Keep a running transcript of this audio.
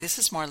This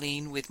is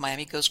Marlene with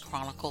Miami Ghost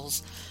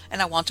Chronicles,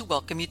 and I want to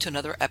welcome you to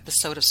another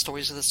episode of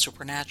Stories of the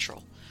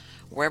Supernatural.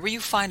 Wherever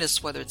you find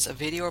us, whether it's a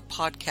video or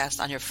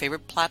podcast on your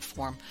favorite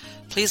platform,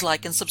 please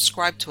like and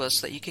subscribe to us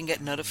so that you can get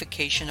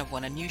notification of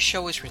when a new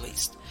show is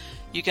released.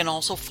 You can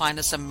also find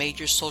us on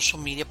major social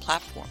media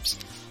platforms.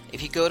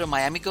 If you go to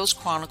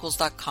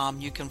MiamiGhostChronicles.com,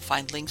 you can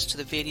find links to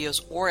the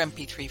videos or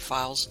MP3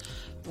 files,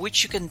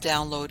 which you can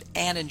download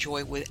and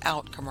enjoy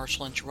without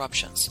commercial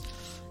interruptions.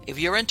 If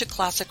you're into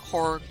classic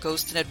horror,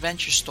 ghost, and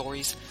adventure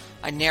stories,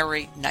 I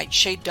narrate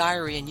Nightshade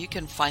Diary, and you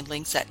can find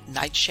links at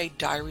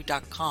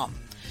nightshadediary.com.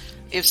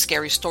 If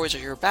scary stories are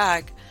your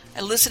bag,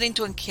 and listening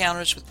to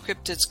encounters with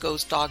cryptids,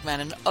 ghosts,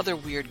 dogman, and other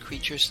weird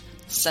creatures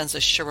sends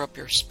a shiver up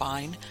your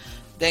spine,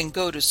 then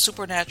go to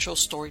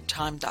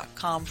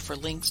supernaturalstorytime.com for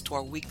links to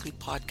our weekly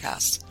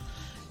podcasts.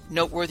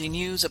 Noteworthy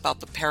news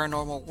about the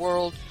paranormal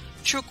world,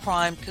 true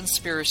crime,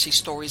 conspiracy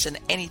stories, and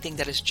anything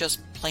that is just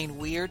plain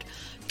weird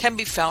can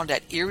be found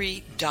at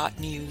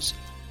eerie.news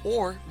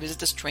or visit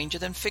the Stranger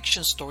Than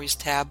Fiction Stories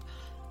tab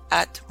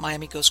at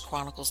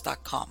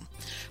miamighostchronicles.com.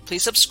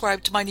 Please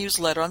subscribe to my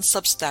newsletter on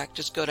Substack.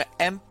 Just go to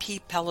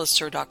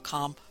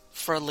mppelliser.com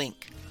for a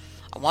link.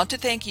 I want to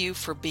thank you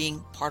for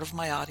being part of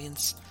my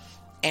audience,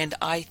 and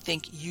I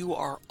think you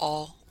are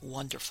all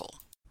wonderful.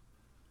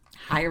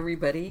 Hi,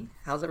 everybody.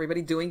 How's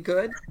everybody doing?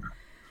 Good?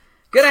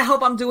 Good. I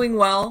hope I'm doing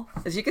well.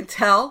 As you can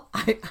tell,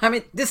 I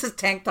mean, this is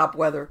tank top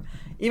weather.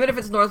 Even if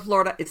it's North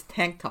Florida, it's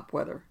tank top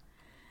weather.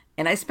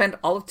 And I spent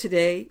all of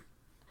today,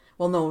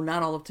 well, no,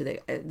 not all of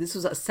today. This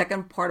was a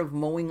second part of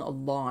mowing a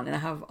lawn, and I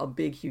have a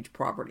big, huge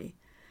property.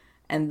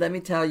 And let me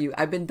tell you,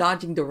 I've been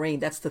dodging the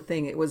rain. That's the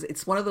thing.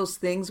 It's one of those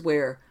things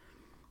where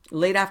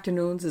late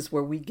afternoons is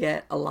where we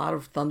get a lot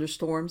of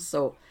thunderstorms.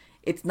 So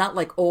it's not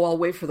like, oh, I'll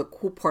wait for the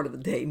cool part of the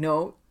day.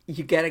 No,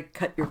 you got to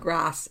cut your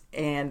grass,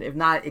 and if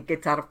not, it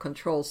gets out of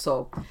control.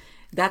 So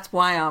that's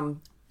why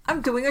I'm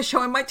doing a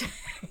show in my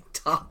tank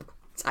top.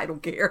 I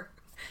don't care,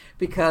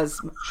 because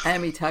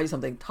let me tell you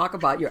something. Talk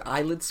about your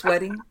eyelids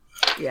sweating.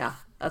 Yeah,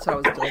 that's what I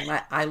was doing.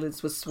 My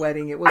eyelids was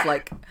sweating. It was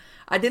like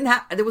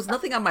there was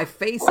nothing on my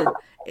face, and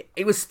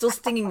it was still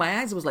stinging my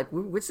eyes. It was like,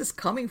 where's this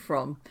coming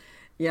from?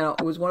 You know,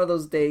 it was one of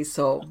those days.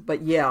 So,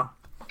 but yeah.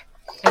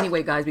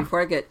 Anyway, guys, before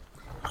I get,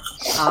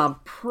 I'm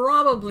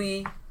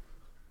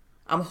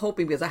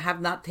hoping, because I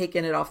have not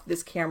taken it off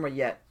this camera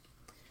yet.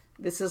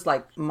 This is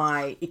like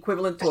my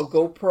equivalent to a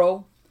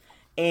GoPro.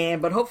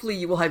 But hopefully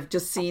you will have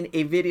just seen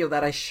a video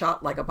that I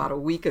shot like about a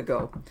week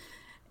ago.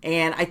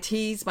 And I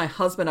teased my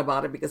husband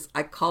about it because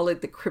I call it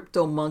the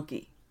cryptid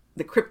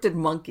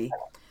monkey.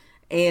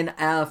 And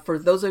for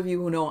those of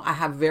you who know, I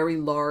have very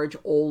large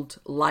old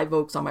live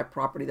oaks on my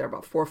property. They're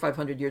about 400 or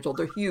 500 years old.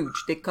 They're huge.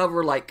 They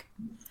cover like,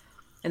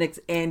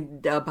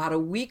 and about a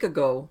week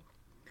ago,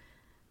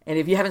 and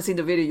if you haven't seen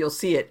the video, you'll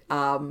see it.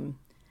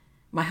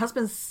 My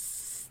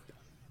husband's,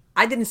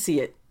 I didn't see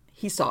it.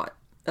 He saw it.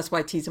 That's why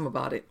I teased him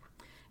about it.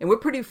 And we're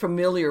pretty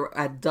familiar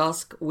at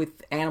dusk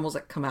with animals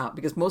that come out,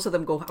 because most of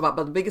them go about,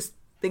 but the biggest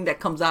thing that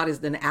comes out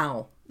is an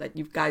owl that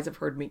you guys have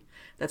heard me,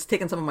 that's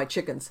taken some of my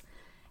chickens.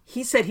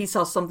 He said he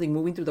saw something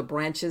moving through the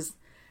branches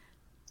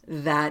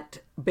that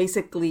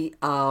basically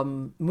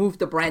moved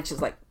the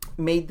branches, like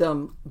made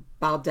them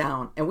bow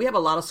down. And we have a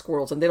lot of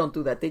squirrels, and they don't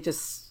do that. They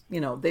just,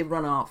 they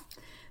run off.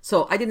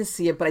 So I didn't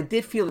see it, but I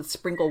did feel it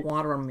sprinkle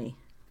water on me.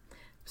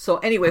 So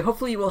anyway,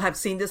 hopefully you will have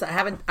seen this.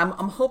 I'm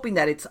hoping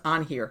that it's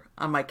on here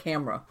on my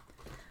camera.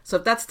 So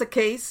if that's the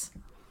case,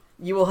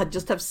 you will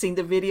just have seen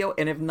the video.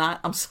 And if not,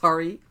 I'm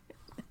sorry.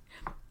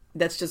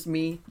 That's just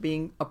me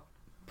being a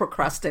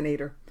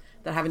procrastinator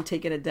that I haven't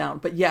taken it down.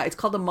 But yeah, it's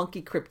called the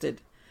monkey cryptid.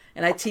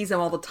 And I tease them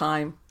all the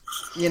time.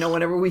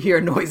 Whenever we hear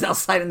a noise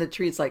outside in the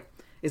tree, it's like,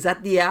 is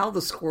that the owl,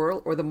 the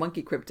squirrel, or the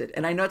monkey cryptid?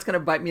 And I know it's going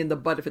to bite me in the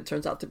butt if it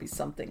turns out to be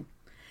something.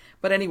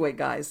 But anyway,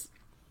 guys,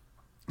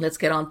 let's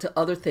get on to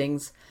other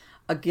things.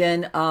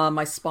 Again,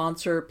 my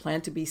sponsor,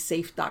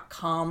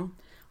 plantobesafe.com.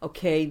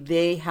 Okay,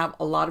 they have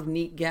a lot of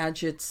neat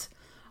gadgets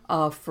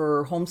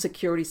for home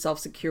security,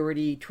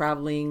 self-security,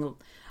 traveling.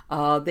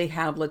 They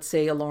have, let's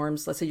say,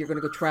 alarms. Let's say you're going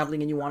to go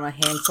traveling and you want to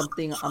hang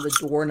something on the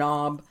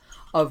doorknob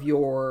of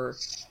your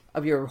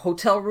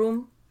hotel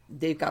room.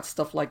 They've got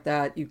stuff like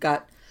that. You've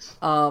got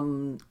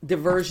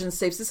diversion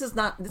safes. This is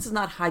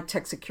not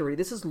high-tech security.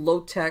 This is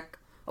low-tech,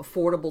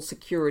 affordable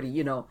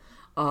security.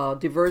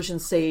 Diversion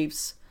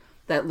safes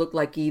that look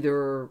like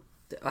either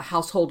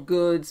household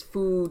goods,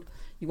 food.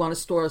 You want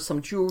to store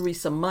some jewelry,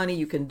 some money,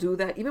 you can do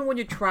that. Even when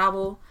you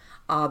travel,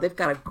 they've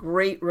got a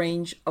great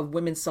range of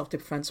women's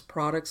self-defense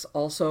products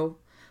also.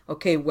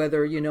 Okay,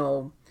 whether, you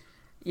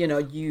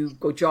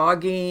go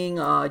jogging,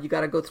 you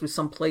got to go through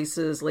some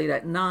places late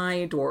at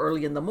night or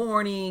early in the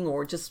morning,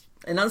 or just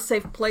an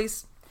unsafe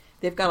place,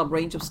 they've got a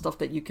range of stuff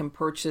that you can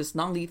purchase.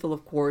 Non-lethal,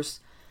 of course.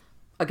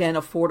 Again,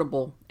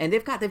 affordable. And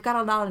they've got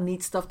a lot of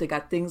neat stuff. They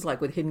got things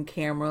like with hidden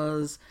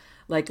cameras.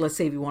 Like, let's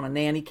say if you want a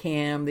nanny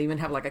cam, they even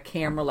have like a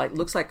camera, like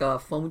looks like a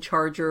phone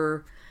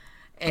charger,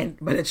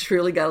 but it's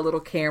really got a little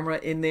camera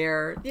in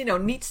there.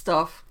 Neat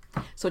stuff.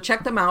 So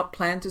check them out,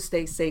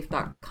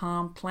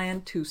 plantostaysafe.com,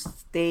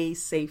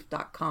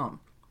 plantostaysafe.com.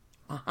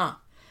 Uh-huh.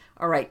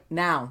 All right,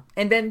 now.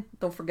 And then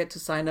don't forget to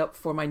sign up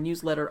for my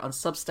newsletter on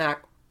Substack.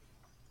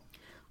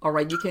 All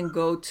right, you can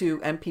go to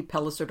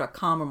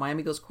mppelliser.com or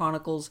Miami Ghost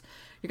Chronicles.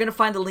 You're going to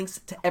find the links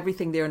to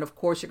everything there. And of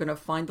course, you're going to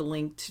find the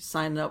link to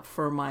sign up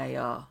for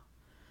my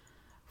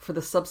for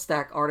the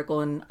Substack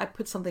article. And I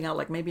put something out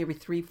like maybe every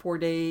 3-4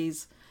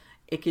 days.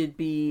 It could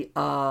be,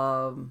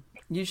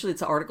 usually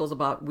it's articles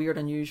about weird,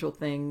 unusual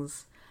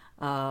things.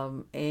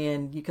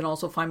 And you can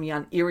also find me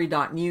on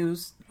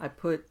eerie.news. I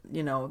put,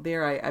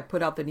 there, I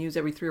put out the news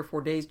every 3 or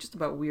 4 days, just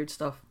about weird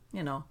stuff,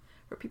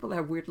 for people that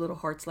have weird little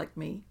hearts like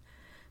me.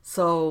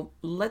 So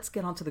let's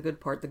get on to the good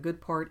part. The good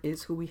part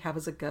is who we have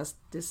as a guest.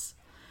 This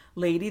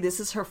lady, this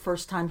is her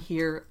first time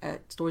here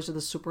at Stories of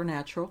the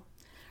Supernatural.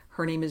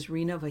 Her name is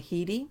Rena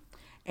Vahidi,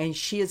 and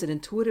she is an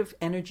intuitive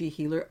energy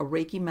healer, a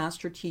Reiki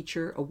master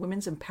teacher, a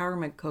women's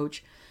empowerment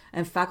coach,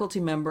 and faculty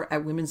member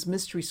at Women's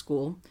Mystery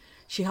School.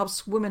 She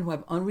helps women who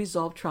have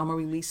unresolved trauma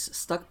release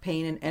stuck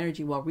pain and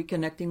energy while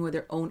reconnecting with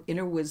their own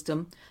inner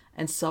wisdom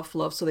and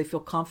self-love so they feel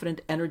confident,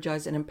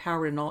 energized, and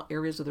empowered in all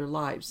areas of their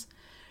lives.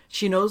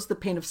 She knows the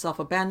pain of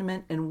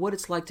self-abandonment and what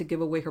it's like to give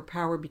away her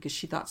power because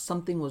she thought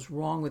something was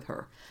wrong with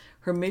her.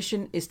 Her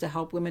mission is to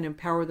help women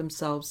empower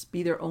themselves,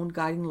 be their own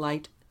guiding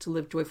light, to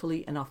live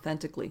joyfully and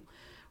authentically.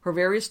 Her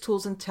various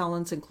tools and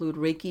talents include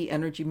Reiki,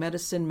 energy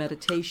medicine,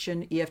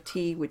 meditation,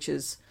 EFT, which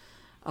is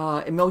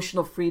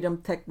emotional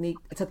freedom technique.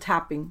 It's a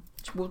tapping.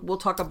 We'll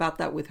talk about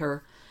that with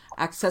her.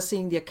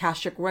 Accessing the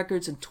Akashic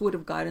records,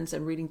 intuitive guidance,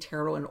 and reading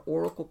tarot and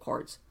oracle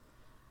cards.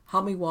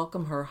 Help me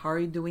welcome her. How are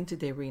you doing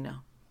today,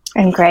 Rena?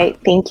 I'm great.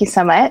 Thank you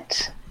so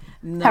much.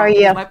 No, how are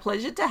you? It's my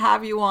pleasure to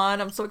have you on.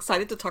 I'm so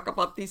excited to talk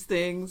about these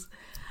things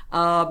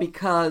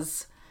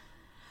because,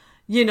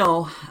 a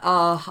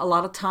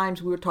lot of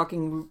times we were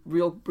talking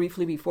real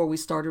briefly before we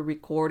started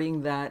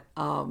recording that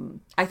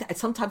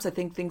sometimes I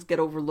think things get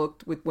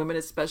overlooked with women,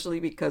 especially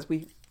because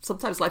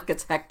sometimes life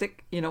gets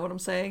hectic. You know what I'm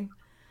saying?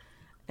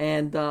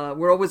 And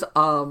we're always,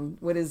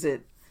 what is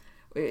it?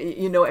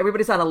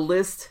 Everybody's on a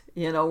list.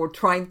 We're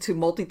trying to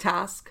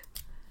multitask.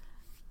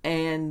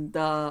 And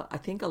I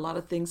think a lot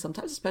of things,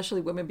 sometimes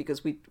especially women,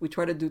 because we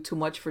try to do too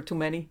much for too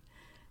many,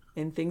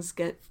 and things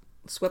get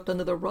swept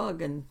under the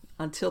rug and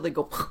until they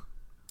go.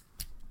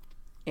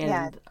 And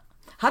yeah.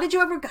 How did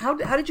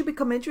you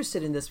become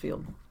interested in this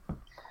field?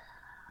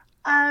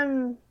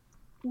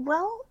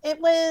 Well,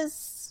 it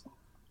was,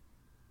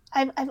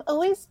 I've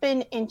always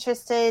been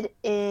interested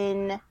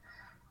in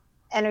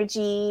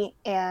energy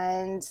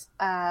and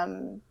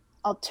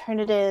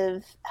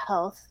alternative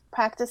health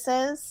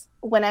practices.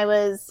 When I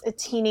was a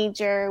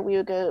teenager,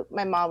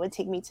 my mom would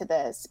take me to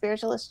the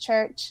spiritualist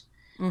church,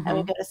 and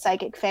we'd go to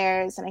psychic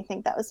fairs. And I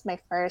think that was my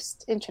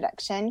first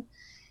introduction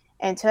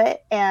into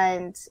it.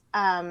 And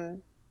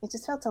it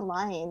just felt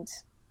aligned.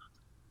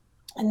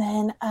 And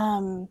then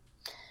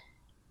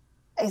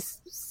I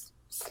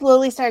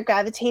slowly started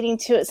gravitating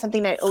to it,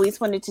 something I always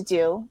wanted to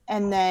do.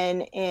 And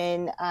then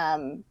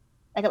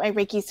I got my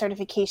Reiki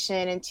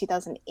certification in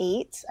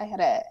 2008. I had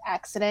an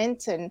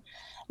accident and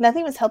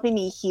nothing was helping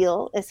me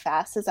heal as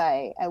fast as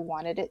I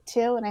wanted it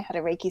to. And I had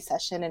a Reiki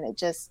session and it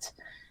just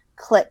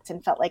clicked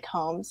and felt like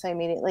home. So I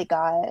immediately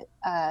got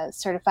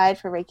certified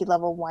for Reiki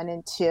level 1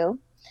 and 2.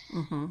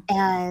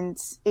 And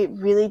it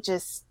really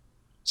just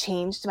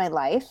changed my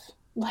life.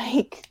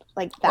 Like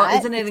that. Well,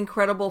 isn't it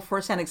incredible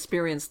firsthand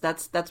experience?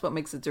 That's what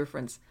makes a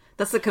difference.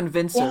 That's the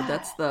convincer.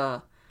 Yeah.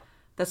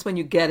 That's when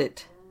you get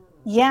it.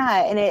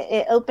 Yeah, and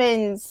it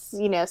opens,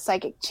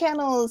 psychic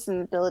channels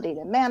and the ability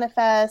to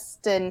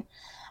manifest. And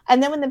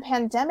then when the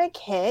pandemic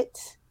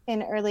hit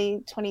in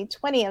early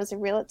 2020, I was a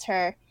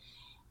realtor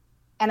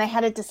and I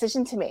had a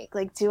decision to make.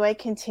 Like, do I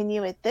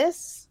continue with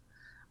this?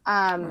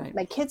 Right.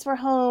 My kids were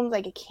home.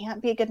 Like, I can't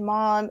be a good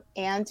mom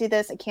and do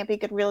this. I can't be a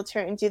good realtor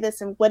and do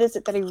this. And what is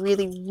it that I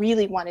really,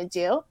 really want to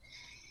do?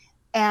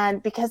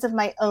 And because of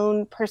my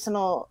own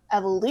personal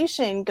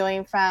evolution,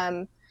 going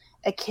from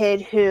a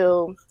kid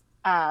who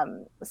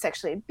was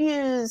sexually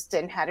abused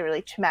and had a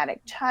really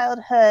traumatic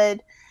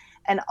childhood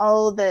and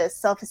all the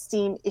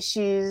self-esteem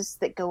issues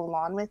that go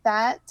along with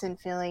that, and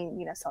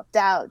feeling,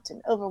 self-doubt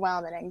and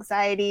overwhelm and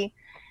anxiety,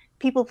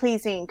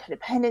 people-pleasing,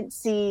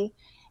 codependency,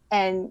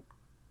 and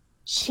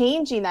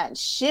changing that and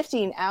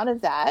shifting out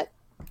of that,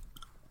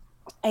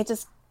 I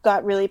just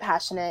got really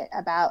passionate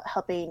about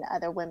helping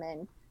other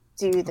women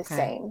do the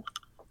same.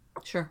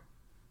 Sure.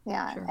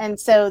 Yeah. Sure. And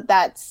so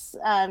that's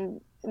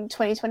in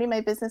 2020,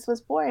 my business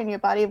was born, Your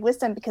Body of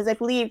Wisdom, because I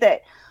believe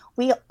that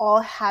we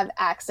all have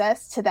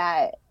access to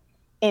that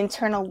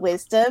internal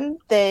wisdom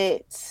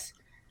that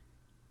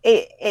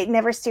it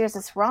never steers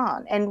us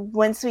wrong. And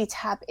once we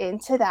tap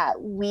into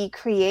that, we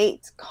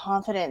create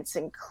confidence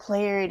and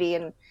clarity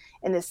and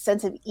this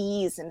sense of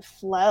ease and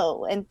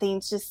flow, and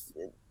things just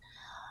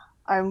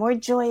are more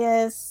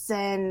joyous.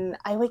 And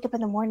I wake up in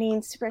the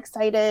morning super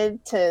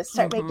excited to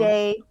start my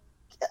day.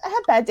 I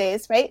have bad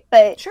days, right?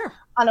 But sure,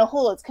 on a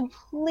whole, it's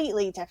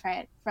completely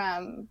different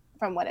from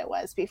what it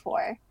was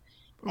before.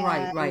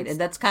 Right. And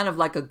that's kind of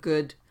like a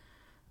good,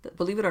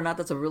 believe it or not,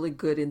 that's a really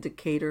good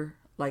indicator.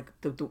 Like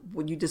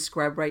what you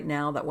described right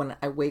now, that when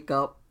I wake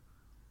up,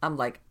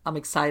 I'm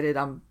excited.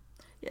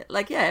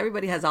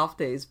 Everybody has off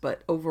days,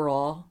 but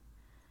overall,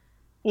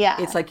 Yeah.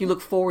 it's like you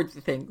look forward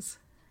to things.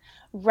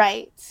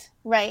 Right.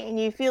 Right. And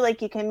you feel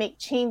like you can make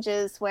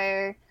changes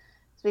where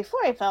before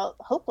I felt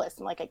hopeless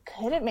and like I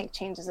couldn't make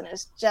changes and it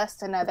was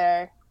just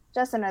another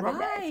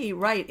day.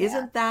 Right.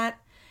 Yeah.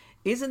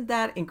 Isn't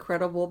that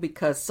incredible?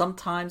 Because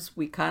sometimes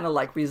we kind of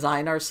like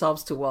resign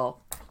ourselves to,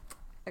 well,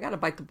 I got to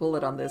bite the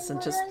bullet on this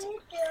and just.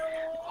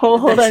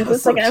 Hold on just a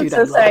second. I'm cute.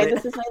 so sorry.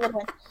 This is my little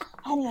one.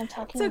 Honey, I'm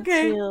talking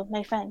okay. to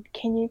my friend.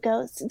 Can you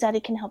go? Daddy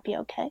can help you,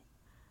 okay?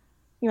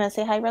 You want to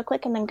say hi real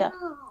quick and then go?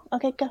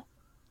 Okay, go.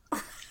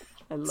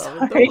 I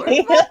love it. Don't worry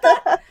about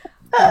that.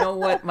 You know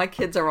what? My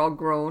kids are all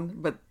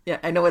grown, but yeah,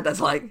 I know what that's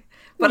like.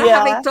 But I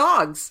have 8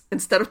 dogs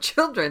instead of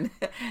children.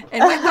 And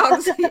my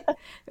dogs,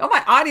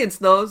 my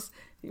audience knows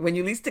when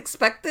you least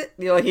expect it,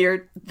 you'll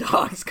hear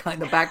dogs kind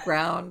of in the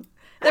background.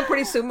 Then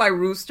pretty soon my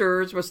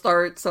roosters will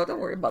start, so don't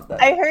worry about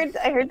that. I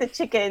heard the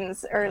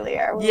chickens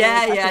earlier.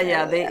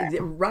 Yeah. They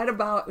right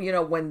about,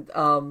 when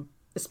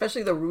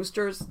especially the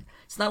roosters,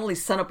 it's not only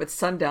sun up, it's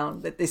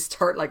sundown that they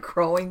start like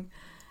crowing.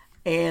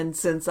 And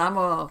since I'm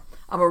a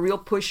real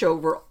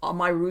pushover on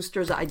my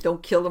roosters, I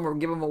don't kill them or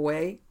give them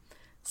away.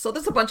 So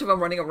there's a bunch of them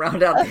running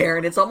around out there,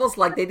 and it's almost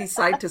like they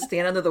decide to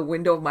stand under the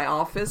window of my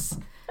office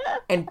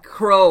and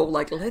crow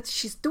like,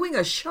 she's doing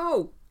a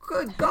show.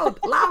 Good, go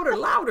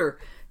louder.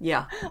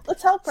 Yeah.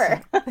 Let's help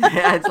her.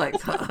 Yeah, it's like,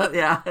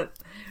 yeah.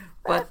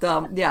 But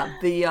the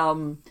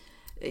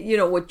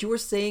what you were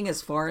saying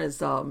as far as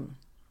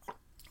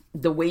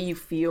the way you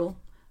feel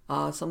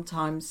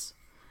sometimes,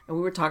 and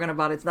we were talking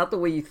about it's not the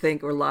way you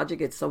think or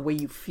logic, it's the way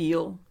you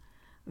feel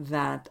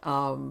that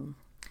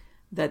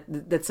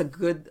that's a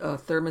good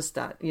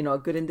thermostat, a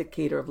good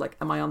indicator of like,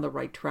 am I on the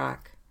right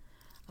track?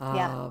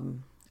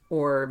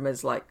 Or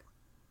is like,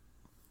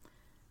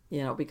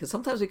 because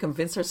sometimes we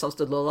convince ourselves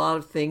to do a lot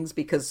of things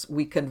because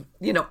we can,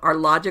 our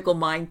logical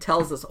mind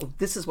tells us, oh,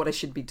 this is what I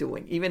should be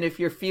doing. Even if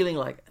you're feeling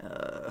like,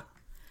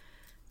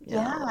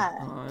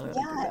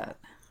 yeah.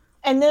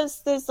 And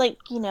there's like,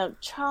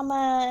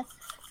 trauma,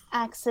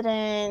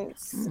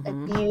 accidents,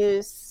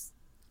 abuse,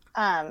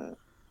 when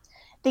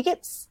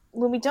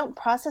we don't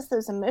process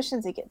those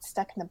emotions, they get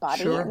stuck in the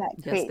body, and that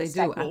creates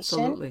stagnation. Do.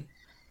 Absolutely.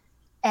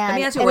 Let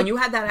me ask you, when you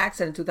had that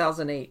accident in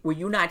 2008, were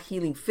you not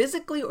healing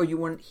physically, or you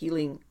weren't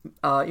healing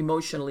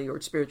emotionally or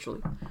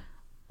spiritually?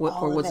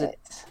 All of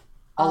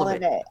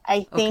it.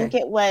 I think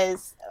it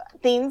was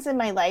things in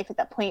my life at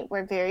that point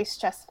were very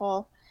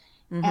stressful,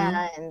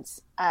 and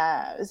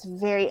I was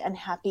very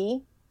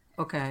unhappy.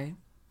 Okay.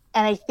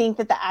 And I think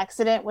that the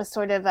accident was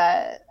sort of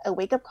a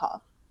wake-up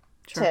call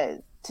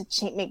to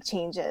make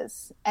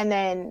changes. And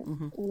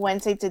then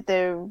once I did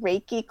the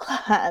Reiki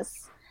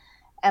class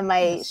and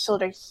my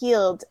shoulder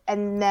healed,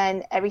 and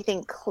then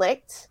everything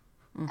clicked,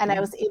 and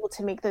I was able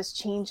to make those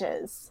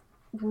changes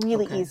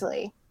really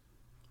easily.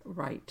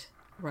 Right.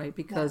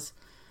 Because,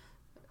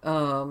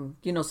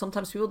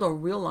 sometimes people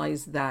don't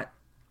realize that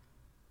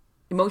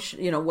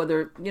emotion,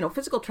 whether,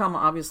 physical trauma,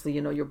 obviously,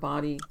 your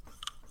body,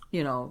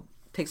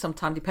 takes some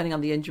time depending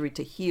on the injury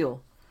to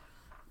heal.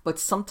 But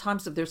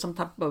sometimes if there's some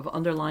type of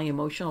underlying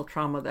emotional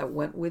trauma that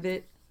went with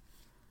it,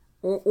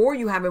 or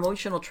you have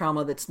emotional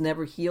trauma that's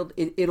never healed,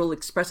 it'll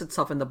express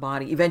itself in the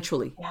body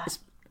eventually.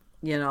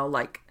 Yeah.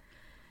 Like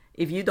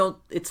if you don't,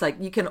 it's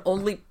like you can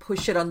only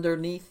push it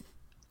underneath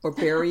or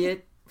bury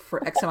it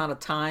for X amount of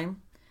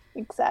time.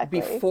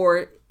 Exactly.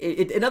 Before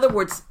it, in other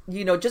words,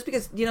 just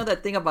because,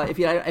 that thing about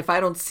if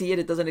I don't see it,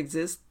 it doesn't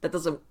exist. That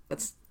doesn't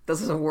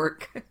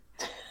work.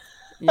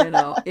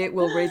 It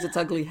will raise its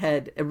ugly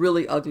head.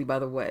 Really ugly, by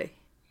the way.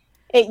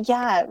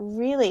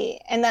 Really.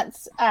 And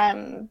that's,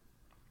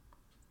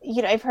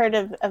 I've heard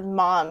of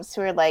moms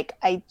who are like,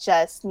 I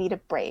just need a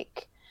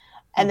break.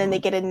 And then they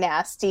get a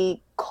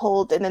nasty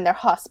cold and then they're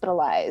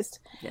hospitalized.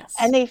 Yes.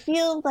 And they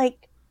feel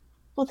like,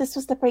 well, this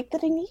was the break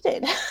that I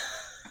needed.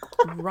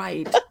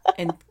 Right.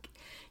 And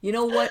you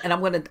know what? And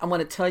I'm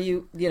gonna tell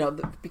you,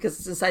 because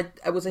since I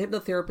was a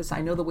hypnotherapist,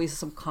 I know the way the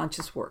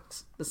subconscious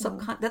works.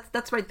 The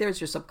that's right there is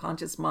your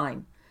subconscious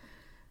mind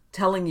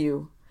telling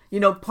you,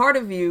 part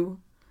of you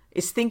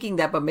is thinking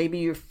that, but maybe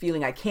you're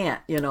feeling I can't,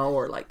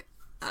 or like,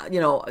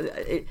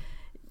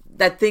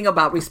 that thing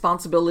about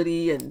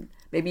responsibility and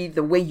maybe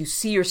the way you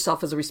see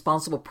yourself as a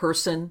responsible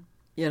person,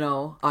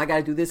 I got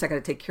to do this, I got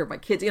to take care of my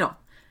kids,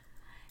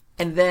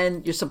 And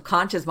then your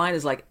subconscious mind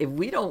is like, if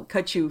we don't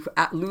cut you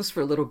loose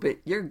for a little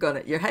bit,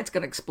 your head's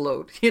gonna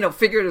explode.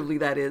 Figuratively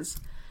that is.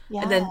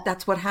 Yeah. And then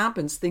that's what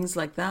happens. Things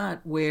like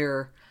that,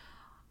 where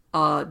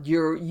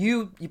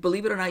you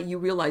believe it or not, you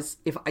realize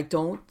if I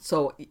don't,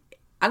 so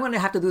I'm gonna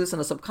have to do this on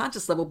a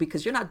subconscious level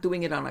because you're not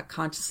doing it on a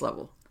conscious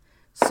level.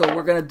 So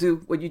we're gonna do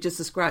what you just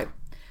described.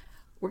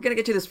 We're gonna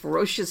get you this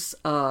ferocious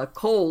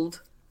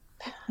cold.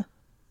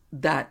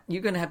 That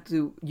you're going to have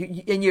to,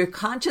 and your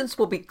conscience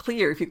will be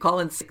clear if you call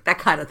in sick, that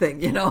kind of thing.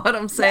 You know what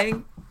I'm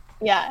saying?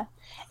 Yeah.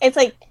 It's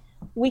like,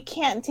 we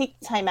can't take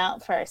time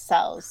out for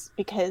ourselves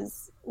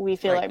because we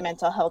feel our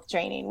mental health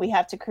draining. We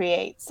have to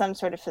create some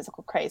sort of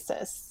physical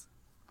crisis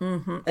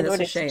And in it's a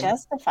order to shame.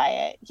 justify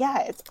it.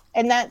 Yeah,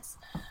 and that's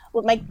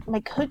what my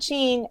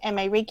coaching and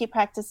my Reiki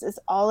practice is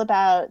all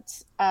about.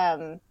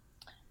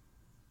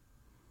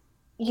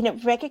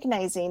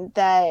 Recognizing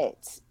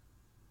that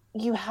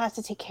you have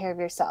to take care of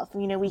yourself.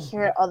 We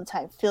hear it all the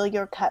time. Fill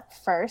your cup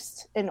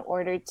first in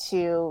order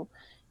to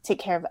take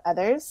care of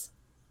others.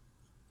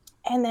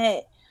 And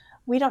that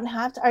we don't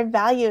have to, our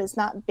value is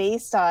not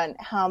based on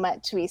how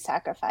much we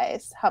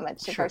sacrifice, how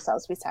much of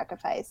ourselves we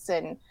sacrifice,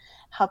 and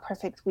how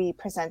perfect we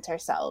present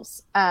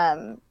ourselves.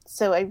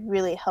 So I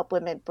really help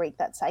women break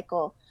that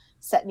cycle,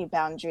 set new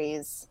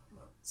boundaries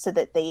so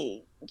that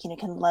they,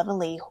 can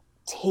lovingly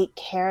take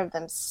care of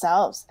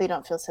themselves. So they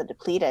don't feel so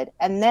depleted.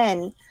 And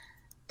then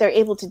they're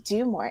able to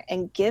do more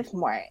and give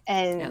more,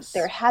 and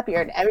they're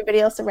happier, and everybody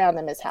else around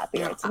them is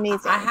happier. It's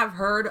amazing. I have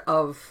heard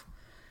of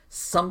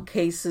some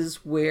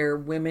cases where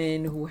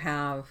women who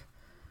have,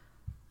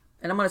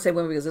 and I'm going to say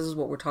women because this is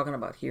what we're talking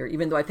about here,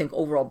 even though I think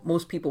overall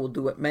most people will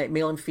do it,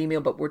 male and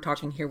female, but we're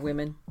talking here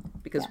women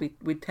because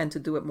we tend to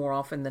do it more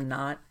often than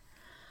not.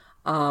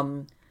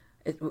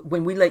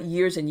 When we let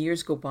years and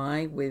years go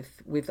by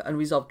with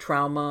unresolved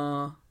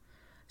trauma,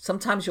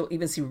 sometimes you'll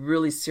even see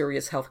really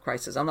serious health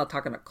crises. I'm not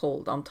talking a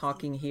cold. I'm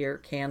talking here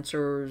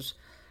cancers,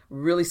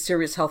 really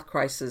serious health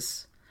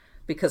crisis,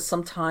 because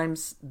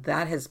sometimes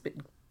that has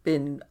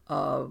been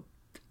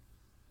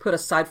put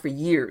aside for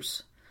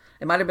years.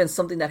 It might have been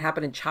something that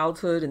happened in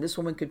childhood, and this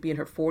woman could be in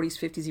her 40s,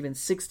 50s, even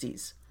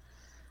 60s.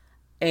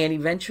 And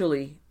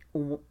eventually,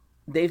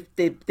 they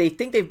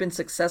think they've been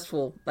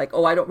successful. Like,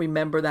 oh, I don't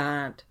remember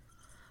that.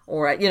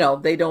 Or,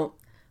 they don't.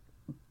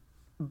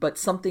 But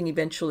something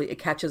eventually, it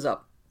catches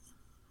up.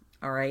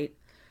 All right?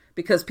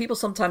 Because people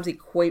sometimes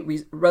equate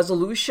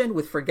resolution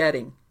with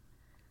forgetting.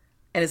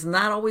 And it's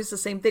not always the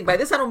same thing. By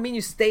this, I don't mean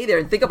you stay there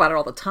and think about it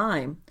all the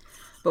time.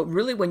 But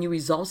really, when you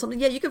resolve something,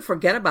 yeah, you can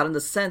forget about it in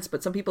the sense.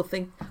 But some people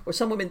think, or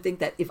some women think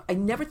that if I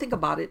never think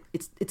about it,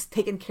 it's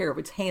taken care of,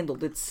 it's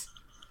handled, it's,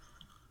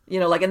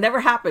 like it never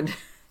happened.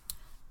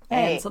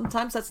 Hey. And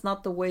sometimes that's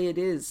not the way it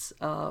is.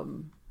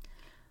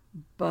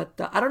 But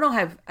I don't know.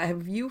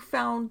 Have you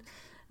found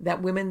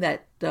that women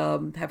that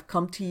have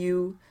come to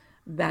you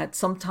that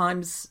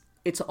sometimes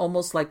it's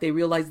almost like they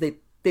realize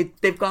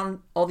they've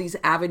gone all these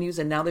avenues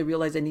and now they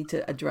realize they need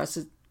to address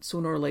it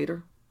sooner or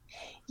later?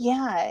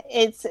 Yeah,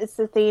 it's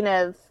the thing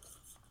of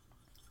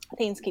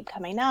things keep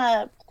coming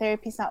up,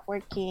 therapy's not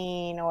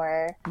working,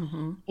 or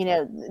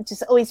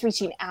just always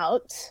reaching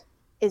out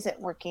isn't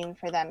working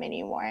for them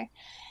anymore.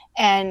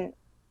 And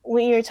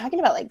when you're talking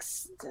about, like,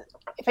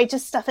 if I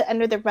just stuff it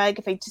under the rug,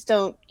 if I just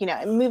don't,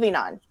 I'm moving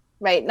on,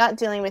 right? Not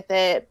dealing with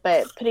it,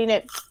 but putting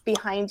it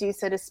behind you,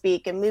 so to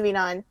speak, and moving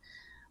on.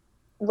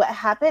 What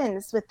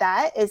happens with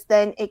that is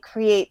then it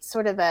creates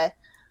sort of a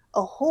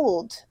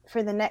hold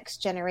for the next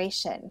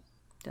generation.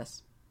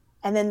 Yes.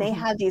 And then they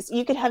have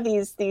you could have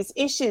these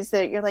issues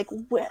that you're like,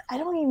 I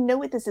don't even know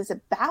what this is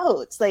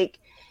about. Like,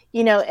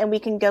 and we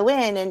can go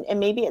in and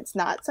maybe it's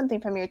not something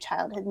from your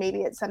childhood.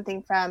 Maybe it's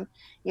something from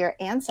your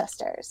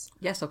ancestors.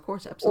 Yes, of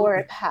course. Absolutely. Or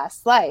a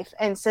past life.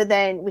 And so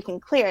then we can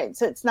clear it.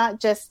 So it's not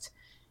just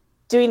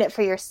doing it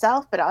for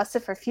yourself, but also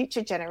for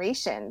future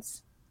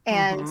generations.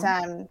 And,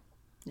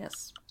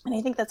 yes. And I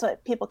think that's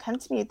what people come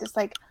to me, just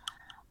like,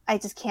 I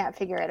just can't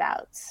figure it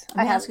out.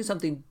 Let me ask you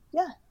something.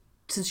 Yeah.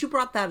 Since you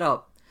brought that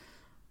up,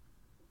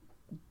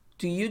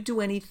 do you do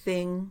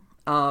anything,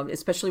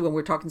 especially when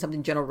we're talking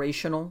something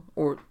generational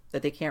or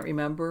that they can't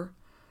remember,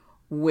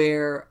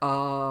 where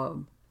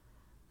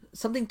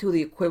something to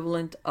the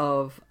equivalent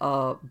of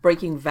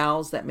breaking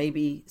vows that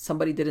maybe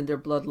somebody did in their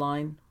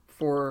bloodline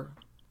for,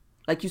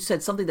 like you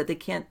said, something that they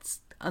can't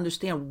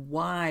understand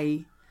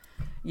why,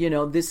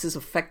 this is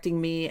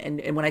affecting me.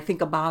 And when I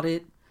think about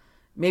it,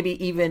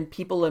 maybe even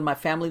people in my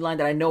family line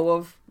that I know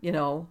of,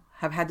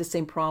 have had the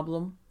same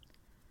problem.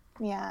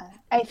 Yeah.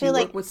 I feel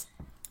like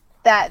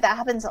that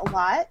happens a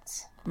lot.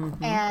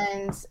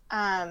 And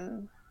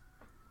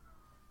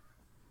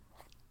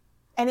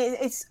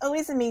it's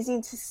always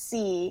amazing to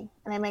see,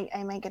 and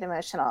I might get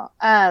emotional.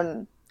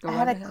 I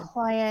had a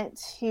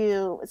client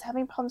who was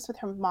having problems with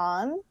her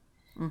mom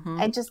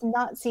and just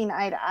not seeing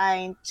eye to eye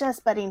and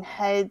just butting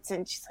heads.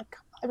 And she's like,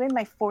 I'm in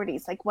my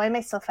 40s. Like, why am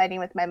I still fighting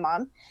with my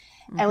mom?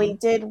 And we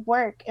did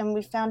work and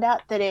we found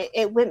out that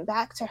it went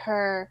back to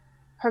her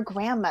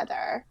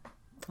grandmother,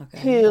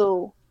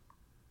 who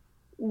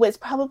was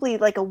probably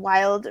like a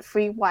wild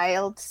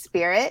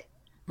spirit,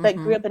 but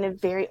grew up in a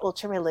very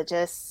ultra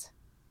religious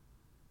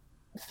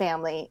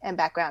family and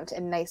background.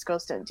 And nice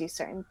girls don't do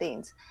certain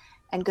things,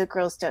 and good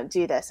girls don't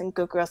do this, and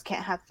good girls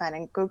can't have fun,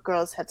 and good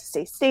girls have to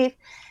stay safe.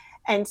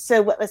 And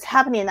so what was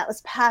happening, that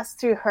was passed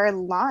through her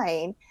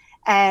line,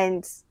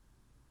 and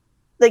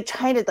like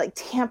trying to like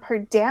tamp her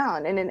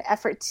down in an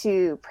effort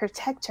to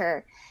protect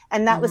her.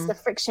 And that was the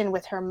friction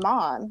with her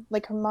mom.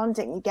 Like, her mom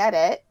didn't get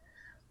it.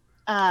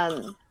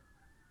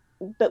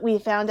 But we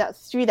found out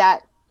through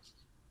that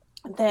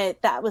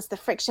was the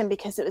friction,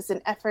 because it was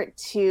an effort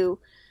to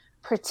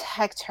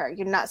protect her.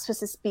 You're not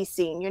supposed to be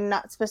seen. You're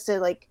not supposed to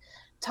like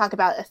talk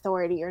about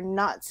authority. You're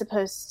not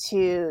supposed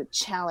to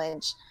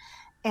challenge.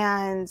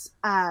 And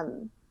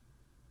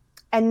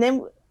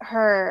then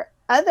her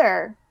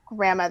other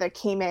grandmother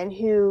came in,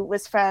 who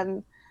was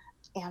from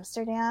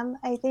Amsterdam,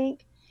 I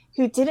think,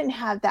 who didn't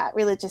have that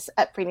religious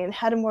upbringing,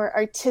 had a more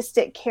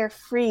artistic,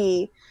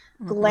 carefree,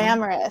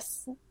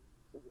 glamorous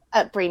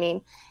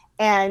upbringing,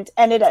 and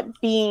ended up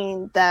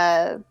being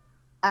the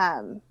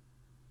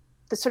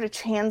sort of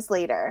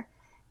translator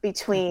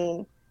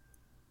between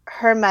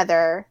her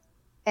mother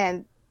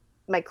and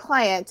my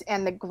client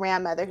and the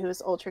grandmother, who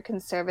was ultra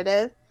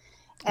conservative.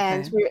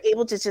 And we were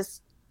able to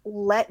just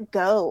let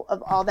go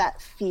of all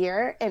that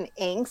fear and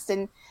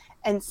angst,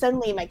 and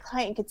suddenly my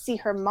client could see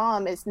her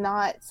mom is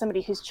not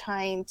somebody who's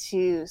trying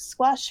to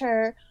squash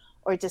her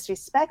or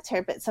disrespect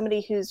her, but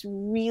somebody who's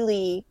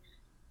really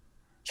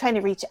trying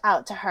to reach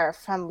out to her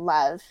from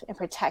love and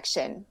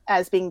protection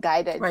as being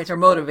guided. Right, her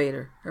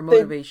motivator, her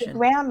motivation. The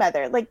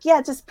grandmother, like,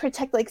 yeah, just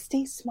protect, like,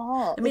 stay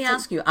small. Let me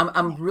ask you,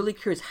 I'm really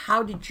curious,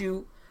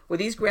 were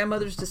these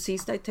grandmothers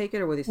deceased, I take it,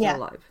 or were they still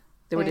alive?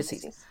 They were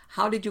deceased.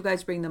 How did you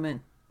guys bring them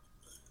in?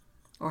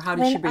 Or how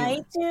did she bring them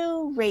in?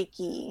 When I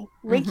do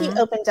Reiki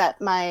opened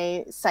up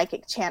my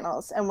psychic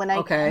channels. And when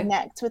I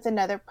connect with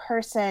another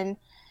person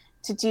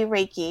to do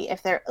Reiki,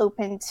 if they're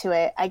open to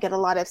it, I get a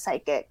lot of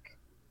psychic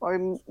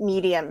or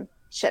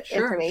mediumship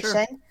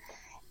information. Sure.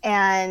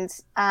 And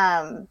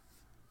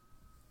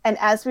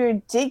as we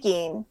were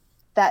digging,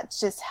 that's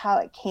just how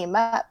it came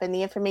up. And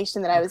the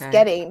information that I was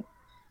getting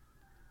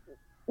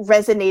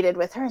resonated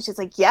with her. She's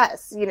like,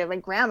 yes, my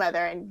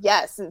grandmother, and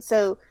yes. And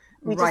so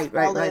we just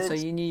right. So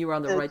you knew you were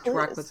on the right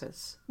track with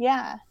this.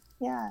 Yeah.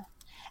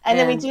 And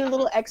then we do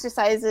little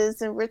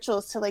exercises and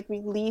rituals to, like,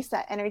 release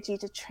that energy,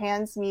 to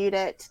transmute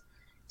it,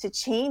 to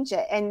change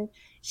it. And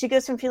she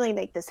goes from feeling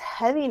like this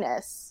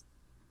heaviness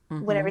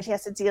whenever she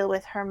has to deal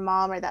with her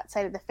mom or that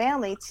side of the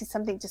family, to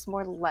something just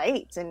more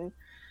light and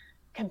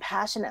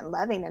compassionate and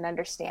loving and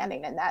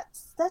understanding. And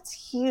that's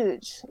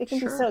huge. It can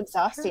be so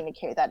exhausting to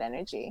carry that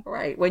energy.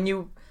 Right.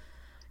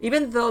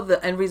 Even though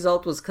the end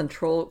result was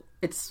control,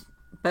 it's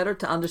better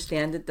to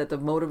understand it, that the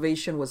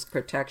motivation was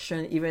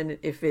protection, even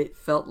if it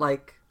felt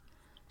like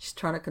she's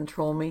trying to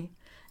control me.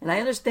 And I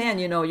understand,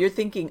 you're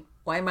thinking,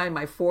 why am I in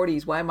my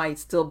 40s? Why am I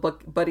still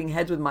butting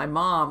heads with my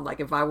mom?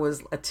 Like if I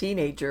was a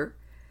teenager,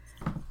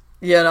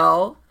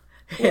 that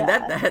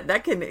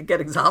can get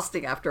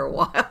exhausting after a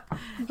while.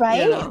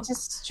 Right. It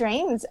just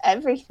strains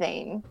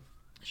everything.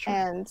 Sure.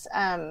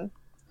 And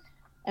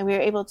we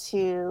were able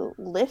to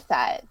lift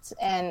that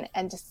and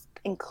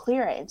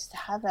clear it, just to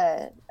have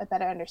a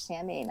better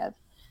understanding of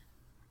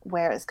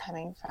where it was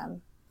coming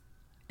from.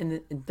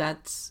 And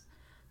that's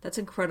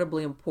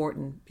incredibly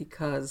important,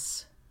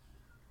 because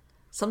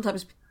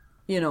sometimes,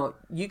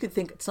 you could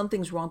think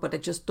something's wrong, but I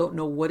just don't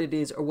know what it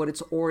is or what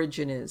its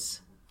origin is.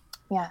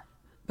 Yeah.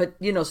 But,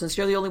 since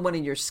you're the only one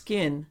in your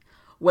skin,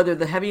 whether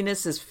the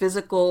heaviness is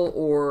physical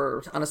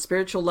or on a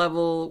spiritual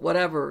level,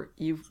 whatever,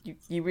 you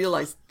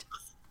realize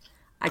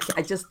I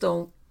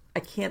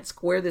can't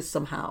square this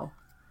somehow.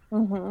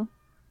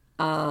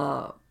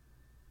 Why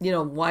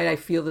I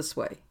feel this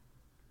way.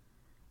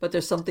 But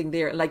there's something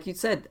there. Like you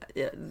said,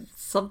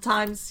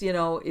 sometimes,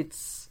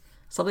 it's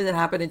something that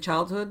happened in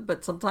childhood,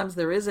 but sometimes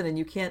there isn't, and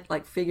you can't,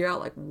 like, figure out,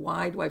 like,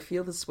 why do I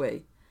feel this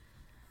way?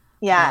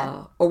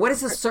 Yeah. Or what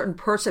does a certain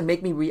person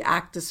make me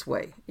react this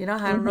way? I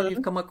don't know if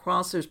you've come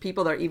across, there's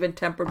people that are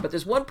even-tempered, but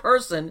there's one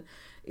person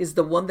is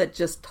the one that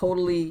just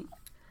totally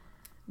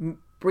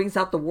brings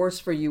out the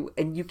worst for you,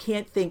 and you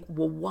can't think,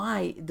 well,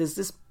 why does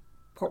this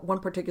one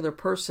particular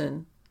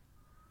person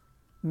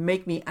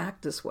make me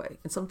act this way?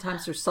 And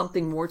sometimes there's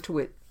something more to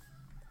it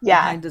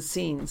behind the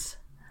scenes.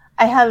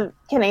 Can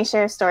I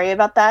share a story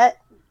about that?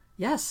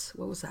 Yes.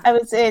 What was that? I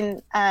was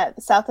in the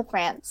south of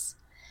France,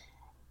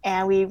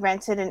 and we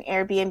rented an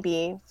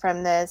Airbnb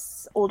from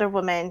this older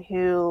woman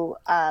who,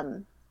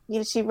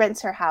 she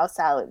rents her house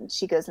out, and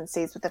she goes and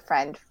stays with a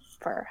friend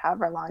for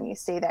however long you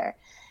stay there.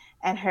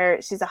 And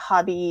she's a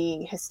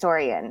hobby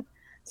historian,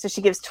 so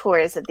she gives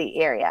tours of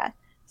the area.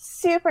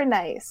 Super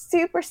nice,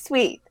 super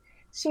sweet.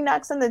 She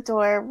knocks on the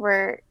door.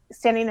 We're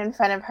standing in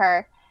front of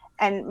her,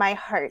 and my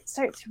heart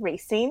starts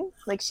racing.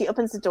 Like, she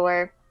opens the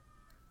door,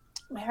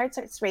 my heart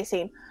starts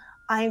racing.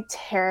 I'm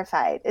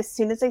terrified. As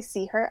soon as I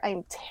see her,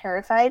 I'm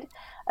terrified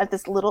of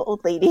this little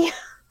old lady.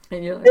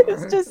 And you're like, it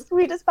was just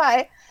sweet as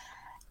pie.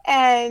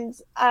 And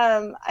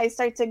I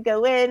start to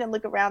go in and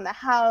look around the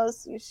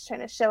house. She's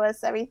trying to show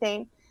us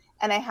everything.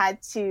 And I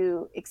had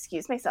to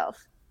excuse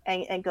myself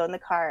and go in the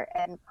car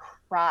and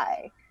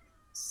cry,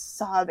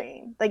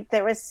 sobbing. Like,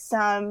 there was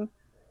some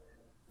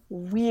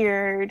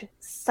weird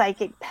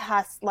psychic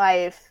past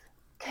life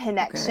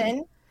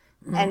connection.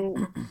 Okay.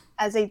 And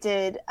as I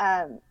did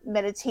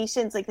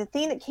meditations, like, the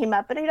thing that came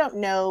up, but I don't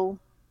know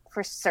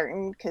for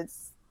certain,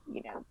 because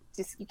you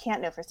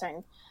can't know for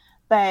certain,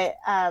 but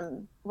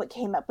what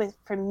came up with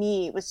for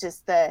me was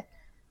just the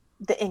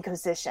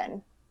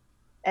Inquisition,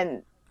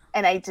 and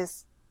I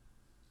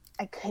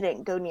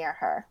couldn't go near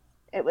her.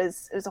 It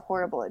was a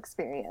horrible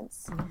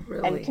experience.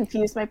 Really? And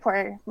confused my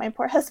poor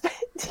husband.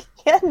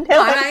 I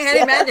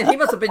can't imagine. He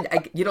must have been.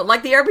 You don't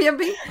like the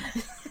Airbnb?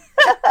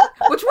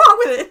 What's wrong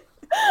with it?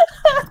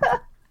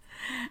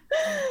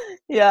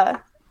 Yeah.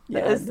 It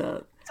Yeah, was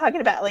no.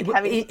 talking about like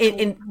having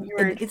And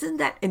weird. isn't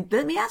that? And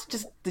let me ask: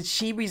 just did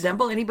she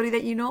resemble anybody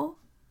that you know,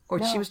 or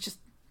she was No, just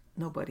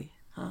nobody?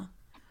 Huh?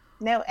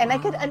 no. And I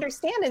could Wow.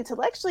 understand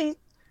intellectually,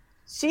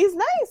 she's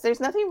nice. There's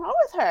nothing wrong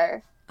with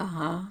her. Uh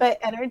huh. But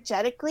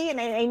energetically, and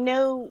I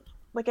know,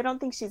 like, I don't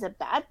think she's a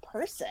bad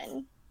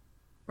person,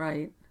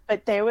 Right.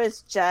 but there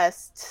was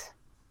just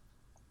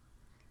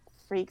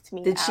freaked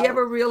me Did she out.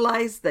 ever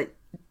realize that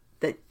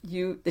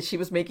she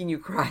was making you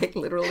cry,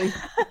 literally?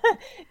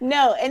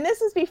 No, and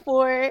this is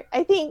before,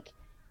 I think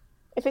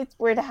if it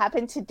were to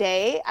happen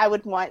today, I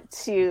would want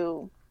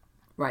to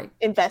Right.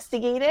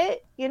 investigate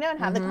it, and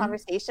have the Mm-hmm.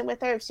 conversation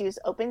with her if she was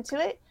open to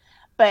it.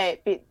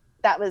 But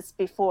that was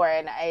before,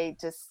 and I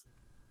just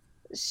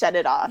shut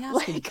it Let me off.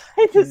 ask you.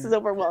 Like, this is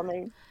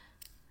overwhelming.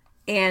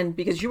 And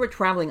because you were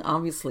traveling,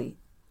 obviously,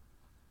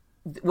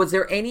 was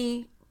there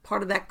any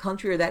part of that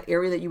country or that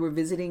area that you were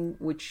visiting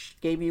which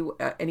gave you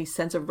any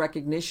sense of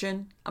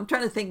recognition? I'm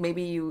trying to think.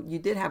 Maybe you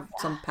did have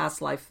some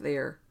past life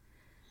there.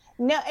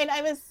 No, and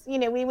I was,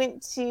 we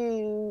went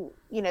to,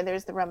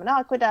 there's the Roman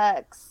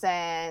aqueducts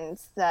and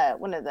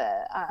one of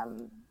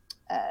the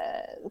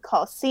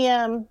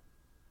Colosseum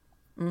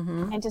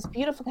Mm-hmm. and just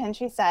beautiful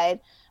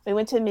countryside. We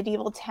went to a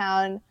medieval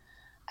town.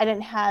 I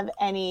didn't have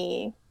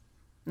any,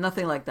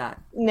 Nothing like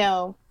that.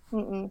 no,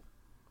 mm-mm.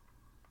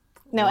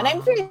 No, and I'm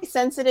Wow. very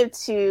sensitive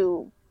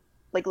to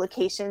like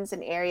locations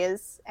and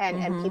areas and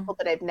Mm-hmm. people,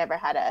 but I've never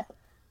had a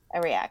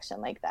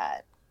reaction like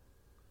that.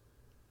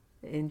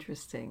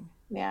 Interesting.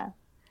 Yeah.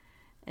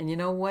 And you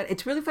know what?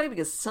 It's really funny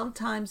because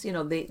sometimes,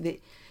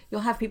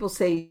 you'll have people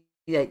say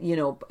that,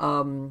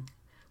 when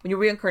you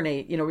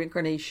reincarnate,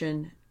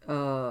 reincarnation,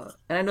 and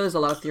I know there's a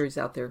lot of theories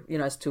out there,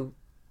 as to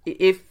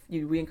if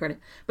you reincarnate,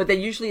 but then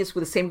usually it's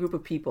with the same group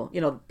of people.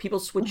 People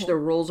switch Mm-hmm. their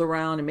roles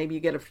around and maybe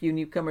you get a few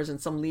newcomers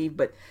and some leave,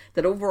 but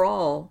that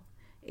overall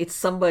it's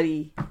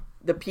somebody,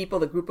 the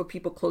group of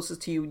people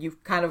closest to you,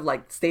 you've kind of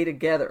like stay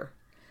together.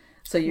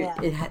 So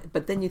Yeah.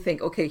 but then you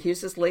think, okay,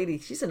 here's this lady.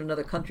 She's in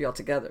another country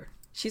altogether.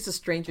 She's a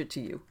stranger to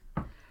you,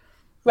 Right.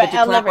 but you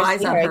I'll clap never eyes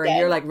see on her her and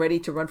you're again. like ready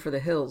to run for the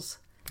hills.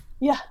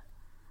 Yeah.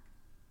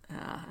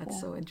 Ah, that's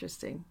Yeah. so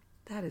interesting.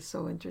 That is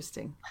so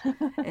interesting.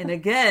 And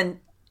again,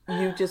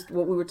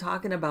 what we were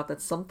talking about,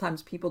 that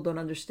sometimes people don't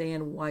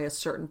understand why a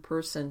certain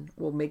person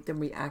will make them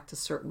react a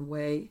certain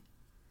way.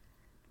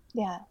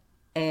 Yeah.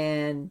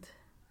 And,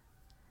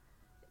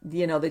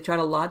 they try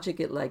to logic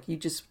it like you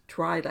just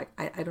tried. Like,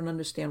 I don't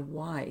understand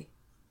why,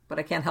 but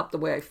I can't help the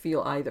way I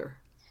feel either.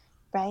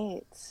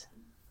 Right.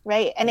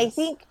 Right. And I Yes.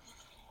 think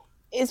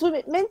is what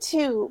it meant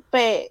to,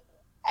 but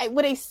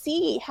what I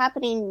see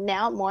happening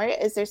now more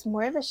is there's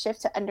more of a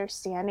shift to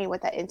understanding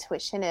what that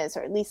intuition is,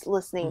 or at least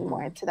listening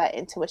more Mm-hmm. to that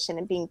intuition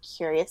and being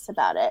curious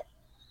about it.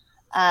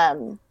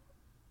 Um,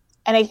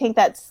 and I think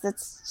that's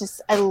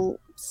just, I'm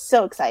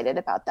so excited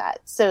about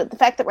that. So the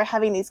fact that we're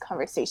having these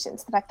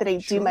conversations, the fact that I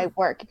do my Sure.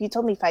 work, if you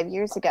told me 5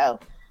 years ago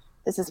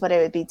this is what I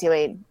would be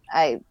doing,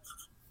 I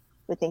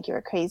would think you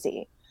were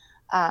crazy.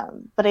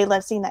 But I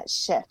love seeing that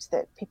shift,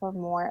 that people are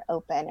more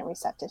open and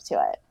receptive to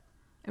it.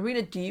 And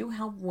Rena, do you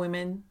help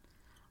women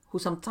who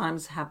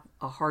sometimes have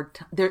a hard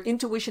time? Their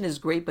intuition is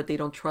great, but they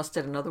don't trust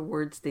it. In other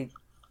words, they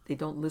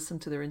don't listen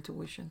to their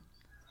intuition.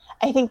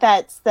 I think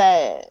that's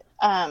I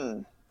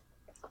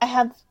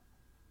have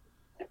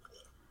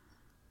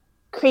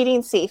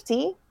creating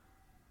safety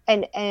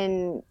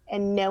and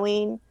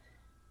knowing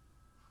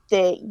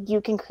that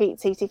you can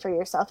create safety for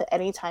yourself at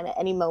any time, at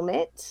any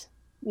moment,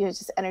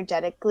 just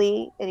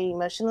energetically and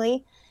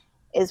emotionally,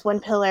 is one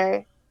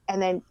pillar.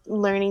 And then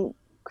learning,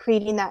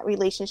 creating that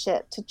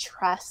relationship to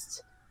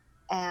trust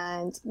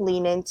and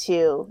lean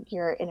into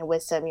your inner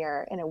wisdom.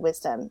 Your inner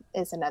wisdom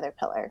is another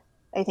pillar.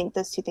 I think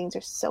those two things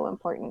are so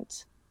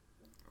important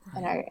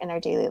in Right. our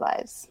daily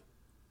lives.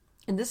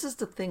 And this is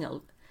the thing.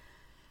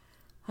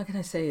 How can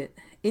I say it?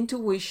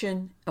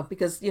 Intuition,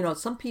 because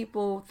some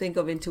people think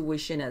of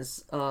intuition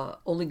as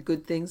only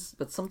good things,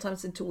 but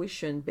sometimes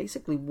intuition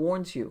basically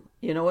warns you.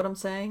 You know what I'm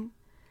saying?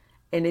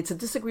 And it's a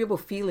disagreeable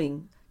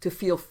feeling to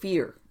feel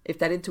fear if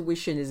that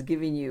intuition is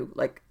giving you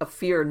like a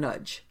fear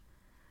nudge,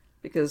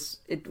 because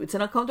it's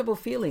an uncomfortable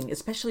feeling,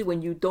 especially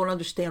when you don't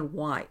understand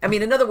why. I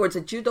mean, in other words,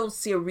 that you don't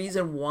see a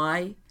reason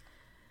why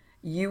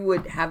you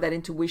would have that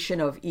intuition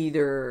of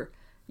either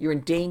you're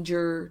in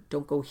danger,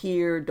 don't go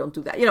here, don't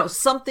do that.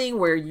 Something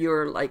where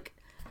you're like,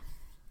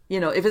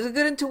 if it's a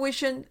good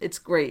intuition, it's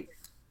great,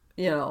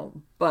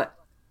 but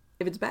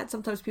if it's bad,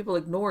 sometimes people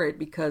ignore it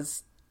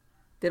because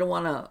they don't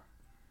want to,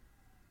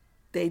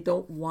 they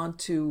don't want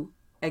to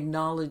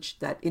acknowledge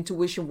that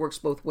intuition works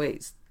both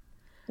ways,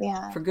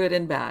 Yeah. for good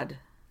and bad.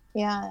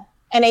 Yeah.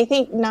 And I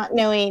think not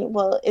knowing,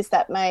 well, is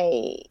that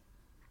my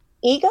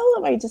ego?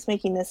 Am I just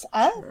making this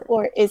up? Sure.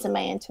 Or is it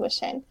my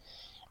intuition?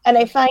 And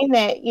I find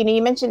that,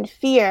 you mentioned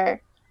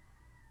fear.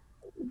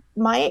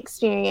 My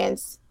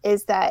experience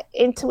is that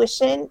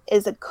intuition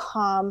is a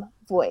calm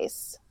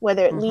voice,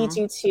 whether it leads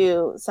Mm-hmm.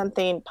 you to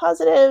something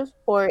positive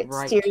or it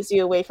Right. steers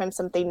you away from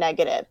something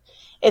negative.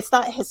 It's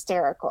not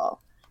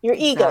hysterical. Your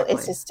ego is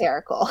Exactly.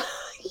 hysterical.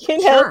 you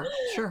know,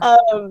 Sure. Sure.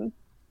 Don't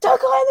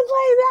go in the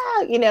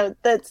place now.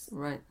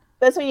 Right.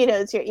 That's when you know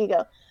it's your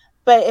ego.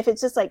 But if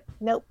it's just like,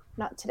 nope,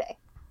 not today.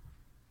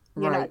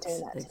 You're not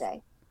doing Right. that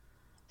today.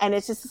 And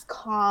it's just this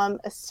calm,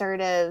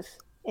 assertive,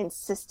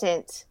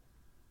 insistent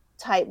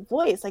type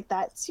voice. Like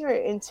that's your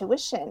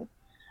intuition.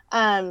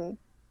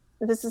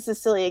 This is a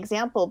silly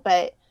example,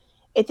 but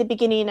at the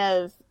beginning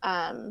of,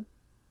 I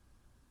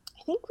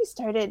think we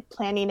started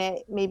planning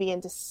it maybe in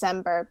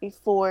December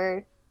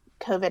before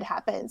COVID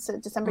happened. So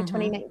December Mm-hmm.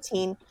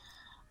 2019,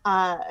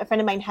 a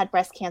friend of mine had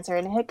breast cancer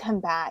and it had come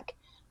back.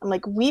 I'm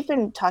like, we've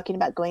been talking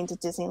about going to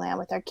Disneyland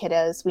with our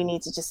kiddos. We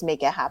need to just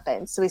make it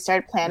happen. So we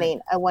started planning.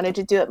 Right. I wanted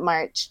to do it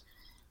March.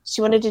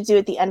 She wanted to do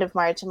it the end of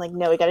March. I'm like,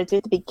 no, we got to do it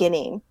at the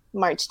beginning,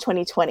 March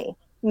 2020,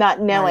 not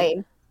Right.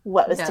 knowing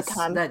what was to Yes.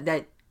 come.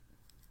 That.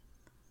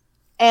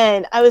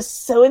 And I was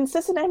so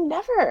insistent. I'm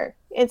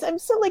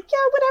so like,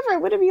 yeah,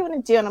 whatever you want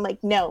to do. And I'm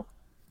like, no,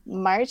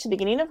 March, the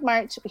beginning of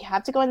March, we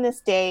have to go on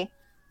this day.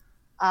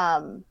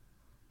 And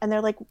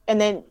they're like,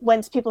 and then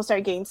once people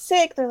start getting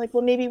sick, they're like,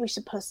 well, maybe we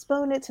should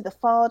postpone it to the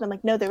fall. And I'm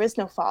like, no, there is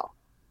no fall.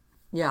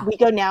 Yeah. We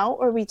go now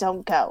or we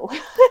don't go.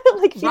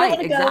 Like, if you don't Right.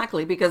 want to go,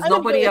 Exactly. Because I'm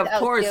gonna nobody, go of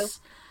without you. course,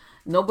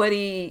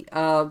 nobody.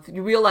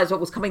 You realize what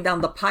was coming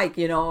down the pike.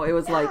 It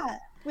was like. Yeah,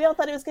 we all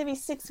thought it was gonna be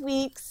 6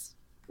 weeks.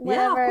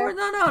 Yeah, of Whatever. course.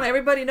 No.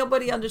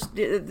 Nobody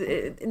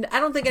understood. I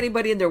don't think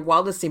anybody in their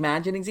wildest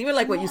imaginings, even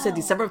like what you said, No.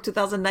 December of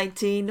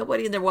 2019,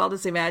 nobody in their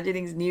wildest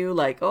imaginings knew,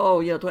 like,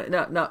 oh,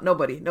 no,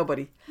 nobody.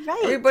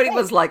 Right. Everybody right.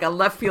 was like on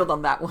left field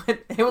on that one.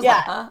 It was Yeah.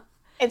 like, huh?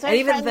 And so And my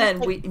even friend, then,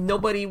 like,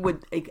 nobody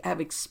would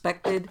have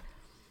expected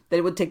that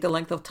it would take the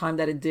length of time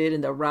that it did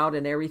and the route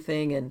and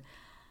everything. And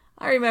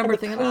I and remember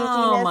the thinking, craziness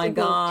oh my of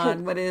being God,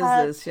 cooped what is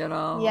up. this?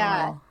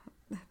 Yeah.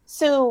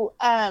 So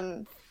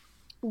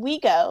we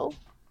go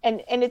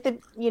and at the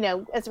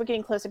as we're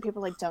getting closer,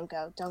 people are like, don't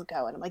go.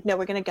 And I'm like, no,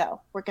 we're gonna go.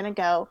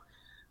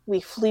 We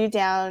flew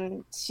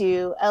down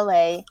to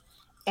LA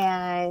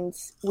and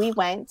we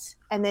went,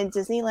 and then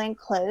Disneyland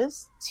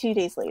closed 2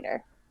 days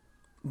later.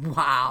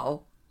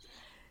 Wow.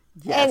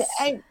 And Yes.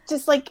 I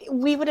just like,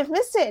 we would have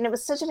missed it, and it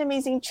was such an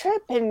amazing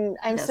trip, and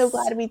I'm so Yes.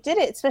 glad we did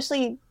it,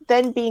 especially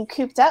then being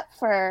cooped up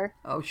for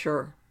Oh,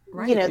 sure.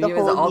 Right. the It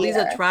was whole all these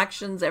year.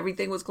 attractions,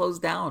 everything was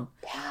closed down.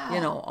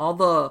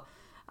 Yeah.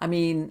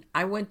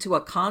 I went to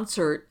a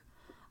concert,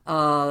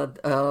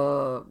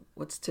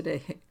 what's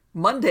today?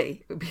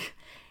 Monday.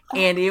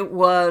 And it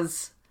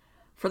was,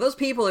 for those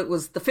people, it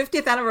was the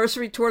 50th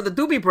anniversary tour of the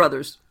Doobie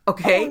Brothers.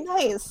 Okay. Oh,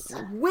 nice.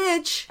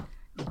 Which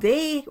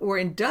they were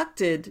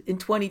inducted in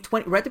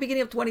 2020, right at the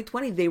beginning of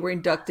 2020, they were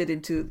inducted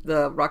into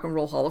the Rock and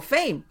Roll Hall of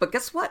Fame. But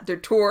guess what?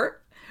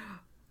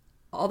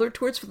 All their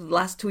tours for the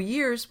last 2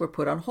 years were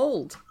put on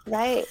hold.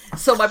 Right.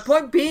 So my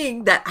point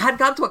being that I had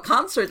gone to a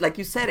concert, like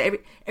you said,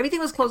 everything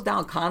was closed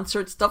down.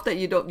 Concerts, stuff that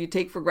you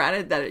take for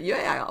granted, that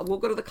we'll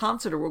go to the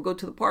concert or we'll go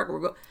to the park or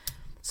we'll go.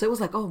 So it was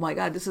like, oh my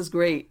God, this is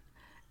great,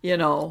 Yeah.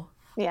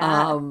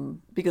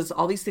 because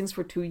all these things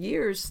for 2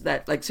 years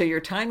that, like, so your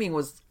timing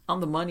was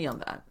on the money on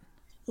that.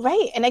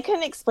 Right. And I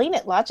couldn't explain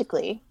it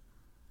logically.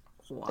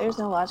 Wow. There's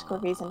no logical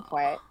reason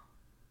for it.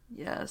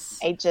 Yes.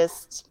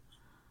 That's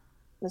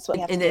what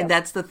you have to And do.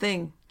 that's the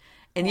thing.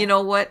 And you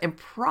know what? And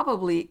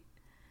probably,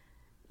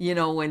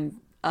 when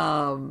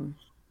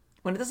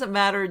it doesn't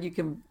matter,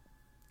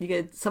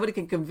 somebody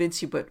can convince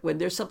you, but when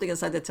there's something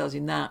inside that tells you,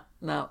 nah,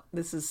 no,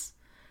 this is,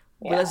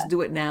 well, let's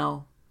do it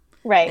now.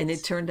 Right. And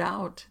it turned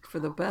out for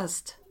the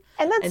best.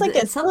 And that's And, like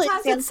and a silly sometimes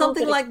example, it's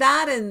something but like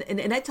that.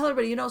 And I tell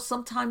everybody,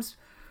 sometimes,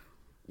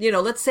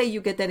 let's say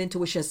you get that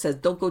intuition that says,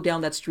 don't go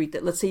down that street.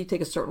 Let's say you take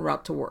a certain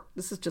route to work.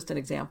 This is just an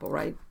example,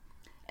 right?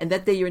 And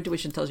that day your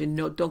intuition tells you,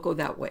 no, don't go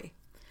that way.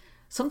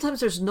 Sometimes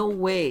there's no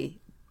way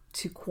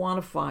to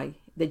quantify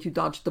that you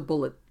dodged the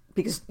bullet.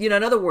 Because, in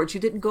other words, you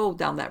didn't go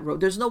down that road.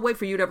 There's no way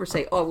for you to ever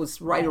say, oh, it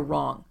was right or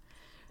wrong.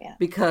 Yeah.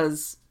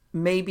 Because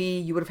maybe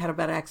you would have had a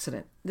bad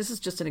accident. This is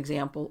just an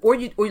example. Or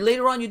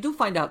later on you do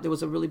find out there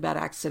was a really bad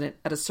accident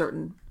at a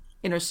certain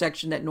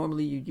intersection that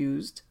normally you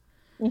used.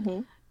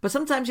 Mm-hmm. But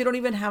sometimes you don't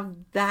even have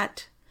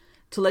that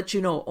to let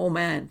you know, oh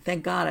man,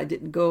 thank God I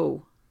didn't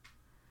go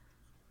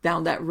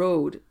down that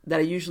road that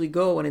I usually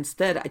go. And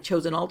instead I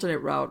chose an alternate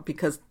route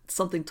because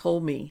something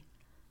told me,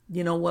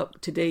 you know what,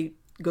 today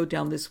go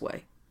down this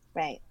way.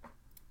 Right.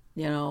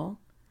 You don't,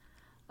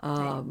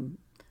 in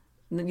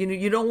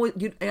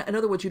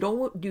other words, you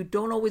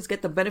don't always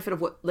get the benefit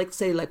of what, let's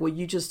say, like what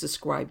you just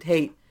described.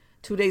 Hey,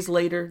 2 days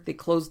later, they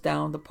closed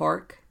down the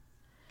park.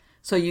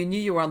 So you knew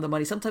you were on the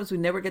money. Sometimes we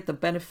never get the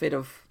benefit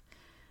of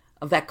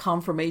that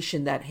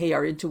confirmation that, hey,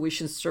 our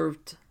intuition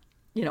served,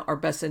 our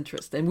best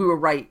interest. And we were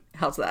right.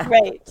 How's that?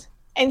 Right.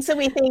 And so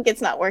we think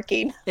it's not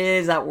working. It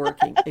is not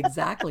working.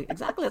 Exactly.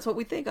 That's what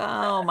we think.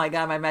 Oh my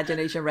God, my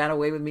imagination ran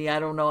away with me. I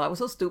don't know. I was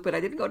so stupid. I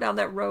didn't go down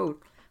that road.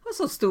 I was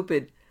so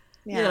stupid.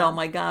 Yeah.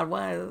 My God,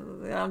 why?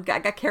 I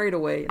got carried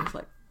away. And it's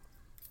like,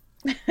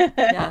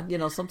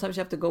 yeah, sometimes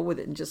you have to go with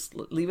it and just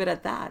leave it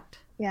at that.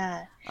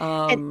 Yeah.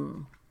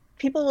 And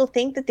people will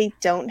think that they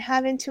don't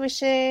have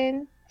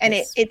intuition, and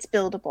Yes. it's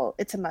buildable.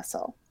 It's a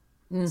muscle.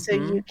 so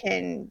Mm-hmm. you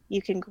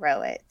can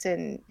grow it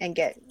and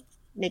get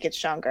make it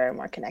stronger and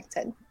more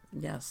connected.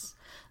 Yes.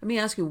 Let me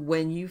ask you,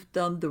 when you've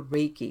done the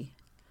Reiki,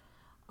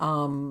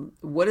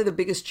 what are the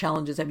biggest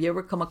challenges? Have you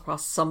ever come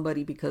across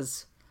somebody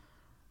because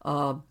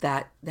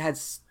that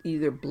has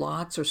either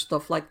blocks or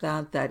stuff like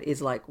that that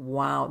is like,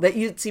 wow, that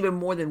it's even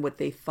more than what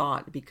they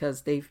thought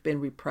because they've been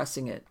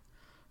repressing it?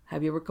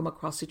 Have you ever come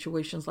across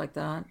situations like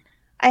that?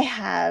 I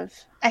have,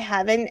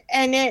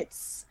 and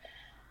it's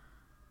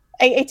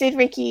I did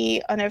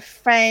Reiki on a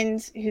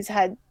friend who's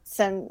had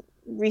some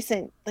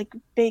recent like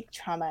big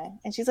trauma,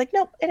 and she's like,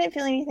 "Nope, I didn't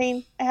feel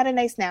anything. I had a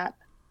nice nap."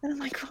 And I'm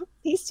like, well, "At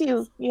least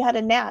you had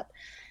a nap,"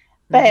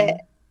 Mm-hmm.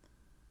 but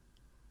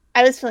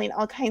I was feeling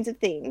all kinds of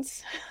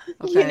things,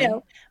 you Okay.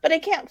 know. But I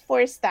can't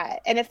force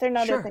that, and if they're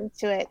not Sure. open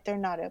to it, they're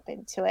not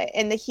open to it,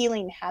 and the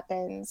healing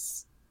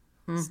happens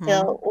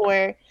Mm-hmm. still.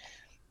 Or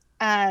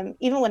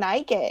even when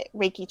I get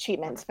Reiki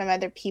treatments from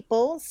other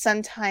people,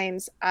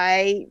 sometimes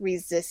I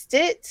resist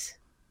it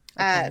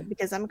Okay.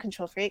 because I'm a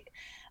control freak.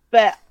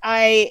 But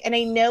I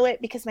know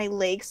it because my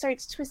leg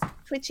starts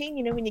twitching.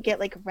 You know, when you get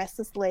like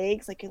restless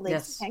legs, like your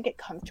legs Yes. can't get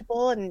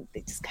comfortable and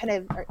they just kind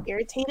of are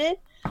irritated.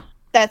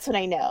 That's when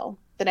I know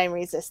that I'm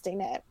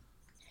resisting it.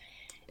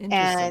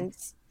 Interesting. And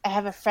I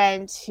have a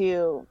friend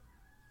who,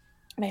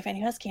 my friend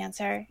who has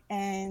cancer,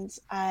 and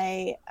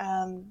I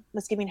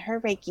was giving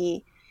her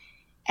Reiki,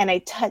 and I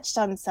touched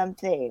on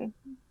something,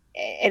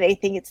 and I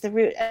think it's the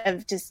root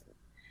of just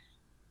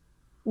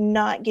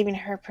not giving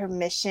her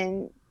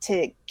permission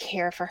to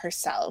care for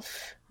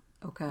herself,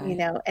 you Okay.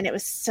 know, and it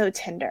was so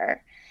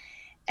tender.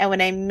 And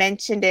when I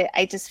mentioned it,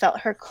 I just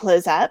felt her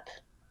close up,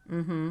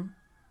 Mm-hmm.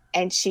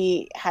 and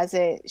she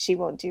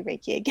won't do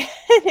Reiki again.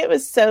 It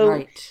was so,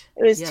 Right.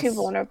 it was too Yes.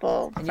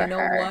 vulnerable And you for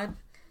know her. what?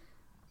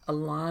 A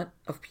lot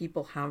of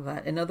people have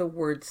that. In other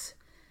words,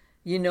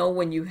 you know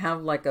when you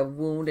have like a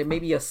wound and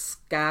maybe a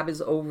scab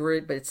is over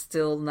it, but it's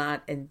still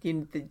not, and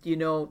you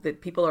know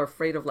that people are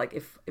afraid of like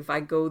if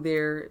I go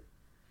there,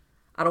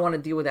 I don't want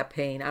to deal with that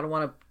pain. I don't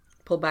want to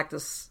pull back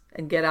this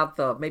and get out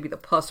the maybe the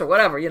pus or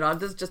whatever. You know, I'm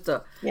just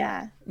a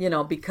Yeah,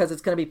 because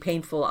it's gonna be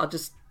painful.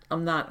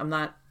 I'm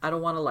not. I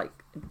don't want to like.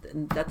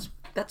 And that's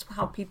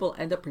how people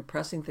end up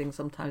repressing things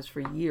sometimes for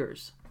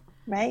years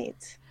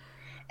right.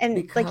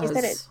 And like you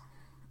said, it, because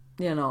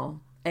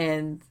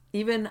and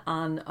even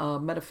on a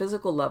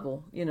metaphysical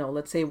level,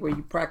 let's say where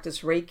you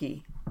practice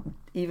Reiki,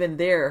 even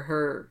there,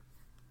 her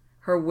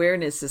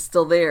awareness is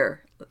still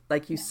there,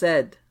 like you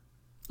said,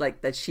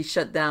 like that she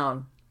shut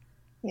down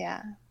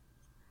yeah,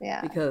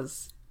 yeah.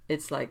 because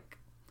it's like,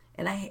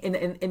 and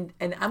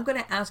I'm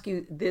going to ask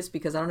you this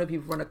because I don't know if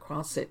you've run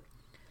across it.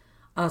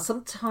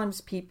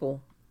 Sometimes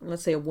people,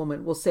 let's say a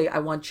woman, will say, "I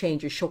want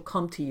change," or she'll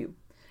come to you.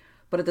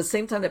 But at the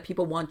same time that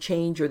people want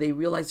change or they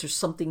realize there's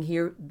something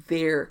here,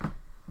 they're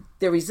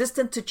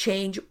resistant to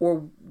change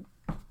or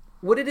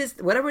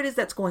whatever it is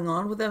that's going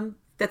on with them.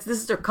 This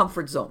is their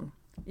comfort zone.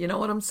 You know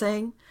what I'm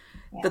saying?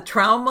 The Yeah,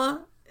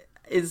 trauma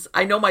is,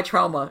 I know my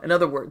trauma, in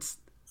other words.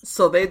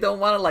 So they don't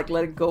want to like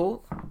let it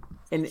go.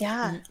 And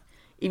yeah,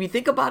 if you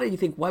think about it, you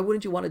think, why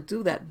wouldn't you want to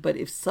do that? But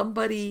if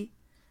somebody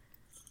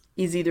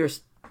is either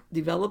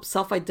develops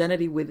self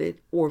identity with it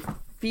or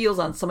feels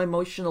on some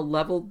emotional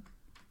level,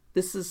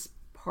 this is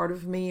part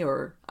of me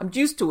or I'm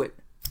used to it.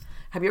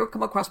 Have you ever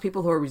come across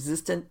people who are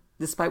resistant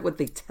despite what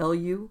they tell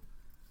you?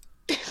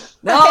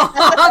 No?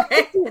 I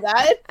Okay. do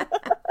that.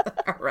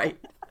 All right.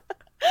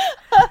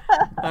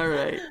 All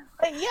right.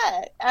 But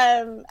yeah,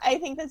 I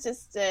think that's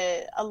just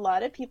a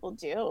lot of people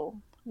do.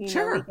 You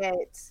know, we Sure.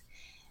 get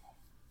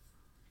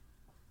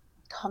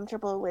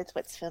comfortable with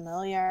what's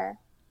familiar.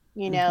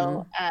 You Mm-hmm.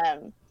 know,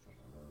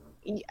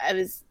 I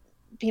was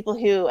people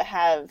who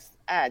have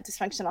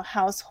dysfunctional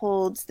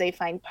households. They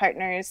find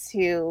partners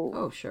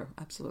Oh, sure.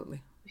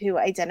 Absolutely. who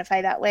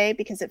identify that way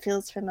because it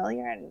feels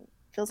familiar and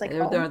feels like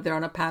They're, home. they're, they're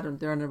on a pattern.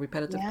 They're on a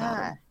repetitive Yeah,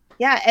 pattern.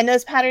 yeah, and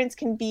those patterns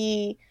can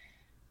be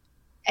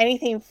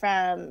anything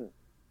from,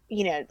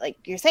 you know, like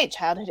you're saying,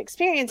 childhood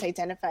experience,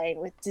 identifying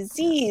with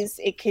disease.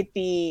 It could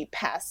be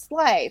past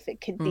life,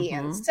 it could be Mm-hmm.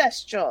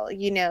 ancestral,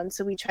 you know. And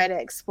so we try to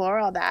explore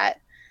all that.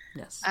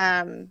 Yes.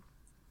 um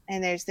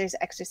and there's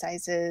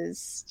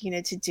exercises, you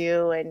know, to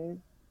do, and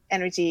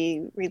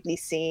energy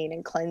releasing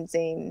and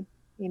cleansing,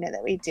 you know,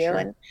 that we do. Sure.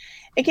 And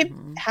it could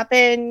Mm-hmm.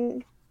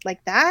 happen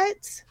like that,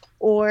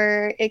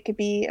 or it could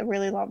be a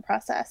really long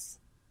process.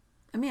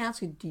 Let me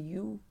ask you, do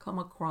you come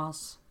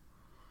across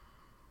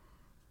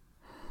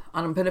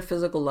on a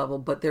metaphysical level,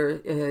 but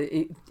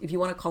if you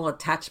want to call it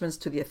attachments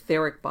to the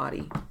etheric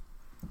body,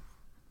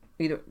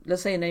 either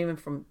let's say even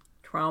from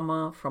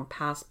trauma, from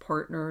past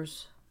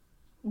partners,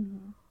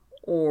 Mm-hmm.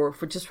 or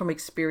for just from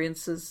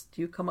experiences,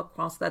 do you come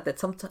across that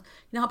sometimes,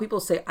 you know how people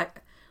say, I'm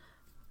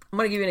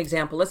going to give you an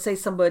example. Let's say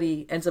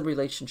somebody ends a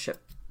relationship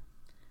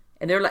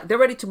and they're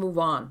ready to move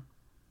on,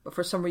 but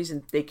for some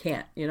reason they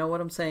can't. You know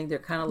what I'm saying? They're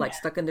kind of like Yeah,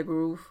 stuck in the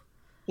groove,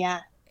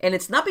 yeah, and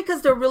it's not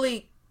because they're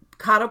really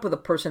caught up with a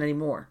person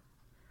anymore,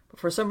 but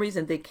for some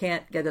reason they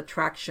can't get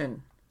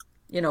attraction,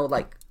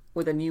 like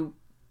with a new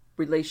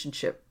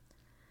relationship.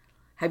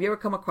 Have you ever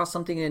come across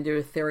something in their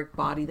etheric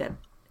body that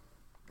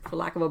for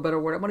lack of a better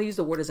word, I'm going to use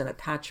the word as an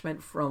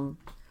attachment from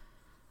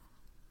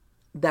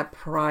that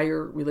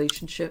prior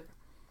relationship?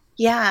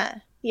 Yeah,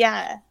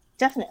 yeah,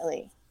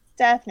 definitely.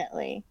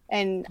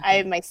 And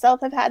I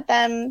myself have had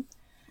them.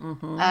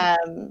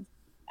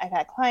 I've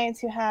had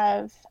clients who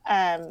have,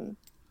 and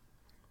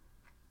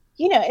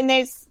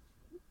there's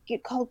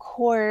called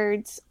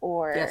cords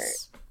or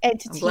Yes.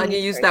 entities. I'm glad you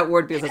used that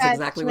word because that's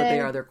exactly what they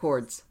are. They're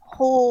cords.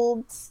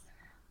 Holds.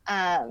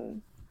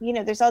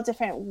 There's all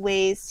different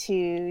ways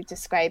to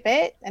describe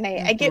it. And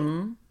I get,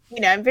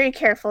 I'm very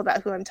careful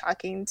about who I'm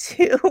talking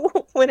to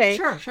when I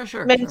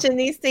mention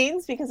these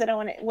things, because I don't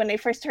want to, when I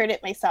first heard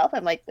it myself,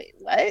 I'm like, wait,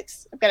 what?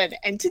 I've got an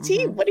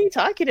entity? What are you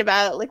talking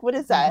about? Like, what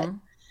is that?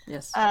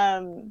 Yes.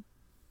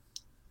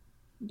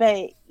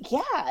 But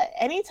yeah,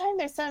 anytime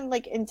there's some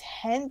like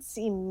intense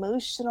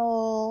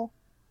emotional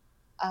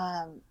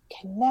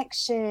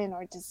connection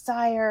or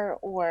desire,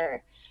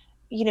 or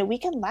we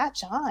can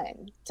latch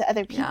on to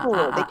other people.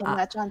 They can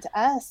latch on to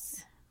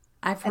us.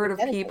 I've heard of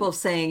people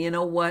saying, you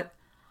know what,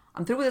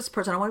 I'm through with this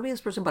person, I want to be this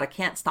person, but I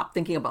can't stop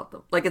thinking about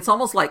them. Like, it's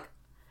almost like,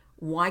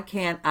 why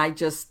can't I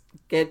just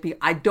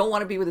I don't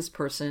want to be with this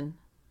person,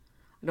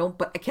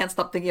 but I can't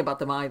stop thinking about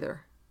them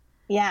either.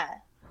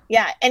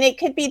 Yeah, and it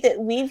could be that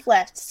we've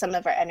left some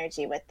of our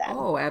energy with them.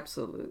 Oh,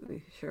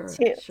 absolutely. Sure.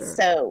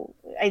 So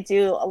I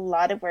do a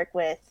lot of work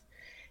with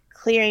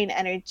clearing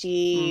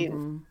energy.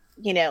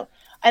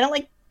 I don't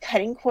like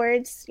cutting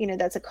cords.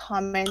 That's a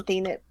common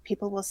thing that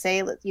people will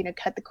say,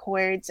 cut the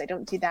cords. I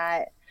don't do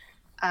that.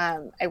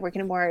 I work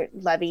in a more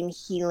loving,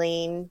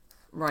 healing,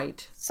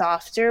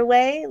 softer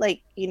way,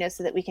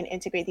 so that we can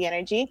integrate the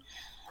energy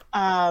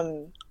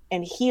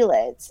and heal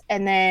it.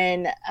 And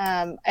then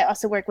I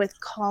also work with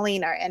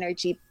calling our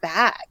energy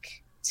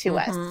back to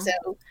us.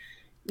 So,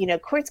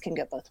 cords can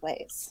go both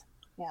ways.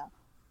 Yeah.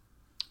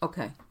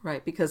 Okay,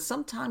 right. Because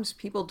sometimes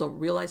people don't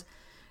realize,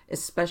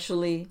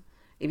 especially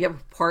if you have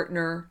a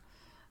partner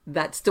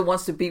that still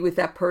wants to be with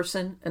that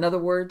person, in other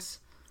words,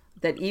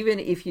 that even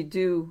if you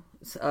do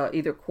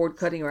either cord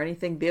cutting or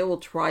anything, they will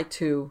try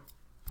to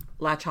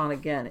latch on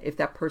again if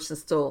that person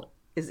still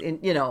is in,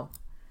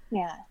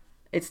 Yeah.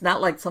 It's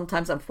not like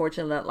sometimes,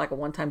 unfortunately, not like a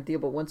one-time deal,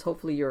 but once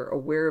hopefully you're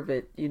aware of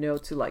it,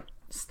 to like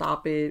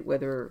stop it,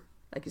 whether,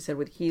 like you said,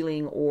 with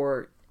healing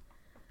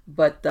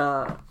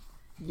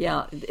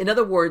yeah, in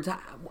other words,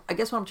 I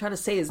guess what I'm trying to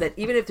say is that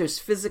even if there's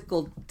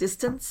physical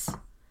distance,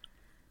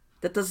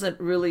 that doesn't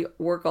really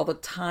work all the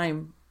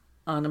time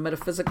on a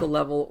metaphysical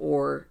level,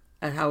 or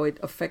at how it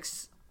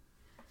affects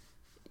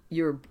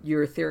your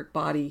etheric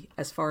body,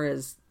 as far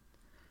as,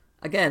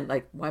 again,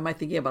 like, why am I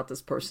thinking about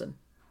this person?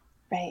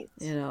 Right.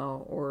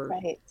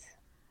 Right.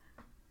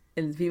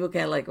 And people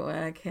can't like, well,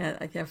 I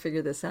can't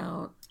figure this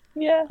out.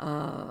 Yeah.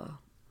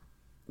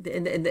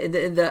 And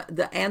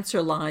the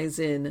answer lies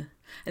in,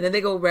 and then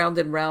they go round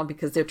and round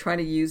because they're trying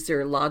to use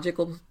their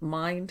logical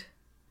mind.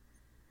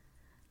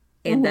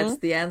 And that's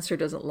the answer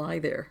doesn't lie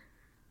there.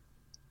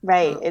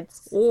 Right.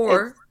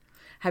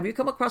 Have you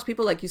come across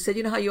people, like you said,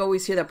 how you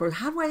always hear that person,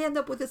 how do I end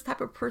up with this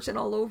type of person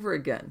all over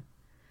again?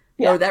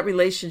 Yeah. Or that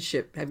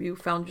relationship. Have you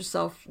found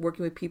yourself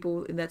working with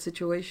people in that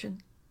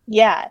situation?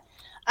 Yeah.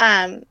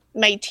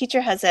 My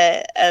teacher has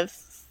a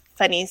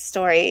funny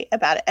story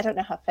about it. I don't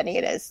know how funny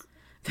it is.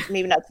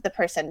 Maybe not to the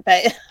person,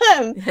 but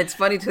it's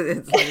funny to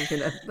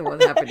the one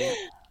happening.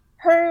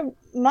 Her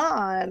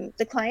mom,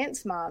 the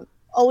client's mom,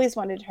 always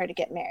wanted her to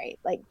get married,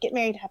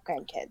 have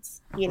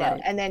grandkids,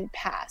 right. And then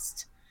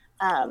passed.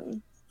 I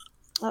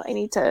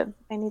need to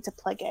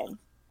plug in.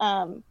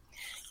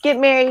 Get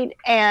married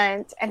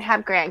and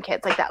have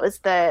grandkids. Like, that was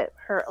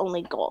her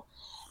only goal.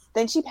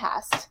 Then she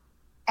passed,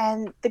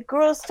 and the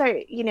girl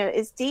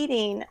is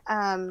dating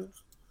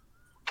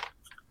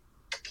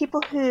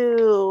people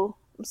who,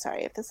 I'm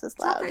sorry if this is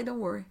loud. It's okay, don't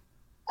worry.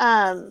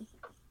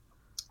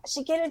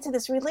 She get into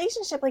this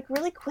relationship like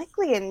really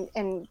quickly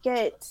and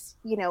get,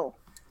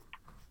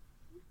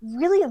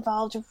 really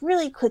involved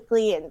really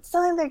quickly, and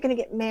suddenly they're going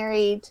to get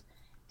married.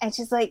 And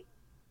she's like,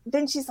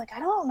 I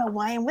don't know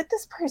why I'm with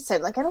this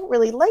person. Like, I don't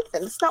really like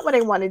them. It's not what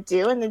I want to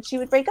do. And then she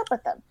would break up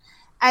with them.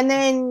 And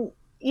then,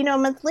 a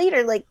month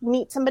later,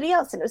 meet somebody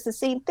else. And it was the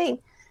same thing.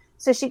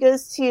 So she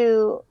goes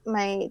to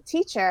my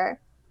teacher,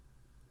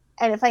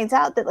 and it finds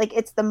out that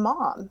it's the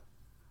mom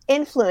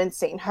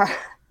influencing her,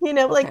 with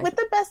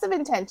the best of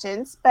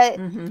intentions, but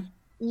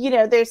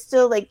there's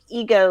still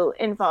ego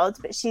involved,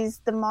 but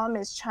the mom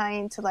is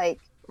trying to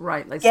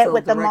get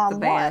what the mom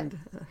wants.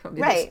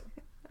 Right.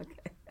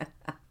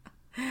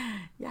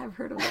 Yeah, I've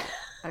heard of that.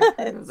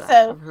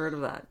 I've heard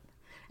of that.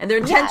 And their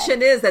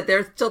intention is that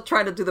they're still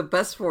trying to do the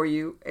best for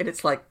you, and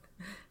it's like,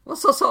 well,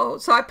 so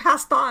I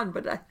passed on,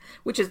 but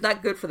which is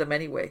not good for them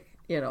anyway,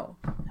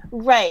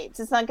 Right.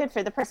 It's not good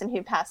for the person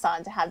who passed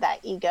on to have that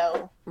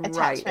ego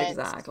attachment. Right,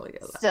 exactly.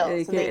 Still,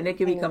 and it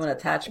can become an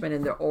attachment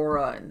in their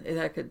aura, and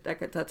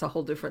that's a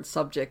whole different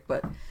subject.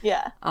 But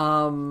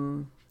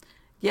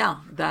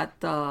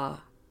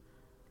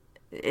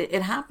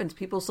it happens.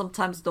 People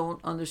sometimes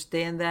don't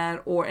understand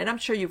that, and I'm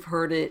sure you've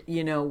heard it,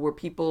 where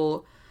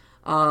people,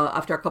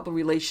 after a couple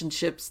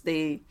relationships,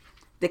 they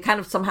they kind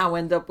of somehow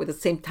end up with the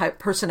same type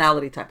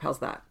personality type. How's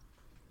that?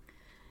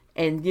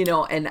 And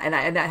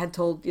I had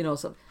told you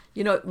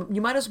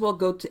might as well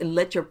go to and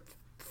let your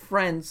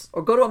friends,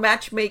 or go to a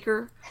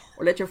matchmaker,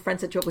 or let your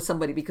friends set you up with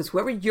somebody, because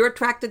whoever you're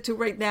attracted to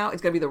right now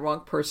is going to be the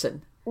wrong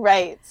person.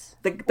 Right.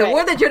 The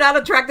one that you're not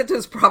attracted to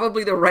is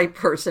probably the right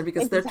person,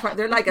 because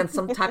they're like on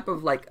some type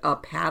of like a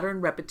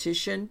pattern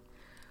repetition.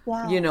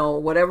 Yeah.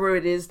 Whatever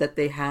it is that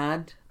they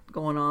had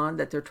going on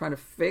that they're trying to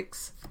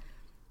fix,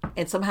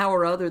 and somehow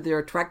or other they're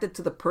attracted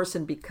to the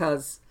person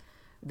because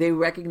they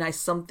recognize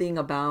something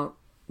about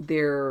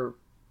their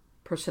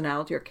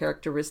personality or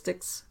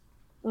characteristics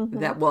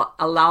that will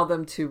allow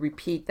them to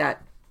repeat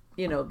that,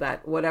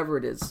 that whatever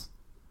it is,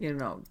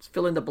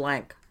 fill in the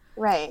blank.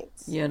 Right.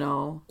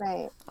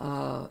 Right.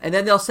 And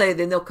then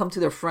they'll come to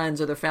their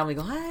friends or their family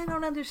and go, I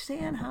don't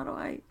understand. How do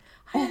I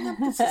end up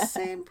with the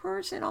same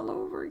person all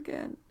over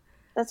again?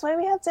 That's why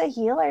we have to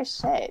heal our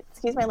shit.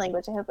 Excuse my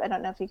language. I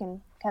don't know if you can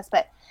cuss,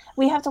 but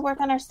we have to work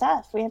on our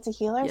stuff. We have to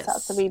heal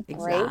ourselves. So we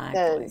break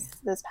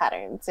those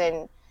patterns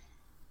and,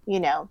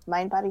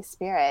 mind, body,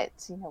 spirit,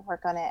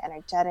 work on it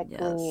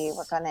energetically,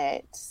 work on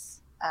it,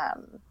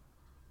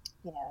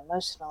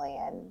 emotionally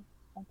and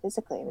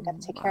physically. We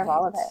got to take care of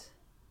all of it.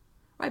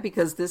 Right.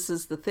 Because this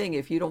is the thing.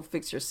 If you don't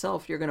fix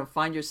yourself, you're going to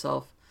find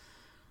yourself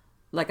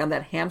like on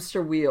that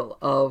hamster wheel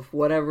of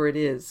whatever it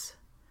is.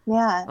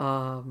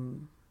 Yeah.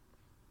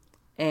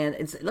 And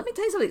let me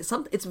tell you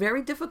something. It's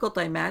very difficult,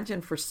 I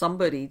imagine, for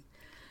somebody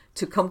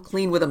to come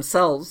clean with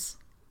themselves,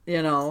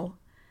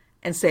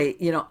 and say,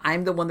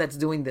 I'm the one that's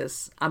doing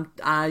this.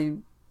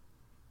 I'm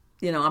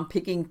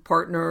picking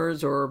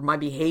partners or my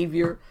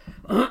behavior,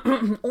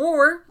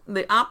 or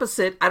the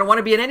opposite. I don't want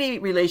to be in any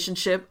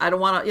relationship. I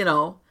don't want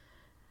to,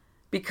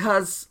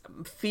 because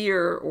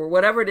fear or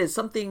whatever it is,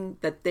 something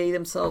that they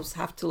themselves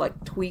have to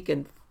like tweak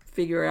and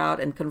figure out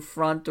and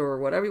confront, or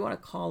whatever you want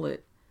to call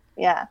it.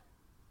 Yeah.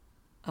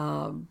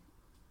 And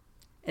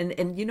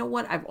you know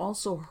what? I've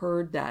also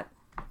heard that,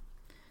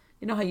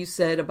 how you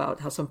said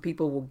about how some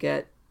people will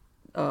get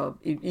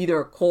either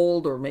a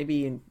cold or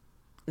maybe in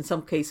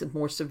some cases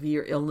more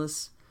severe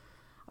illness.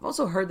 I've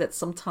also heard that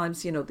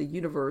sometimes, the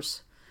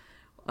universe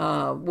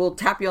will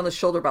tap you on the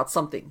shoulder about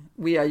something.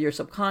 Your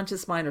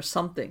subconscious mind or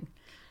something.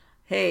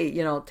 Hey,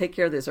 take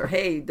care of this, or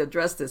hey,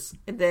 address this.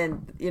 And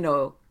then,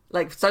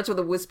 like starts with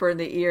a whisper in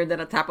the ear and then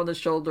a tap on the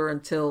shoulder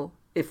until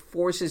it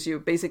forces you,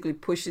 basically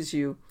pushes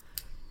you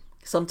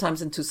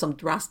sometimes into some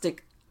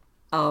drastic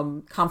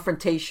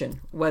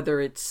confrontation,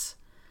 whether it's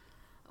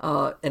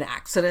an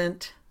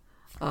accident,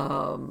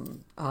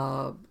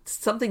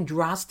 something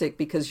drastic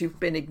because you've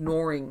been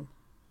ignoring,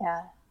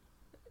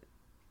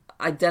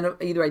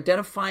 either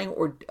identifying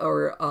or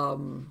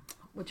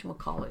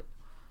whatchamacallit,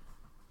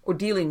 or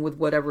dealing with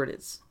whatever it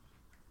is.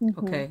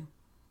 Mm-hmm. Okay.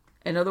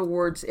 In other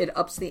words, it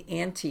ups the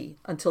ante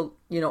until,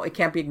 it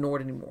can't be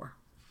ignored anymore.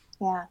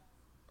 Yeah.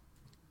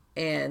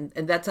 And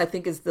that's, I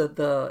think, is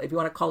the if you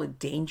want to call it,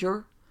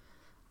 danger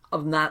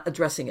of not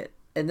addressing it.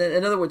 And then,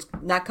 in other words,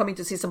 not coming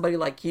to see somebody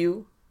like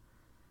you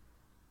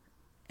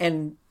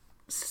and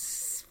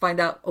find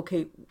out,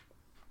 okay,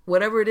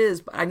 whatever it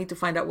is, I need to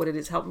find out what it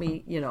is. Help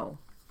me,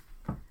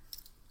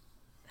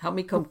 help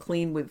me come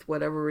clean with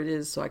whatever it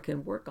is so I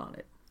can work on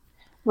it.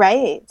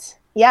 Right.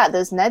 Yeah,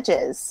 those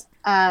nudges.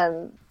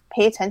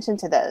 Pay attention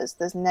to those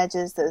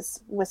nudges, those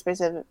whispers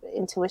of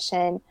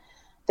intuition.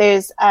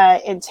 There's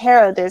in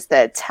tarot, there's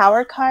the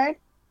Tower card,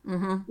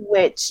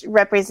 which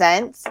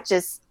represents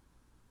just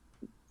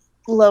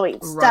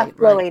stuff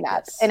blowing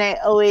up. Yes. And I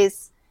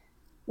always,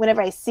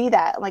 whenever I see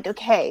that, I'm like,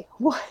 okay,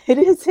 what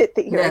is it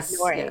that you're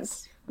ignoring?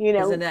 Yes.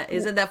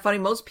 Isn't that funny?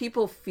 Most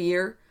people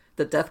fear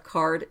the Death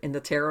card in the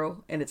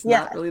tarot, and it's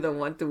not really the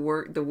one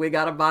to wig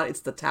out about.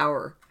 It's the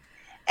Tower.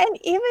 And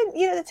even,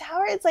 the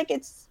Tower, it's like,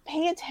 it's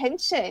pay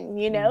attention,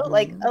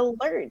 like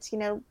alert,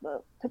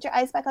 put your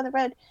eyes back on the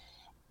road.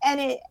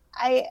 And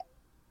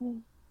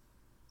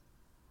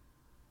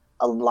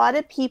a lot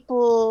of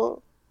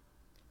people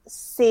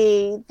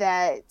say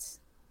that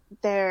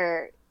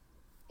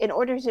in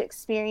order to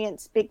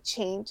experience big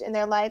change in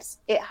their lives,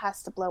 it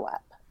has to blow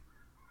up.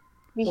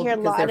 We hear a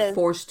lot of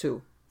forced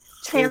to.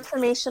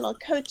 Transformational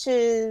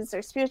coaches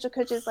or spiritual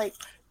coaches, like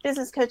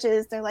business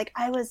coaches. They're like,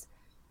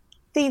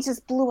 things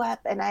just blew up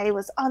and I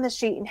was on the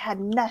street and had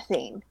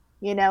nothing,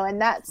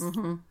 and that's,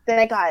 then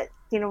I got,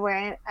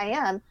 where I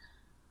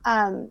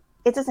am.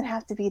 It doesn't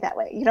have to be that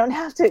way. You don't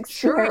have to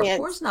experience of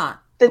course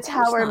not. The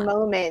Tower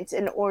moment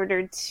in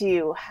order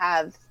to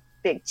have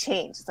big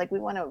change. It's like, we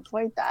want to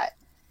avoid that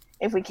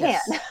if we can.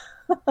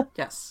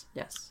 Yes.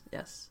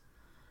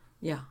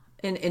 Yeah.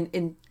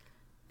 And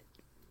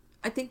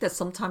I think that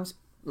sometimes,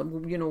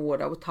 what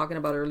I was talking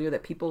about earlier,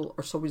 that people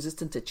are so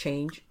resistant to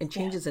change, and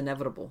change is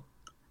inevitable.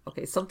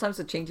 Okay, sometimes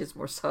the change is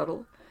more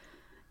subtle.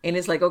 And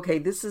it's like, okay,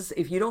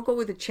 if you don't go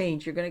with the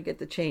change, you're going to get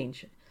the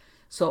change.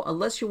 So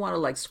unless you want to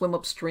like swim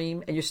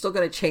upstream, and you're still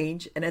going to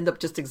change and end up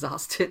just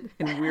exhausted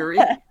and weary.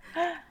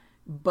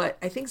 But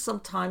I think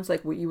sometimes,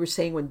 like what you were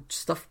saying, when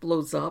stuff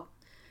blows up,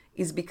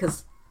 is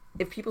because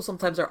if people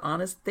sometimes are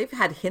honest, they've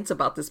had hints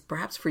about this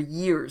perhaps for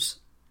years.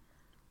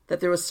 that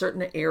there was a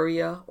certain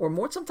area,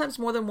 or sometimes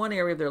more than one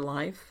area of their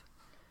life,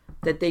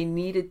 that they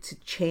needed to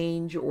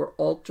change or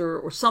alter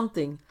or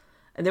something,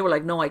 and they were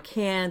like, no, I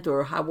can't,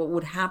 or what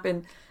would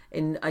happen.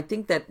 And I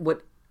think that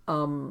what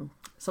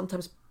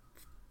sometimes,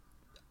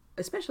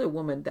 especially a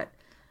woman, that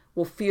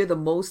will fear the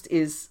most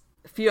is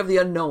fear of the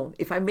unknown.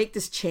 If I make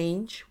this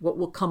change, what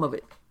will come of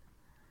it?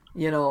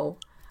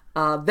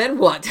 Then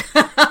what?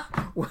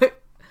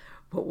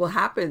 what will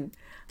happen?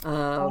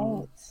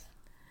 Right.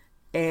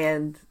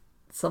 And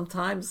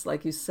sometimes,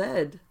 like you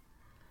said,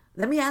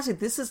 let me ask you,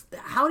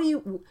 how do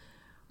you,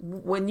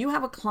 when you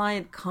have a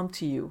client come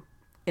to you,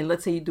 and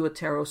let's say you do a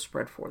tarot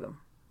spread for them,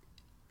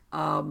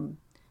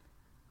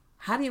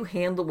 how do you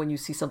handle when you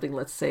see something,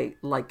 let's say,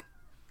 like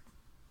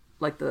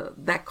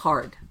that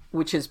card,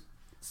 which is,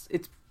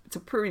 it's a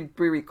pretty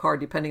dreary card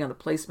depending on the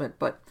placement,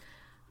 but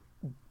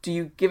do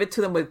you give it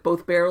to them with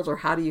both barrels, or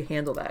how do you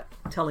handle that,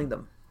 telling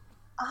them?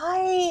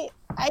 I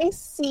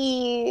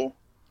see,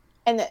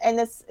 and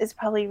this is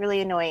probably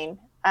really annoying,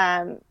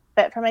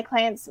 but for my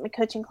clients, my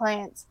coaching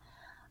clients,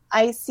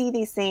 I see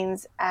these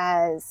things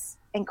as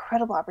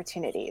incredible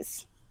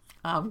opportunities.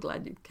 I'm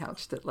glad you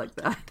couched it like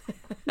that.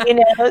 So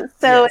Yes.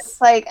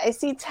 It's like I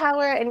see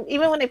tower, and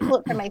even when I pull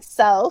it for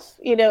myself,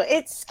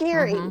 it's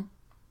scary. Mm-hmm.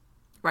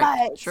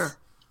 Right. But Sure.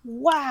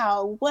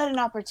 wow, what an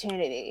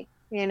opportunity.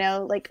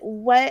 Like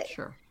what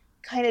Sure.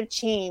 kind of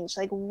change,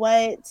 like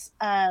what,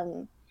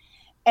 and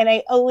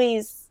I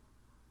always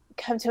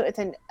come to it with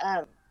an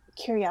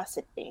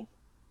curiosity.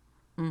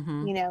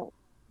 Mm-hmm.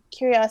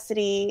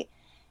 Curiosity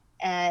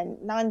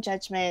and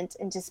non-judgment,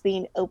 and just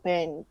being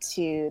open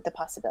to the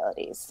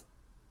possibilities.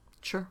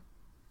 Sure.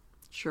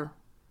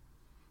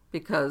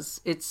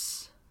 Because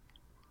it's,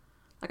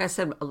 like I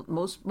said,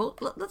 most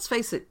let's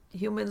face it,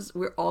 humans,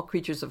 we're all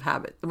creatures of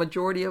habit. The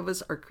majority of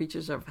us are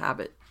creatures of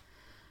habit,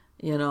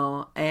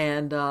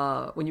 and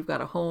when you've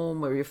got a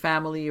home or your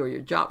family or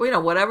your job,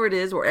 whatever it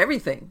is, or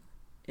everything,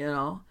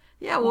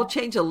 we'll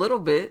change a little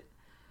bit.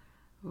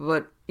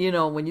 But,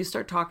 when you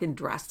start talking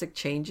drastic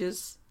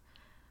changes,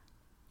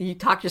 you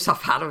talk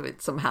yourself out of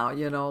it somehow,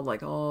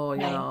 like,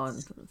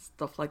 and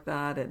stuff like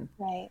that. And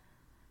Right.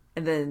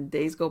 And then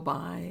days go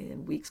by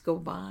and weeks go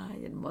by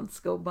and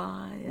months go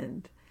by,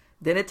 and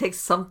then it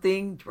takes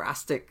something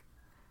drastic.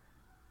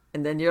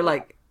 And then you're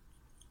like,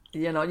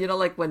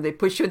 like when they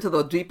push you into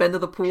the deep end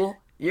of the pool,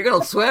 you're going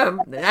to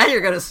swim. Now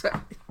you're going to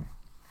swim.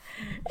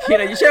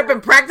 You should have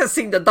been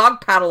practicing the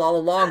dog paddle all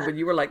along, but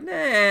you were like, nah.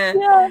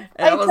 Yeah.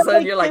 And all of a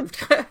sudden you're like,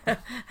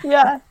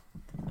 yeah.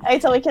 I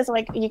tell my kids, I'm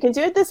like, you can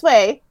do it this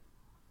way,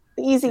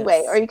 the easy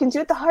way, or you can do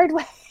it the hard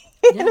way.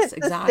 Yes,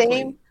 exactly. The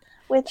same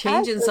with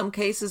change us. In some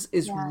cases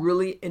is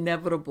really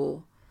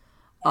inevitable.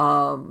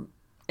 And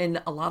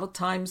a lot of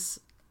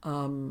times,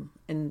 and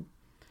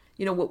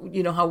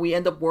how we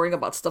end up worrying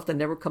about stuff that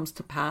never comes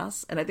to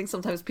pass. And I think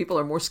sometimes people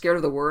are more scared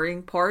of the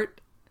worrying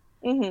part,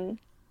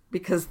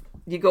 because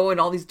you go in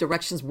all these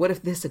directions. What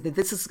if this and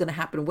this is going to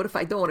happen? What if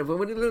I don't? And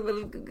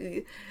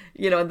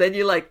then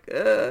you're like,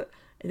 and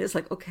it's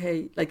like,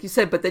 okay, like you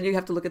said, but then you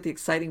have to look at the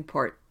exciting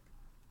part,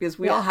 because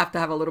we all have to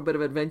have a little bit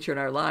of adventure in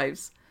our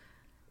lives.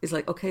 It's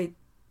like, okay,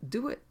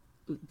 do it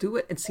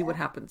and see what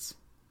happens.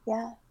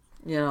 Yeah.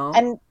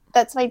 And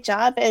that's my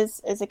job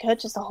as a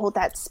coach, is to hold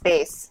that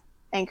space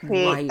and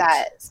create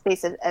that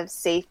space of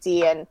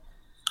safety. And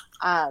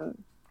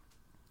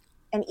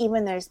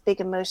even there's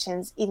big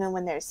emotions, even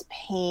when there's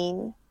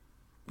pain,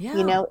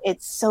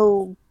 it's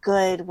so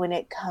good when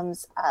it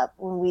comes up,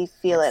 when we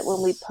feel it,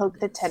 when we poke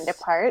the tender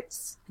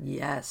parts.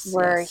 Yes.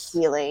 We're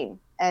healing.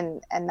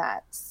 And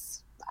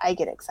that's, I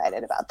get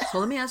excited about that. So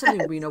let me ask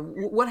you, Rena,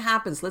 what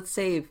happens? Let's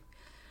say,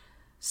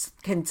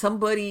 can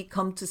somebody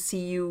come to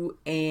see you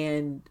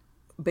and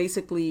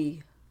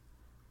basically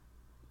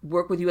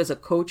work with you as a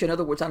coach? In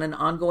other words, on an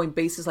ongoing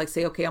basis, like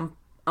say, okay,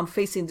 I'm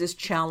facing this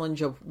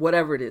challenge of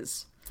whatever it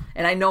is,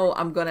 and I know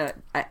I'm gonna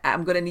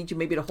need you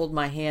maybe to hold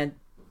my hand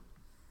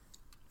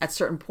at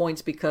certain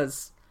points,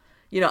 because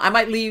I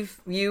might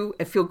leave you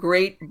and feel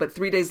great, but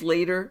 3 days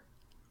later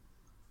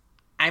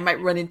I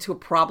might run into a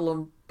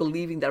problem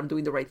believing that I'm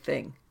doing the right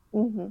thing.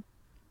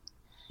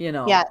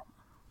 Yeah.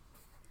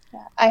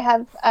 I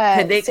have.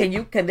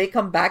 Can they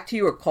come back to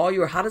you or call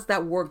you, or how does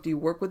that work? Do you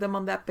work with them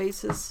on that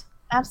basis?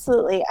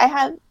 Absolutely. I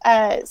have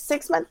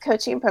 6-month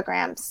coaching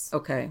programs.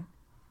 Okay.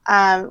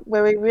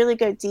 Where we really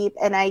go deep,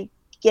 and I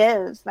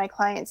give my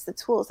clients the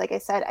tools. Like I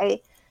said,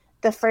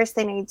 the first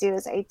thing I do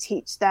is I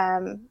teach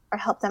them or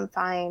help them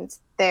find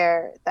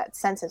that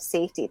sense of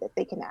safety that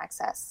they can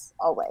access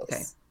always.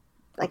 Okay.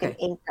 Like an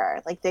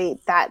anchor. Like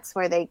that's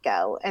where they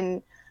go.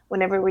 And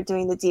whenever we're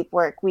doing the deep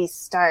work, we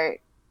start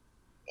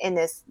in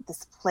this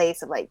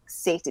place of like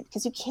safety,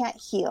 because you can't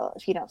heal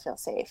if you don't feel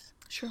safe.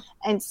 Sure.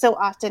 And so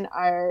often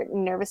our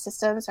nervous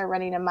systems are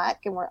running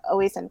amok, and we're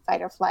always in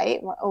fight or flight,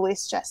 and we're always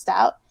stressed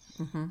out.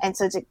 And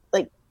so to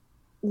like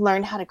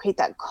learn how to create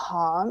that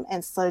calm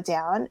and slow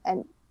down,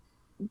 and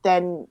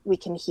then we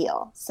can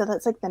heal. So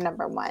that's like the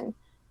number one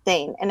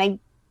thing. And I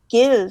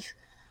give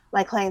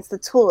my clients the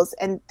tools,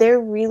 and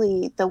they're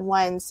really the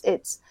ones,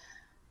 it's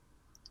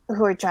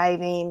who are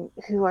driving,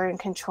 who are in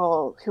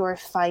control, who are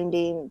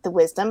finding the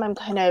wisdom. I'm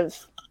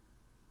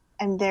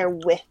there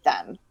with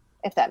them,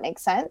 if that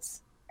makes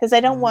sense. Because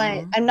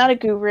I'm not a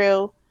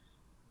guru.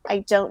 I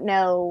don't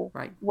know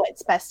Right.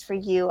 what's best for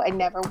you. I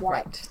never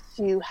want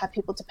to have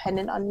people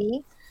dependent on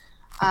me.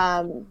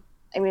 I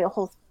mean, the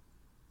whole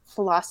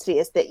philosophy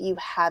is that you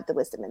have the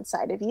wisdom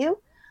inside of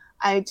you.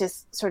 I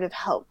just sort of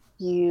help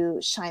you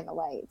shine the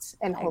light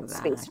and hold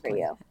space for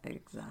you.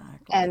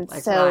 Exactly. And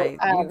like, so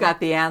you got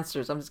the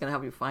answers. I'm just going to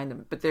help you find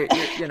them. But they're,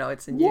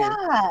 it's in you.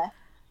 Yeah.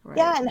 Right.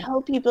 Yeah. And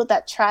help you build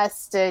that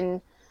trust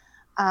and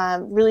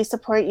really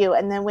support you.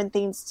 And then when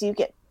things do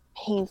get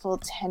painful,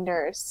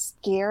 tender,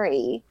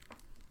 scary,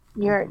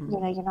 you're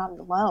not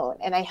alone.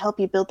 And I help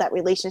you build that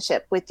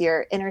relationship with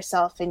your inner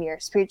self and your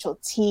spiritual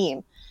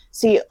team,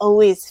 so you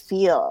always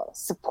feel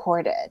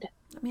supported.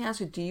 Let me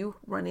ask you, do you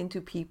run into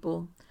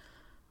people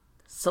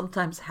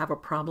sometimes have a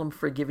problem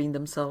forgiving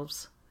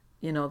themselves?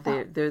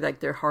 They're like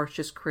their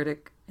harshest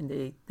critic and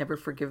they never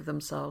forgive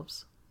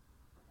themselves.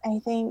 I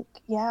think,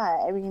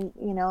 yeah. I mean,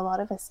 a lot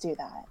of us do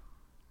that.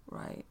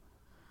 Right.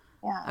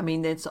 Yeah. I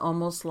mean, it's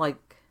almost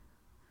like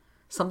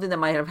something that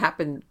might have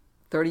happened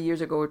 30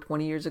 years ago or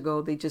 20 years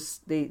ago.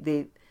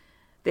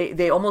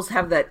 They almost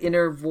have that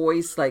inner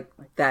voice like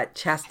that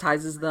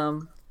chastises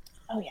them.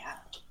 Oh yeah.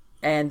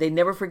 And they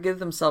never forgive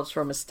themselves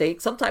for a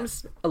mistake.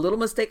 Sometimes a little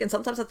mistake and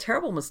sometimes a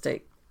terrible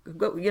mistake.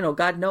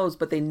 God knows,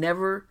 but they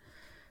never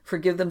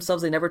forgive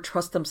themselves. They never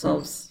trust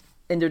themselves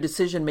in their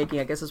decision making,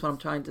 I guess is what I'm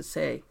trying to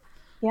say.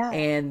 Yeah.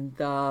 And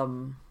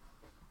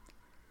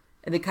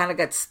they kind of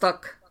got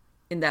stuck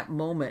in that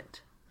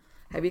moment.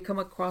 Have you come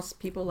across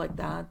people like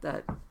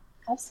that?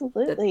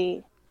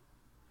 Absolutely.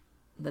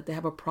 That they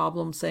have a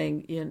problem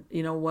saying,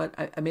 you know what,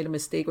 I made a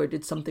mistake or I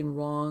did something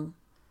wrong,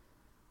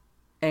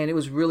 and it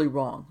was really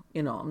wrong.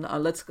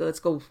 Let's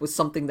go with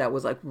something that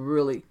was like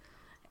really,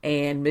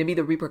 and maybe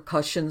the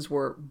repercussions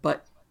were.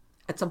 But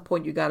at some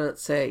point, you gotta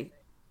say,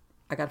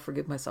 I gotta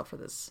forgive myself for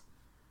this.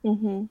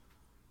 Mm-hmm.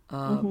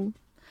 One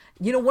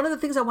of the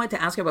things I wanted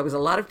to ask you about, because a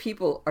lot of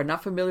people are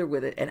not familiar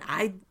with it, and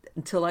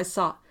until I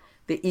saw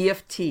the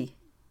EFT.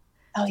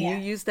 Oh, Do yeah.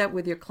 you use that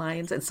with your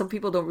clients? And some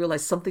people don't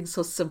realize something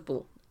so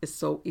simple is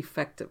so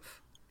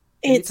effective.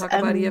 Can It's you talk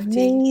about EFT?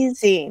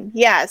 amazing.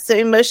 Yeah. So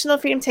emotional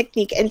freedom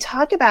technique, and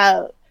talk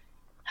about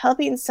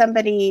helping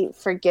somebody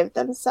forgive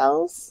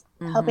themselves,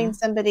 helping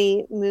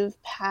somebody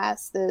move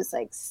past those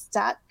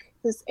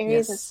those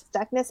areas of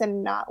stuckness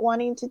and not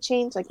wanting to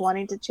change, like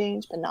wanting to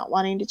change, but not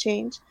wanting to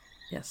change.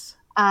 Yes.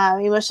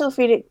 Emotional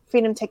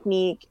freedom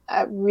technique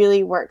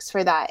really works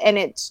for that. And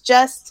it's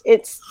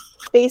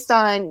based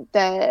on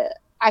the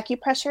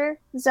acupressure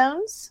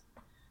zones.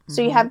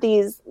 So you have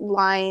these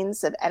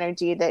lines of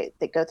energy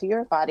that go through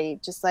your body,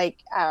 just like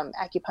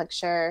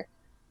acupuncture.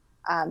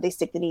 They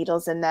stick the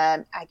needles in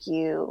them.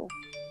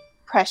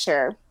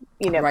 Acupressure,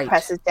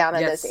 presses down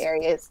on those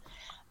areas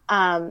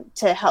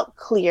to help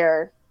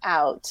clear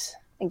out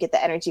and get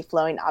the energy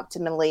flowing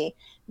optimally.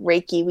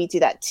 Reiki, we do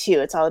that too.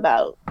 It's all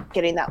about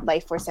getting that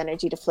life force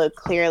energy to flow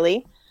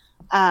clearly.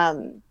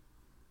 EFT,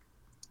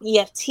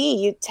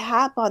 you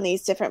tap on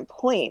these different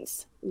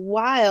points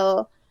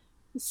while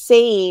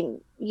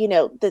saying,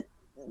 the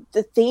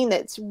thing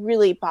that's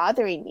really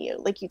bothering you,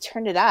 like you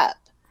turn it up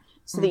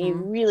so that you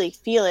really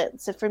feel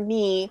it. So for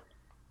me,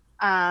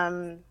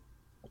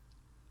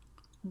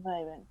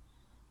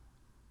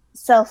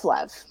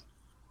 self-love,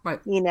 right?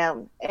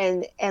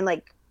 And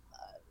like,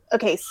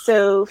 okay,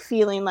 so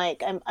feeling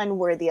like I'm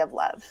unworthy of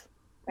love,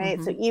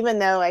 right? So even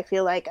though I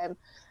feel like I'm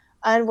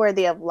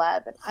unworthy of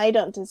love and I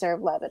don't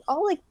deserve love and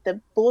all like the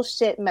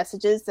bullshit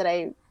messages that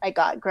I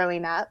got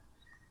growing up,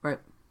 right?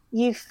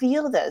 You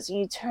feel those,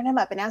 you turn them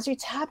up, and as you're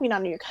tapping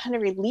on it, you're kind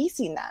of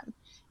releasing them,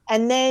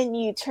 and then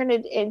you turn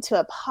it into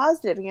a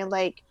positive, and you're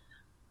like,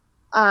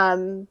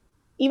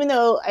 even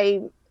though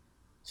I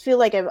feel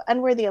like I'm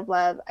unworthy of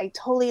love, I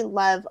totally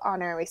love,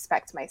 honor, and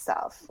respect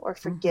myself, or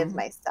forgive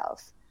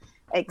myself,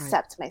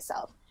 accept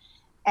myself.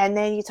 And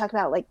then you talk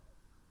about like,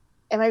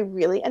 am I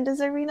really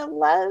undeserving of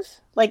love?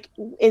 Like,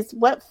 is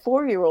what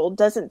 4-year-old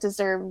doesn't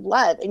deserve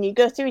love? And you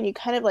go through and you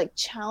kind of like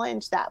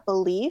challenge that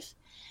belief.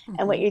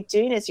 And what you're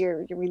doing is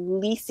you're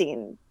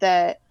releasing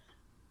the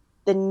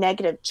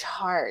negative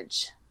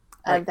charge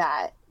of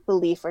that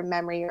belief or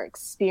memory or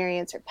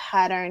experience or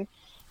pattern.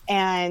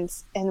 And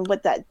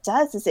what that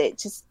does is it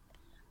just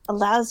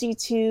allows you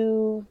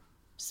to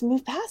just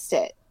move past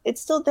it.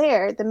 It's still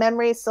there. The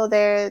memory is still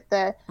there.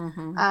 The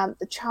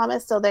trauma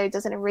is still there. It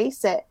doesn't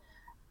erase it,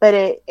 but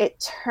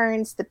it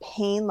turns the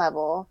pain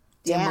level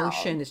down. The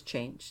emotion is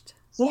changed.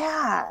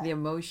 Yeah. The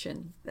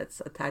emotion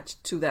that's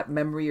attached to that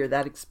memory or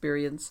that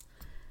experience.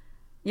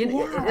 I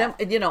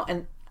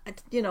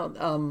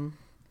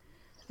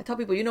tell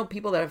people,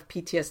 people that have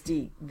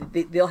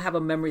PTSD, they'll have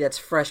a memory that's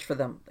fresh for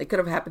them. It could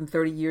have happened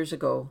 30 years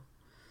ago,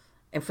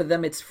 and for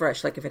them it's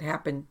fresh. Like if it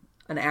happened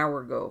an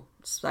hour ago,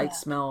 sight,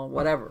 smell,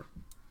 whatever.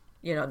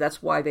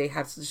 That's why they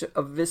have such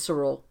a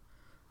visceral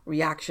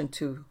reaction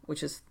to,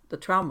 which is the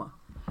trauma.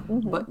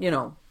 But,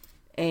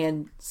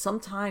 and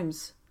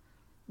sometimes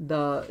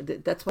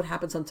that's what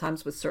happens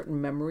sometimes with certain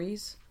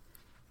memories,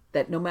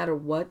 that no matter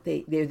what,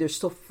 they're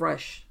still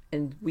fresh,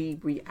 and we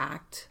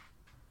react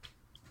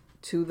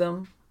to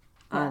them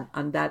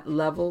on that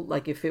level,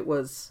 like if it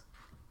was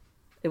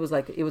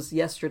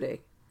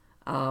yesterday.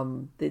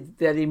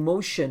 That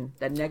emotion,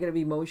 that negative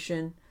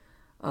emotion,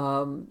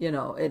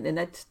 and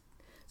that's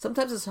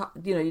sometimes it's,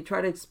 you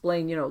try to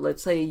explain,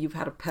 let's say you've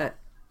had a pet,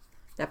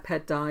 that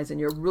pet dies and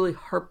you're really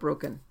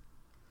heartbroken.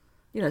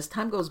 As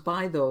time goes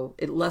by, though,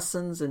 it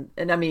lessens, and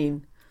I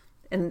mean,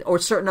 or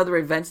certain other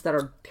events that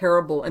are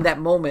terrible in that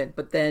moment,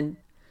 but then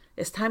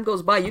as time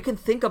goes by, you can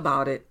think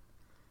about it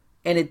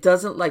and it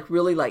doesn't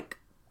really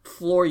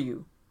floor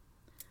you.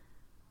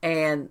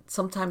 And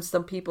sometimes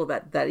some people,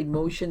 that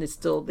emotion is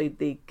still,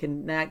 they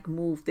cannot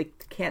move, they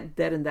can't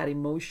deaden that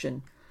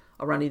emotion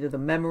around either the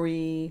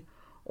memory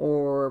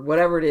or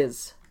whatever it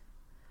is.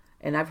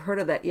 And I've heard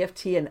of that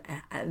EFT, and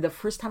the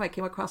first time I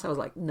came across it, I was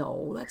like,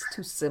 no, that's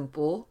too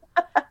simple.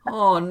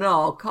 Oh,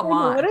 no, come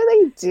on. What are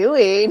they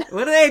doing?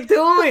 What are they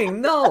doing?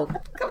 No,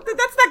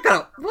 that's not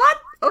gonna, what?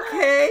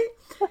 Okay.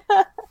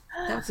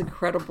 That's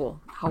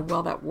incredible how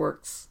well that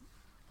works,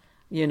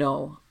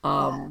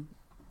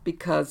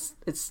 because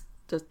it's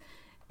just,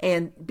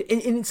 and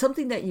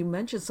something that you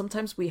mentioned,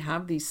 sometimes we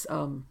have these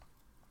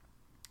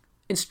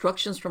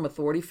instructions from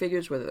authority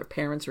figures, whether they're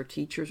parents or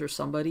teachers or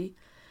somebody,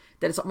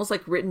 that it's almost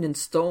like written in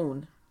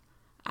stone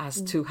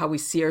as to how we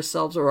see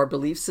ourselves or our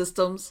belief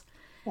systems.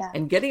 Yeah.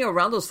 And getting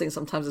around those things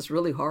sometimes is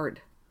really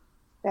hard.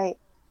 Right.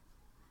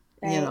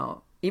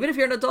 Even if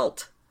you're an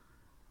adult.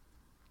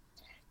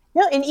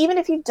 No, and even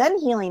if you've done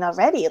healing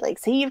already, like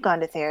say you've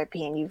gone to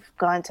therapy and you've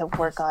gone to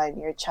work on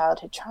your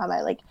childhood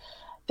trauma, like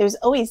there's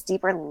always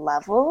deeper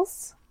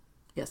levels.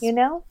 Yes.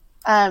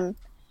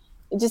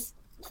 Just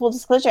full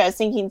disclosure, I was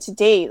thinking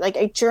today, like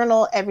I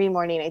journal every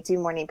morning. I do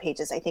morning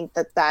pages. I think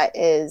that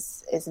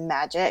is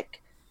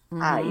magic.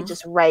 Mm-hmm. You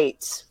just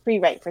free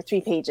write for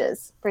 3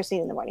 pages first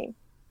thing in the morning.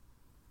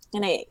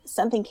 And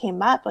something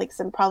came up, like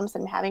some problems that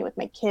I'm having with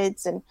my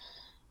kids and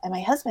my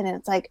husband. And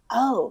it's like,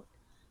 oh,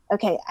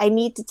 okay, I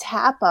need to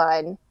tap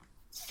on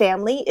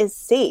family is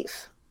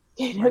safe,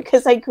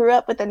 because I grew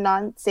up with a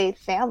non-safe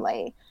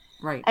family.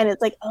 Right. And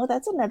it's like, oh,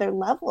 that's another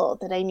level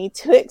that I need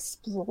to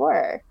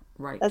explore.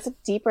 Right. That's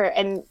deeper.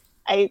 And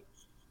I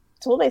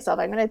told myself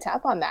I'm going to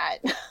tap on that.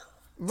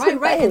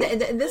 Right.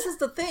 And this is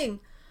the thing.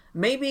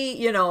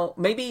 Maybe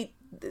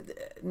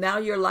now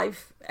your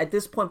life at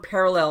this point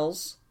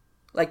parallels,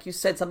 like you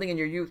said, something in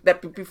your youth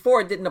that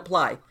before it didn't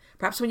apply.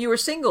 Perhaps when you were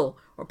single,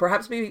 or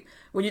perhaps maybe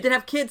when you didn't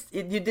have kids,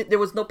 there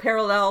was no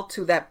parallel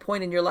to that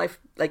point in your life,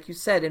 like you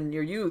said, in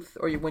your youth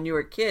or when you were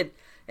a kid.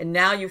 And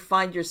now you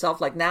find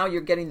yourself, like now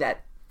you're getting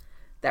that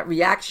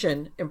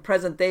reaction in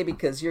present day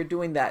because you're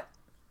doing that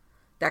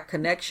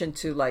connection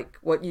to like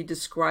what you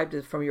described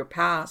as from your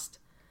past.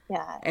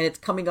 Yeah. And it's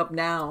coming up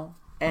now.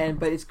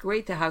 But it's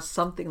great to have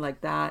something like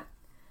that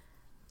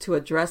to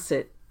address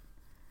it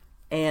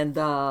and,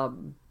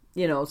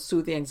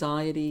 soothe the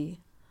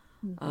anxiety.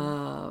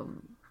 Mm-hmm.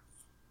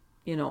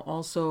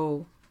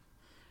 Also,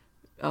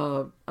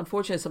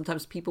 unfortunately,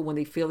 sometimes people, when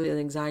they feel the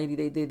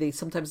anxiety, they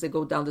sometimes they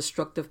go down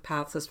destructive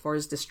paths as far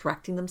as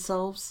distracting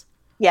themselves.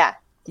 Yeah.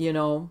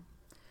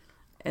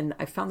 And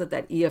I found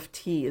that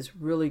EFT is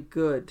really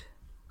good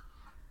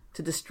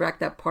to distract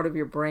that part of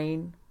your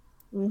brain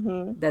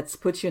that's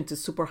puts you into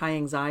super high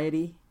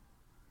anxiety,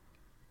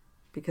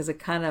 because it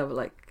kind of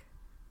like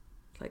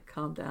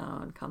calm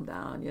down,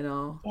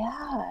 Yeah.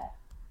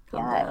 Calm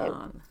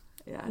down.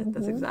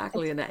 That's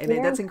exactly, and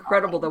that's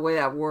incredible the way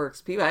that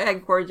works. People, I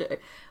encourage you,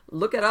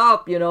 look it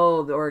up,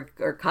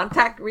 or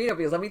contact Rena,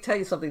 because let me tell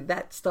you something,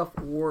 that stuff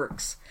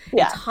works.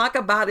 Yeah. And talk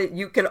about it.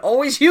 You can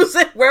always use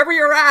it wherever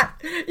you're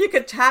at. You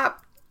can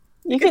tap.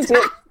 You can do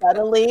it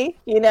subtly,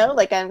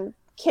 like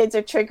kids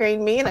are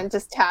triggering me and I'm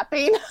just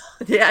tapping.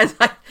 Yeah, it's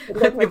like,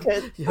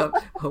 yeah,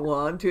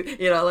 1, 2,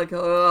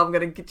 I'm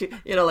gonna get you,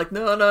 no.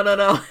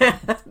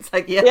 It's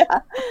like, yeah.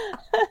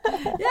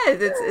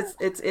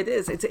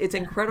 It's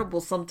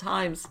incredible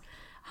sometimes.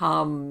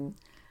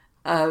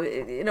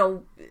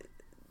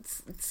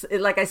 It's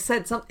like I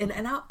said,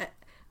 and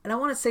I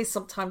want to say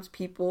sometimes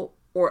people,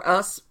 or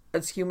us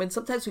as humans,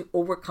 sometimes we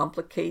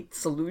overcomplicate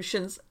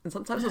solutions, and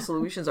sometimes the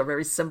solutions are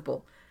very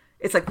simple.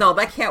 It's like, no,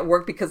 that can't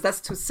work because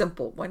that's too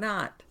simple. Why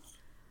not?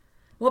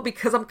 Well,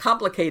 because I'm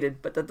complicated,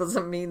 but that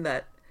doesn't mean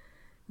that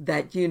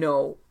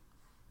you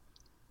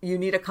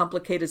need a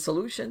complicated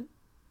solution.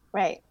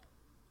 Right.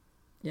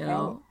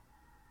 You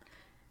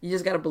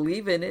just got to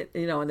believe in it,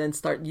 and then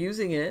start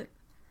using it.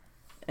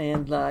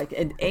 And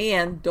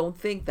and don't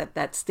think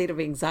that state of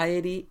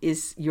anxiety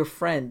is your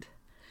friend.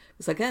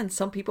 Because again,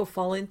 some people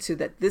fall into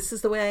that. This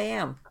is the way I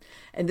am,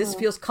 and this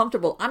feels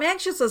comfortable. I'm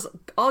anxious as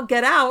all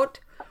get out,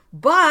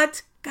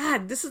 but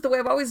God, this is the way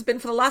I've always been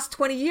for the last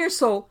 20 years.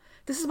 So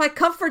this is my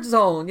comfort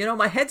zone.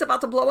 My head's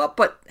about to blow up,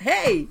 but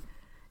hey,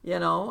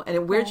 and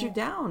it wears you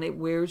down. It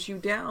wears you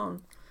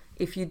down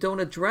if you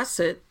don't address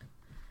it,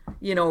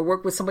 or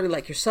work with somebody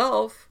like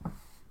yourself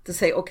to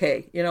say,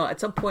 okay, at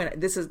some point,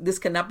 this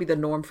cannot be the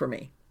norm for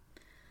me.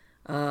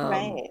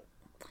 Right.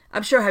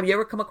 I'm sure, have you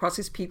ever come across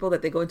these people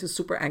that they go into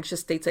super anxious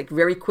states like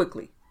very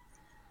quickly?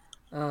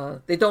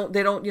 They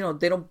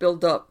don't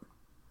build up.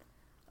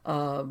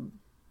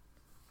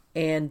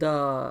 And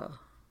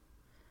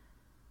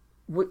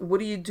what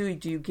do you do?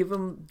 Do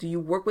you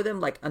work with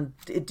them?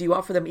 Do you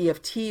offer them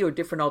EFT or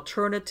different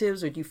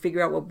alternatives, or do you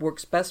figure out what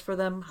works best for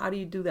them? How do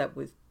you do that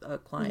with a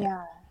client?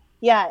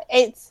 Yeah.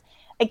 It's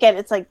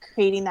like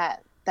creating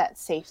that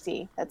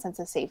safety, that sense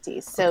of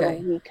safety. So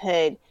we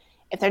could,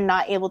 if they're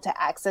not able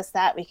to access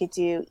that, we could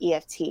do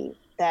EFT,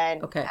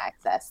 then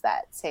access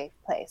that safe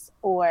place,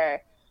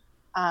 or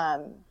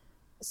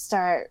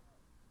start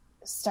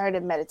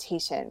a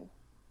meditation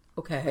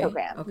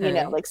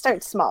program. Like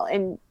start small.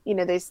 And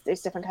there's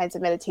different kinds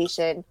of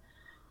meditation.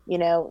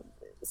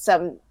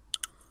 Some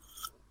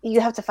you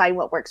have to find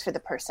what works for the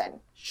person.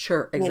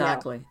 Sure,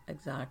 exactly.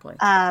 But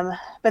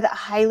the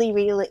highly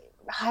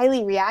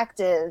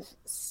reactive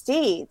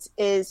state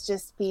is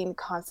just being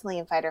constantly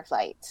in fight or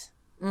flight.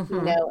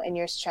 And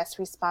your stress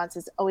response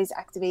is always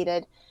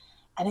activated,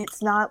 and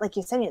it's not, like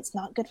you're saying, it's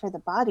not good for the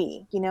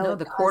body. No,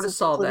 the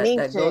cortisol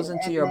that goes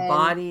into your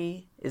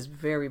body is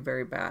very,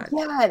 very bad.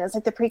 Yeah, and it's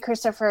like the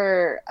precursor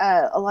for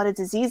a lot of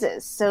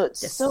diseases. So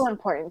it's so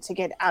important to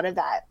get out of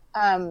that.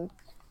 And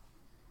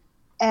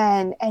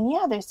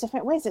yeah, there's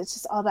different ways. It's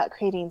just all about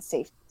creating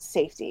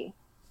safety,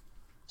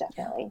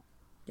 definitely.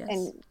 Yes.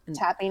 And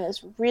tapping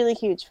is really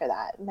huge for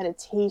that.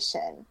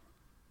 Meditation.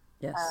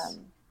 Yes.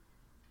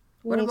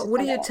 What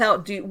do you tell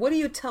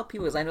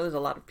people? Because I know there's a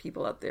lot of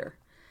people out there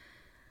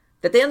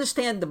that they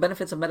understand the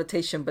benefits of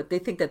meditation, but they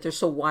think that they're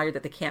so wired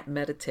that they can't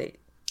meditate.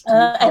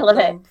 I love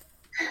it.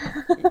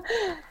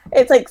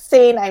 It's like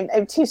saying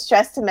I'm too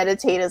stressed to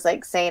meditate is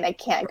like saying I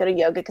can't go to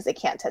yoga because I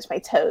can't touch my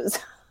toes.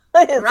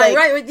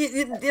 Right.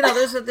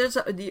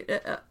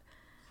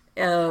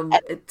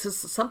 To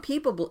some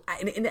people,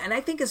 and I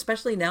think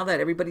especially now that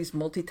everybody's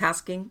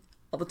multitasking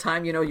all the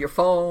time, your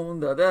phone,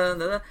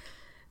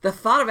 the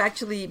thought of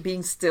actually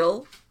being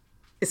still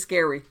is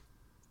scary.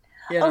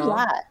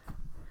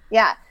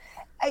 Yeah.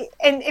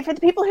 And for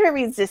the people who are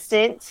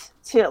resistant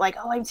to it, like,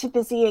 I'm too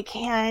busy, I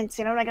can't,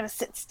 I'm not going to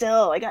sit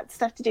still, I got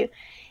stuff to do.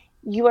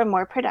 You are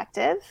more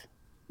productive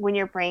when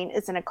your brain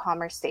is in a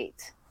calmer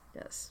state.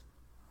 Yes.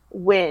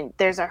 When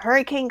there's a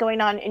hurricane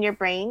going on in your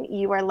brain,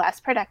 you are less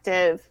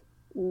productive,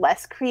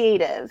 less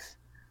creative,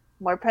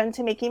 more prone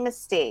to making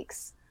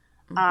mistakes.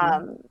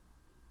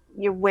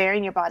 You're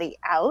wearing your body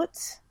out.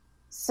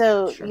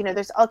 So,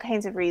 there's all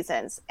kinds of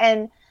reasons.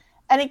 And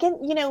again,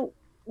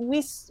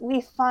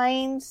 we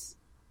find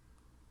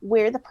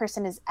where the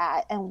person is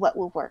at and what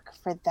will work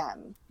for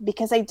them.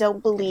 Because I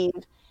don't believe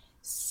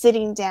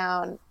sitting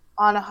down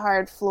on a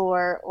hard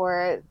floor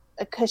or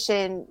a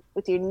cushion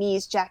with your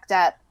knees jacked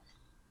up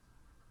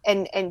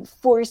and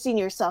forcing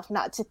yourself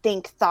not to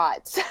think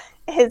thoughts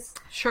is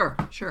going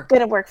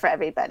to work for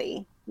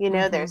everybody.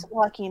 There's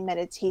walking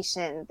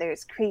meditation,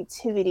 there's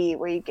creativity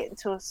where you get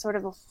into a sort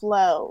of a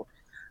flow.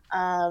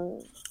 I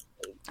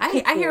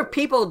hear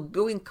people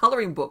doing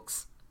coloring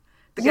books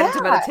to get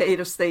into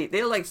meditative state.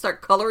 They'll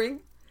start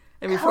coloring,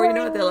 and before you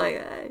know it, they're like,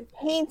 hey.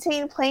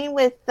 Painting, playing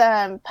with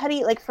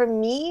putty. Like for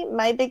me,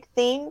 my big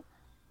thing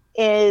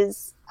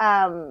is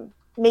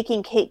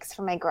making cakes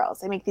for my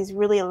girls. I make these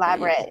really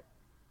elaborate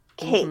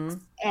cakes,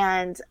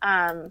 and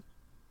I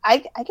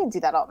can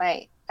do that all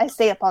night. I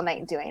stay up all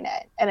night doing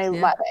it, and I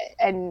love it.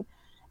 And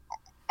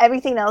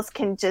everything else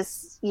can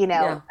just,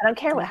 I don't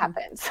care what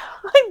happens.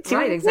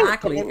 Right,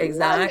 exactly.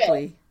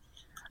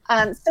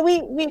 So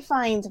we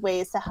find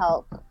ways to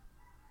help,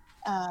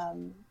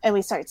 and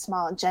we start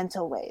small and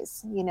gentle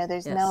ways.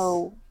 There's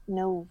no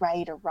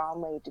right or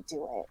wrong way to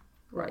do it.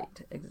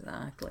 Right,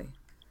 exactly.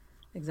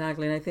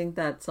 And I think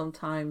that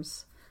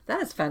sometimes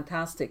that is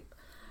fantastic.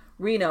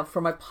 Rena, for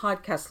my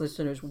podcast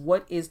listeners,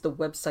 what is the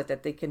website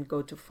that they can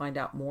go to find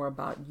out more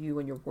about you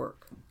and your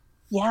work?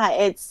 Yeah,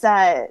 it's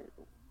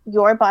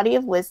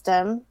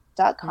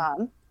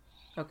yourbodyofwisdom.com.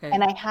 Okay.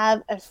 And I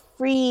have a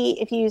free,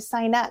 if you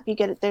sign up,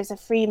 there's a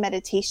free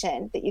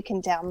meditation that you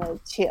can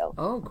download too.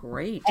 Oh,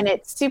 great. And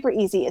it's super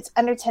easy. It's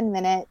under 10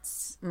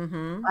 minutes.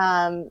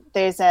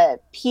 There's a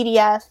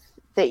PDF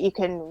that you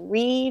can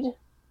read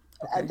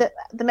the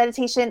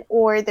meditation,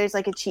 or there's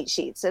like a cheat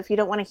sheet. So if you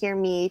don't want to hear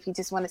me, if you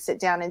just want to sit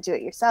down and do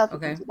it yourself, you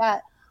can do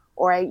that.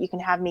 Or you can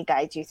have me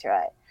guide you through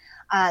it.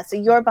 So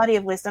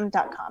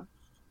yourbodyofwisdom.com.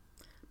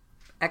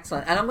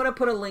 Excellent. And I'm going to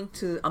put a link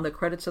on the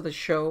credits of the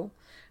show.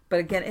 But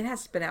again, it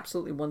has been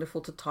absolutely wonderful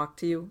to talk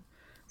to you,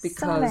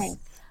 because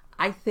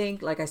I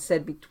think, like I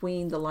said,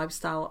 between the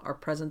lifestyle, our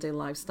present day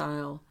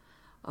lifestyle,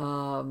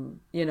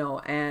 and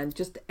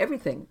just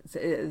everything.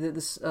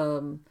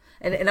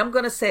 And I'm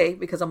going to say,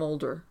 because I'm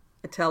older,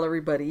 I tell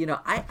everybody,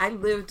 I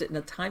lived in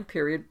a time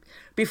period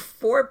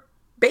before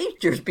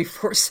pagers,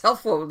 before cell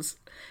phones,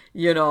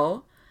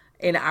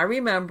 and I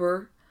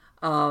remember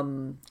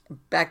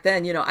back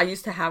then, I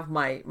used to have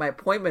my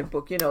appointment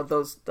book,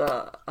 those,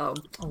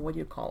 what do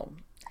you call them?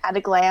 At a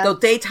glance. Those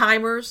day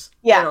timers.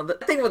 Yeah. The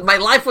thing with my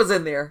life was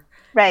in there.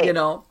 Right. And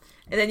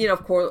then,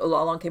 of course,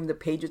 along came the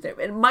pages there.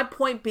 And my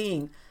point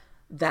being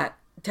that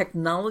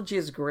technology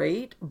is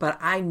great, but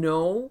I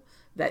know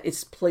that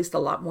it's placed a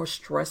lot more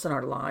stress in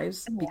our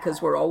lives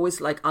because we're always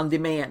like on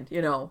demand,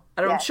 you know.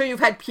 I'm sure you've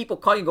had people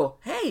call you and go,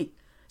 hey,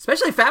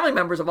 especially family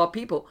members of all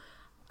people,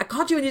 I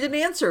called you and you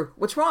didn't answer.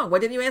 What's wrong? Why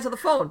didn't you answer the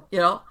phone? You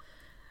know?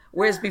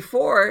 Whereas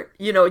before,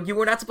 you know, you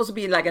were not supposed to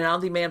be like an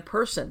on-demand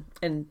person.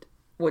 And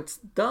what's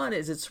done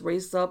is it's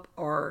raised up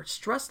our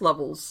stress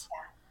levels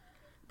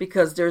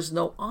because there's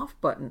no off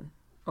button.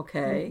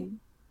 Okay.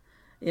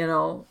 You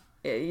know,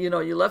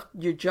 you left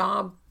your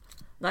job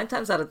 9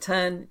 times out of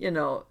 10, you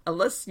know,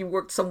 unless you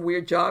worked some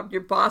weird job, your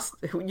boss,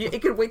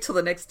 it could wait till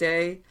the next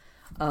day.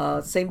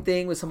 Same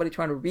thing with somebody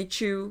trying to reach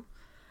you.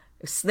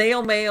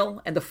 Snail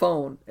mail and the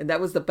phone. And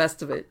that was the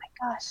best of it.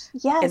 Oh my gosh.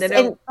 Yes.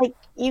 And like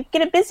you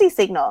get a busy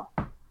signal.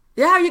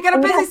 Yeah, you get a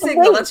busy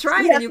signal. That's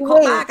right. And you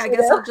call back. I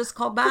guess I'll just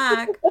call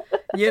back.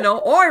 You know,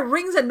 or it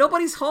rings and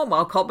nobody's home.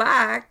 I'll call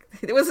back.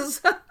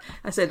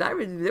 I said,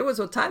 there was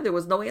a time there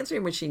was no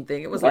answering machine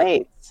thing. It was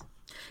like,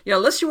 you know,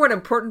 unless you were an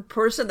important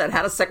person that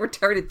had a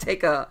secretary to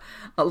take a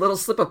little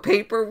slip of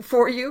paper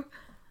for you.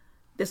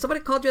 If somebody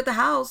called you at the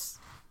house,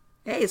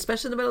 hey,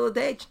 especially in the middle of the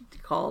day,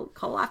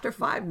 call after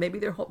 5. Maybe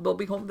they'll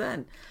be home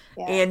then.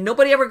 Yeah. And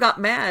nobody ever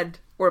got mad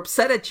or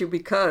upset at you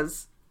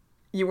because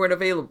you weren't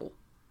available.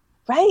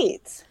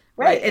 Right.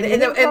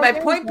 And my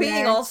point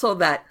being also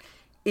that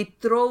it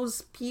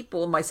throws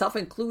people, myself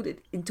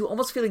included, into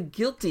almost feeling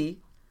guilty,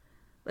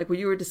 like when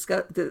you were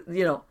discussing,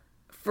 you know,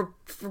 for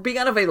being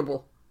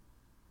unavailable,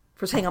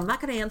 for saying, I'm not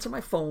going to answer my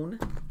phone.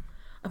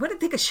 I'm going to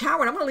take a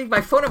shower and I'm going to leave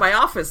my phone in my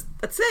office.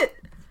 That's it.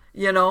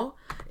 You know,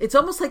 it's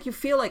almost like you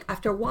feel like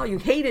after a while you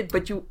hate it,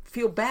 but you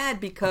feel bad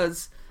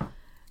because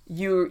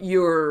you're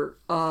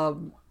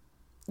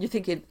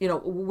thinking, you know,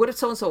 what if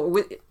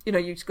so-and-so, you know,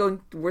 you go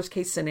in the worst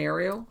case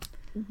scenario.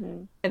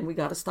 And we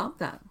got to stop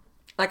that.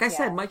 Like I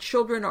said, my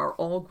children are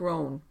all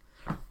grown,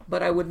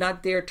 but I would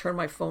not dare turn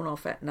my phone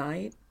off at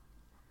night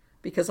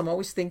because I'm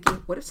always thinking,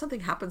 what if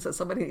something happens that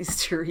somebody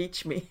needs to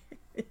reach me?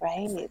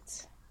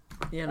 Right.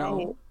 You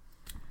know,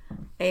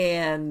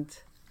 and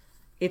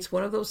it's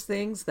one of those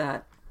things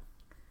that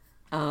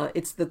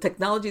it's the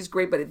technology is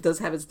great, but it does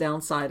have its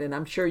downside. And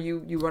I'm sure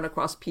you run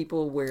across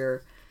people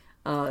where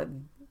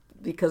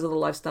because of the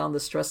lifestyle and the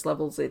stress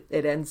levels, it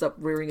ends up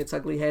rearing its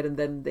ugly head, and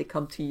then they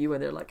come to you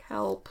and they're like,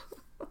 help.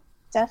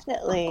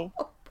 Definitely.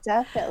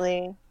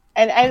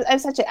 And I'm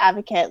such an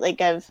advocate,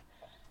 like of,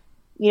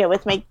 you know,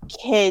 with my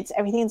kids,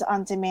 everything's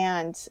on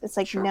demand. It's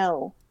like,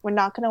 no, we're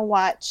not going to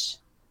watch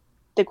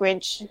The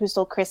Grinch Who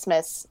Stole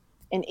Christmas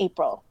in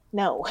April.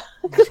 No.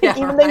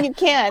 Even though you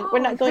can, we're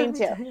not going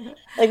to.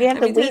 Like, we have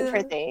to wait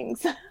for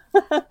things.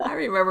 I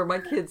remember my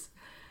kids,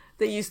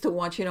 they used to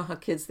watch, you know how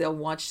kids, they'll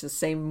watch the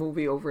same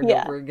movie over and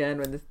over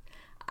again. And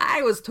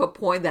I was to a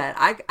point that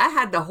I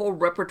had the whole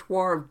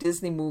repertoire of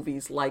Disney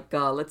movies, like,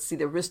 let's see,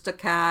 the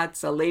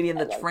Aristocats, Lady and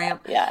the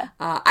Tramp.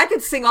 I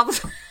could sing all the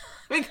time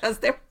because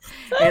they're,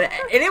 and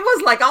it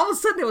was like, all of a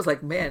sudden it was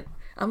like, man,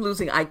 I'm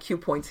losing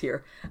IQ points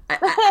here.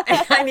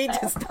 I need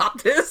to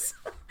stop this,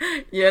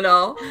 you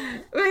know,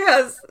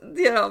 because,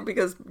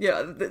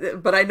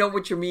 but I know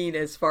what you mean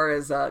as far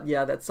as,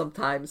 that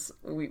sometimes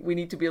we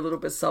need to be a little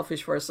bit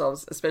selfish for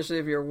ourselves, especially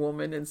if you're a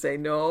woman, and say,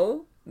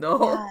 wait.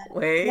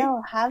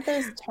 No, have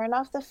those, turn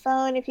off the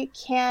phone if you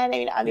can. I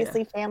mean,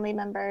 obviously family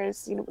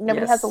members, you know,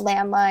 nobody has a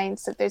landline.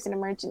 So if there's an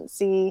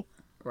emergency,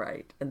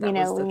 right. And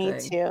that we need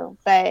to,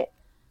 but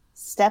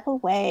step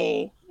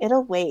away.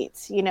 It'll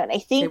wait, you know, and I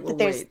think that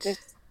there's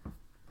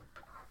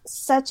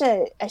such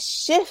a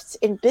shift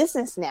in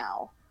business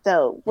now,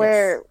 though,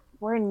 where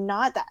we're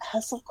not, that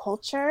hustle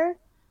culture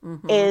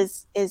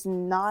is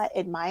not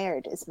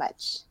admired as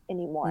much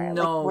anymore.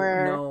 No, like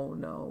we're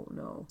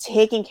no.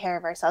 taking care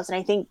of ourselves. And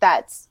I think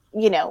that's,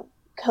 you know,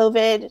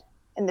 COVID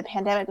and the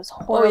pandemic was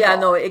horrible. Oh, yeah,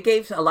 no, it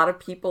gave a lot of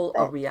people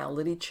a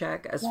reality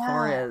check as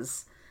far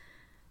as,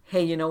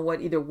 hey, you know what?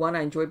 Either one,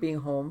 I enjoy being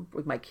home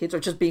with my kids, or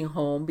just being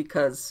home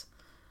because,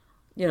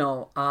 you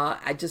know,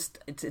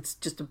 it's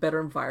just a better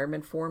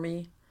environment for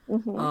me.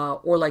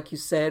 Or like you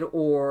said,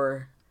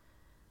 or,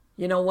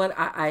 you know what?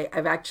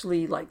 I've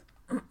actually like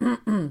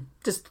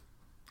just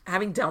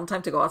having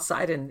downtime to go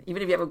outside, and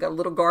even if you have a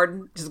little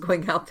garden, just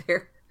going out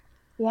there.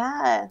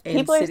 Yeah,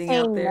 people are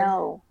saying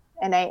no,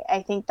 and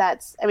I think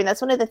that's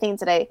one of the things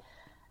that I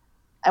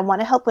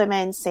want to help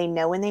women say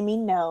no when they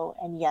mean no,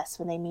 and yes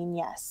when they mean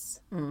yes.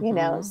 You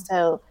know,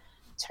 so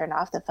turn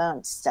off the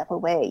phone, step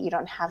away. You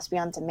don't have to be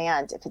on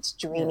demand if it's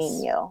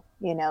draining you.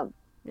 You know,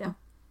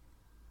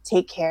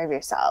 take care of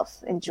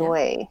yourself.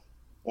 Enjoy.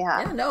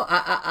 Yeah. No,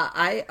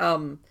 I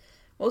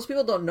most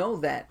people don't know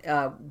that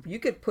you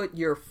could put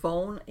your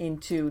phone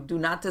into do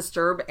not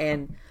disturb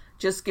and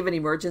just give an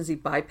emergency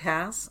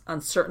bypass on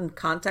certain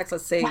contacts.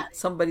 Let's say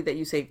somebody that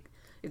you say,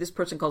 if this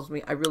person calls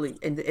me,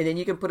 and then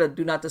you can put a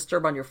do not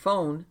disturb on your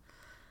phone.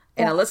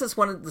 And unless it's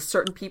one of the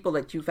certain people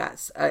that you've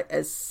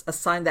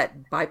assigned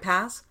that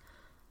bypass.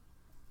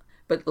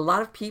 But a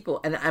lot of people,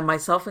 and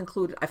myself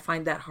included, I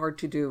find that hard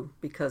to do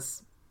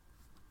because,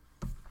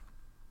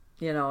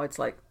 you know, it's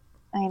like,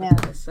 I know. What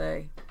can I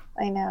say?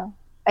 I know.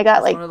 I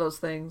got it's one of those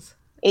things.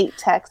 8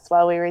 texts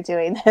while we were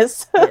doing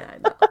this. Yeah, I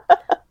know.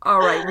 All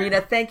right,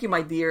 Rena, thank you,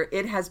 my dear.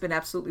 It has been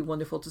absolutely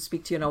wonderful to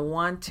speak to you, and I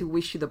want to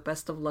wish you the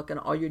best of luck on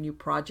all your new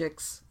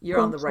projects.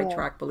 You're on the right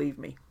track, believe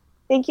me.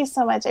 Thank you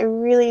so much. I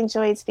really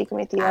enjoyed speaking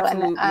with you.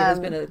 Absolutely. And, it has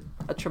been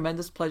a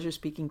tremendous pleasure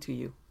speaking to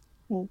you.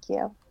 Thank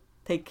you.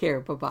 Take care.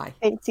 Bye-bye.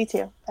 Thanks, you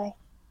too. Bye.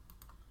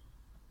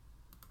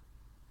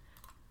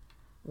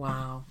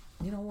 Wow.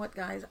 You know what,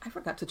 guys? I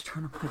forgot to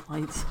turn on my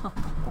lights.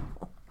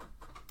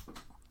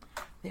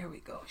 There we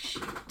go.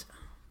 Shoot.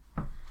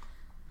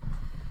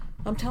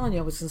 I'm telling you,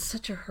 I was in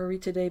such a hurry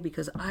today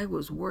because I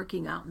was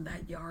working out in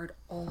that yard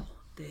all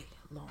day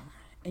long.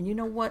 And you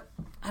know what?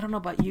 I don't know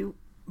about you,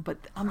 but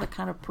I'm the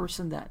kind of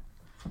person that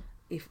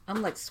if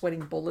I'm like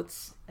sweating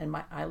bullets and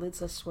my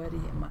eyelids are sweaty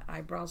and my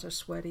eyebrows are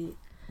sweaty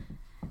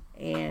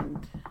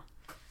and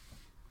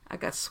I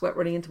got sweat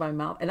running into my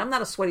mouth. And I'm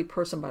not a sweaty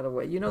person, by the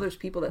way. You know, there's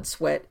people that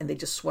sweat and they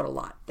just sweat a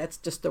lot. That's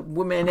just the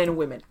women and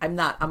women. I'm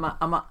not.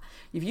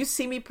 If you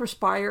see me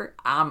perspire,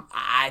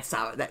 I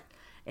saw that.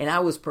 And I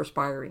was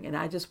perspiring and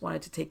I just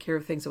wanted to take care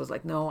of things. I was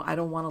like, no, I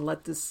don't want to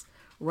let this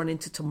run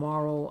into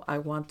tomorrow. I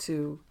don't want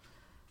to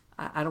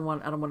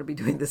be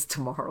doing this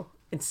tomorrow.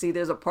 And see,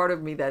 there's a part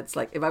of me that's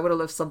like, if I would have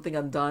left something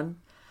undone,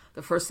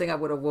 the first thing I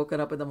would have woken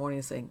up in the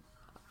morning saying,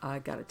 I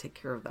got to take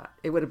care of that.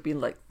 It would have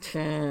been like,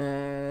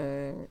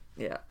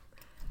 yeah.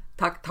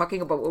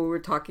 Talking about what we were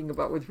talking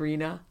about with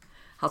Rena,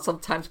 how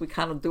sometimes we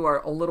kind of do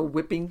our own little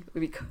whipping.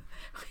 We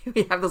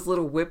have this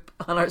little whip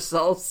on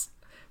ourselves.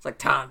 It's like,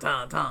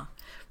 ta.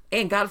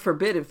 And God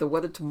forbid if the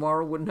weather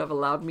tomorrow wouldn't have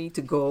allowed me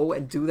to go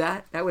and do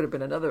that, that would have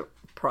been another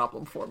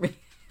problem for me.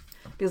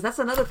 Because that's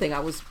another thing.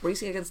 I was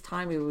racing against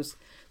time. It was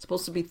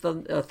supposed to be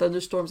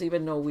thunderstorms,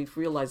 even though we've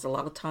realized a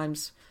lot of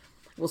times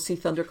we'll see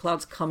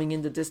thunderclouds coming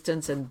in the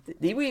distance and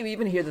we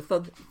even hear the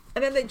thunder.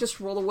 And then they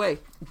just roll away.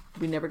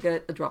 We never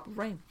get a drop of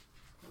rain.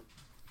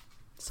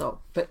 So,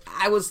 but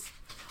I was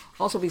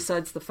also,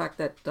 besides the fact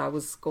that I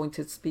was going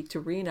to speak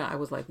to Rena, I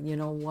was like, you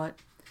know what?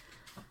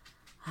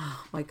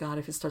 Oh my God,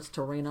 if it starts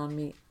to rain on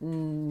me,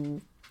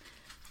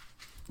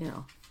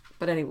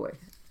 but anyway,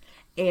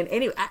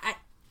 I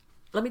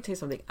let me tell you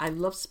something. I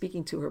love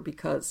speaking to her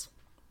because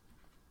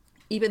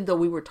even though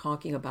we were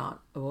talking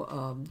about,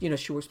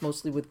 she works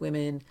mostly with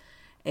women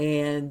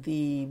and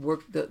the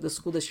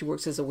school that she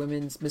works is a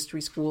women's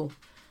mystery school.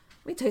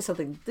 Let me tell you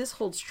something. This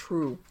holds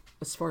true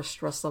as far as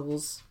stress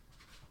levels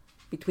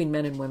between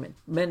men and women.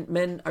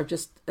 Men are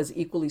just as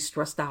equally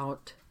stressed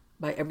out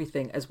by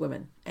everything as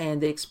women,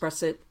 and they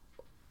express it.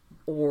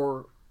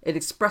 Or it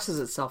expresses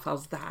itself,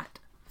 how's that,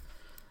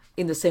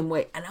 in the same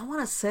way. And I want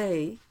to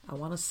say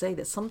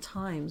that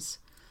sometimes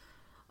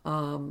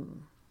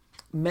men,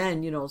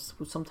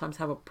 who sometimes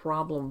have a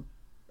problem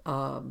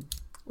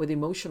with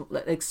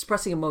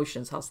expressing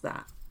emotions, how's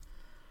that?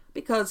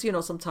 Because,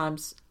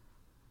 sometimes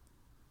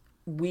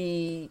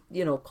we,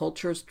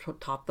 cultures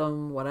taught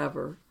them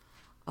whatever.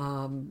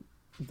 When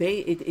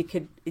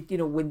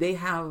they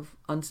have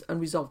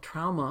unresolved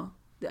trauma,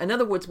 in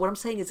other words, what I'm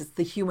saying is it's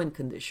the human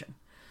condition.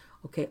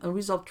 Okay,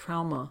 unresolved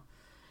trauma.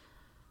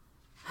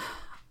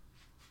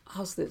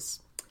 How's this?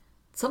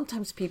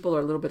 Sometimes people are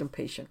a little bit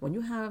impatient. When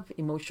you have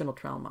emotional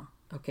trauma,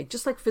 okay,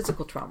 just like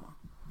physical trauma,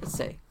 let's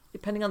say,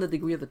 depending on the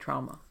degree of the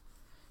trauma,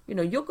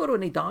 you'll go to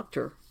any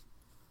doctor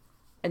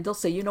and they'll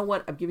say, you know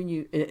what, I'm giving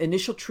you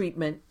initial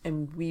treatment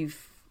and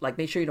we've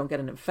made sure you don't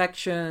get an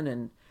infection,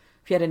 and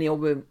if you had any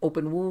open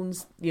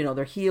wounds,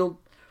 they're healed.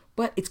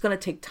 But it's going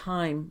to take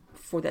time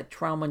for that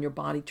trauma in your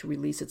body to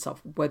release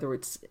itself, whether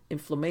it's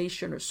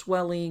inflammation or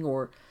swelling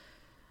or,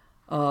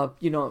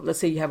 let's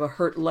say you have a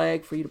hurt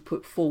leg, for you to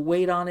put full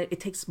weight on it. It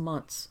takes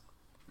months.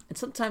 And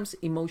sometimes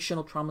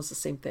emotional trauma is the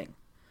same thing.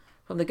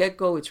 From the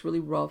get-go, it's really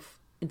rough.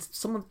 And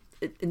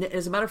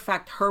as a matter of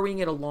fact, hurrying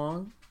it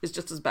along is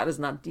just as bad as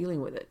not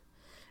dealing with it.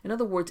 In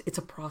other words, it's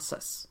a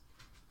process.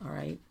 All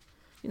right.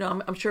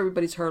 I'm sure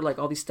everybody's heard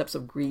all these steps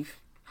of grief,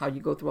 how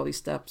you go through all these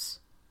steps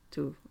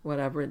to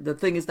whatever. The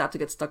thing is not to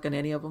get stuck in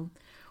any of them.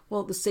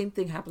 Well, the same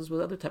thing happens with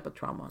other type of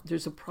trauma.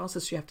 There's a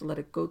process you have to let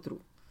it go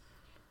through.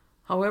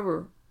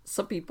 However,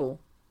 some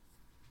people,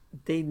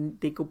 they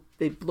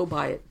blow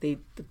by it. They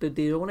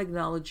don't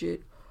acknowledge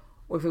it,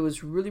 or if it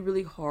was really,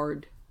 really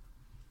hard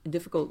and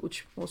difficult,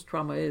 which most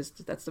trauma is,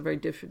 that's the very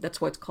different.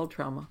 That's why it's called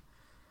trauma.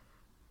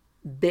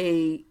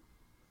 They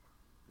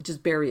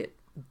just bury it.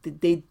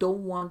 They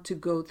don't want to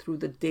go through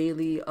the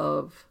daily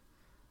of,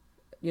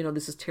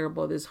 this is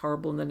terrible, this is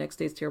horrible, and the next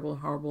day it's terrible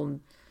and horrible, and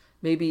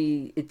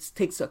maybe it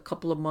takes a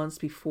couple of months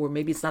before,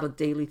 maybe it's not a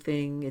daily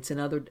thing, it's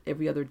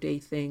every other day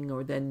thing,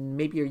 or then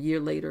maybe a year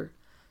later,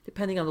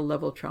 depending on the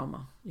level of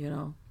trauma,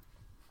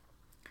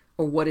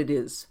 or what it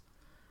is.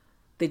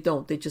 They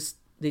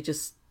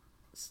just,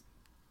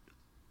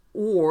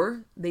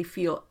 or they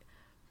feel,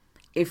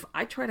 if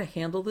I try to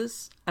handle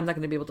this, I'm not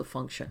going to be able to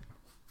function.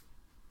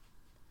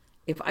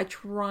 If I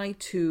try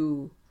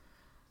to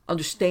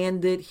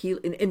understand it, heal,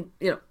 and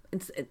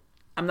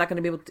I'm not going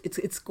to be able to,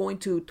 it's going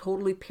to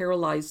totally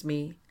paralyze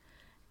me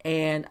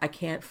and I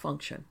can't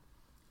function.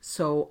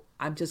 So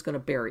I'm just going to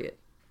bury it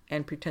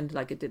and pretend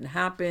like it didn't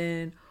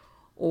happen,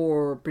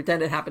 or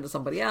pretend it happened to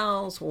somebody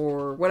else,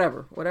 or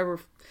whatever.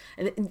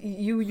 And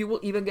you will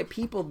even get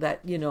people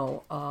that,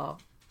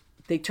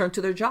 they turn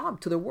to their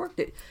job, to their work.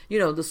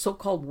 The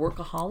so-called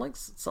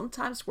workaholics.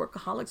 Sometimes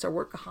workaholics are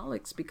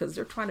workaholics because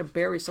they're trying to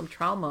bury some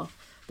trauma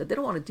that they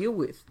don't want to deal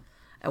with.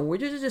 And we're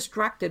just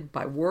distracted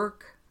by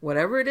work,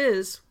 whatever it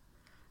is.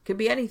 Could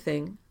be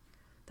anything.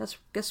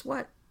 Guess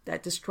what?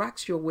 That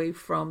distracts you away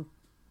from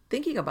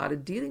thinking about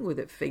it, dealing with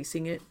it,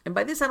 facing it. And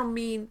by this I don't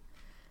mean,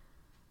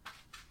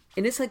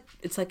 and it's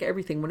like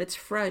everything. When it's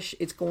fresh,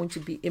 it's going to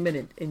be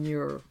imminent in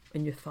your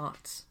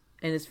thoughts.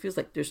 And it feels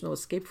like there's no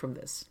escape from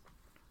this.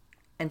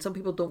 And some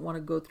people don't want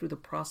to go through the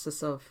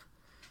process of,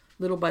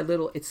 little by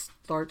little, it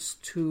starts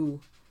to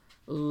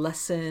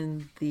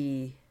lessen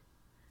the,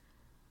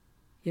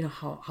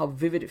 how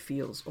vivid it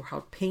feels or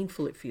how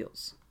painful it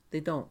feels. They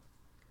don't.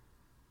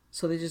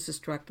 So they just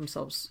distract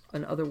themselves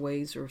in other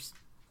ways,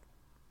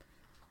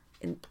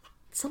 and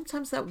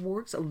sometimes that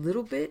works a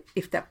little bit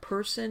if that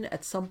person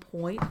at some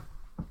point,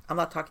 I'm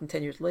not talking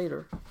 10 years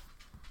later,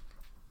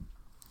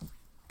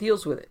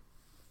 deals with it.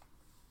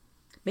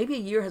 Maybe a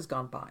year has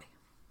gone by,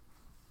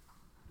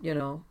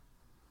 or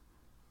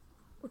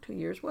 2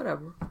 years,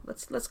 whatever.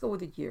 Let's go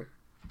with a year,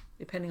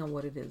 depending on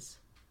what it is.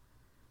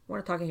 We're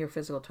not talking here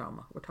physical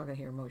trauma. We're talking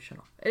here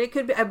emotional. And it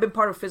could be, I've been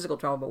part of physical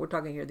trauma, but we're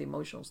talking here the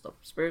emotional stuff.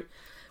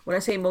 When I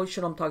say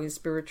emotional, I'm talking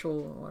spiritual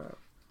or whatever.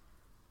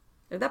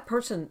 If that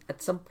person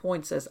at some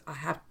point says,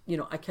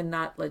 I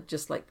cannot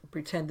just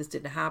pretend this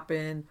didn't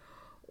happen,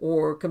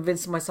 or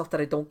convince myself that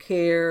I don't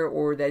care,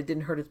 or that it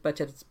didn't hurt as much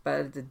as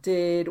it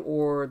did,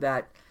 or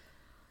that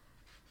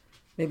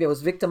maybe I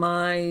was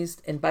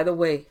victimized. And by the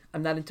way,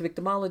 I'm not into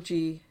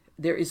victimology.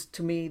 There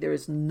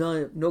is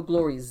no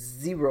glory,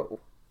 zero,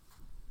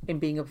 in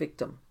being a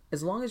victim.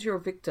 As long as you're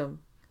a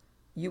victim,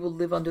 you will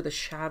live under the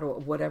shadow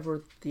of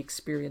whatever the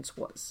experience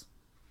was.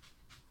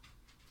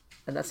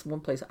 And that's one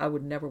place I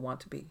would never want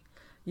to be.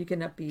 You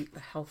cannot be a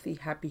healthy,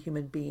 happy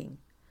human being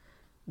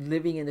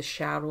living in the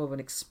shadow of an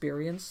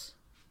experience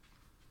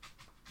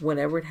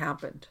whenever it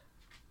happened.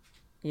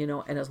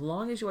 And as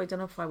long as you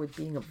identify with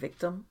being a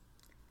victim,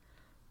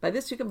 by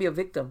this you can be a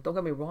victim. Don't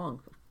get me wrong.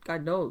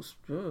 God knows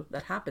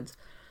that happens.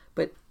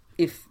 But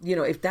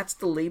if that's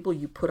the label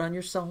you put on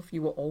yourself,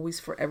 you will always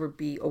forever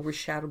be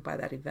overshadowed by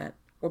that event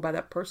or by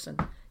that person,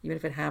 even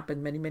if it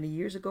happened many, many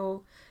years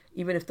ago,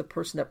 even if the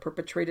person that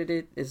perpetrated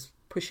it is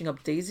pushing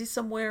up daisies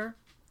somewhere.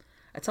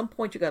 At some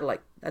point you gotta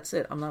that's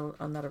it. I'm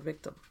not a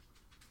victim.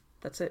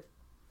 That's it.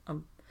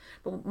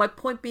 But my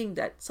point being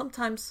that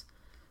sometimes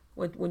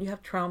when you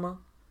have trauma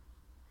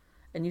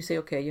and you say,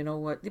 okay, you know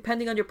what,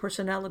 depending on your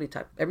personality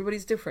type,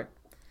 everybody's different.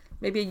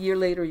 Maybe a year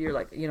later you're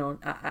like,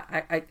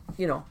 I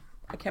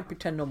can't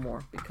pretend no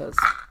more because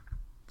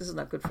this is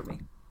not good for me.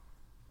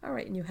 All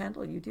right, and you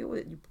handle it, you deal with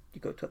it. You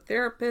go to a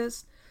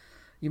therapist,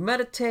 you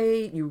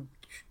meditate, you,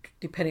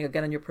 depending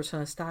again on your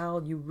personal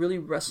style, you really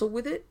wrestle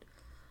with it,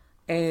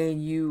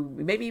 and you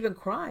maybe even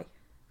cry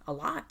a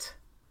lot.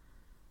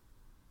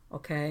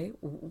 Okay,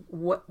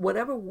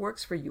 whatever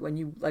works for you, and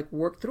you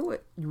work through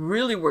it. You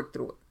really work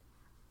through it,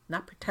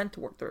 not pretend to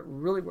work through it.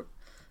 Really work,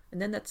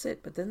 and then that's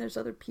it. But then there's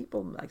other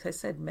people, like I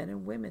said, men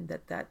and women,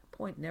 that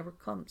point never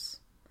comes.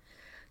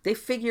 They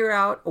figure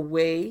out a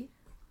way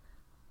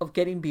of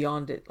getting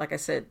beyond it. Like I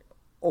said,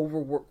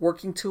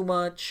 working too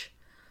much.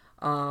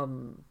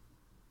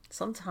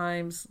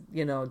 Sometimes,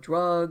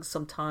 drugs,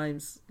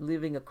 sometimes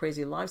living a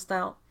crazy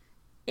lifestyle.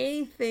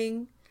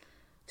 Anything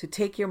to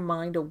take your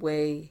mind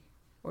away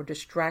or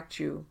distract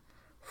you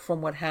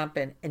from what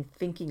happened and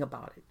thinking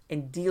about it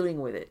and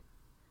dealing with it.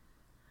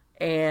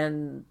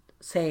 And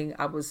saying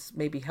I was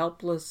maybe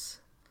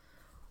helpless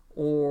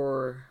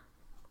or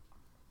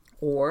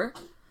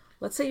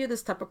let's say you're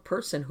this type of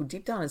person who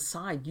deep down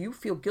inside, you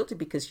feel guilty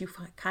because you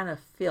kind of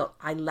feel,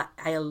 I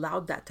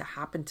allowed that to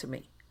happen to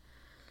me.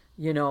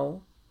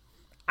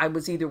 I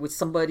was either with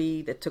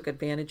somebody that took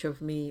advantage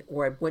of me,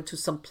 or I went to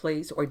some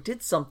place, or I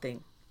did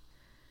something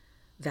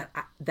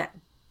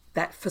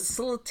that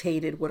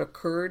facilitated what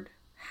occurred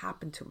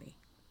happened to me.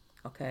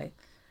 Okay?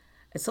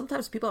 And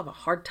sometimes people have a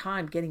hard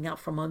time getting out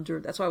from under.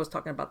 That's why I was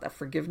talking about that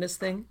forgiveness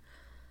thing.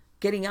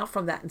 Getting out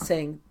from that and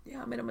saying,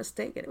 yeah, I made a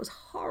mistake and it was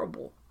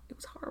horrible. It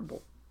was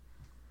horrible.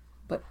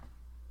 But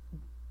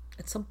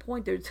at some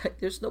point,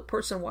 there's no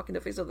person walking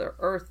the face of the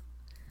earth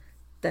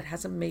that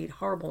hasn't made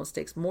horrible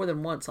mistakes more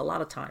than once, a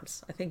lot of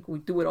times. I think we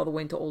do it all the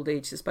way into old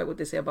age, despite what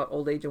they say about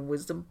old age and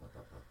wisdom.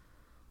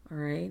 All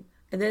right.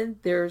 And then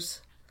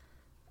there's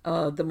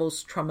the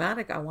most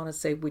traumatic, I want to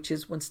say, which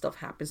is when stuff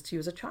happens to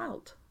you as a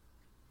child.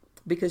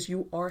 Because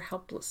you are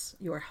helpless.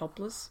 You are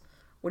helpless.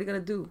 What are you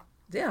going to do?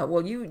 Yeah,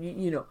 well,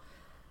 you know,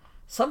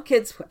 some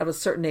kids at a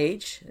certain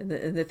age, and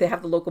if they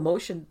have the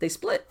locomotion, they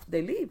split,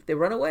 they leave, they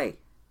run away,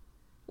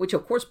 which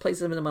of course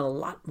places them in a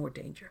lot more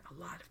danger, a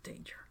lot of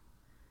danger.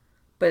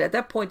 But at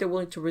that point, they're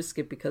willing to risk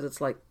it because it's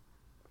like,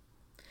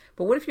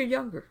 but what if you're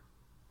younger?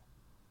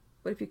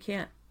 What if you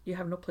can't? You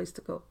have no place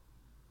to go.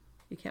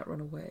 You can't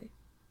run away.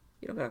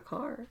 You don't got a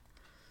car.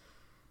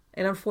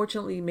 And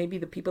unfortunately, maybe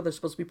the people that are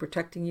supposed to be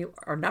protecting you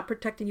are not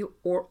protecting you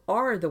or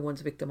are the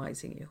ones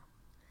victimizing you.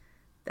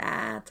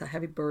 That's a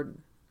heavy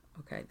burden.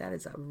 Okay, that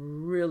is a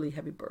really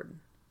heavy burden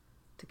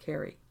to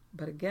carry.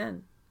 But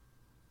again,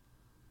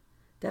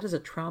 that is a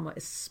trauma,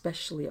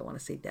 especially, I want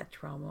to say, that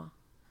trauma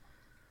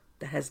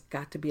that has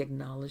got to be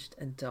acknowledged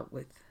and dealt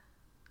with.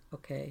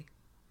 Okay?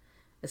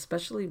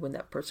 Especially when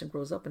that person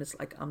grows up and it's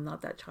like, I'm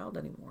not that child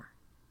anymore.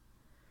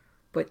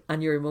 But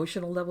on your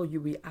emotional level, you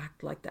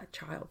react like that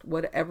child,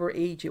 whatever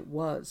age it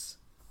was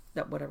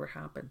that whatever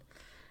happened.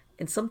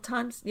 And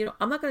sometimes,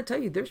 I'm not going to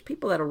tell you, there's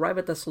people that arrive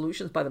at the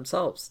solutions by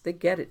themselves. They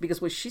get it.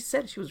 Because what she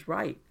said, she was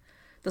right.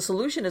 The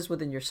solution is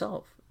within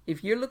yourself.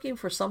 If you're looking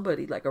for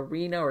somebody like a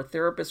Rena or a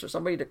therapist or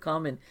somebody to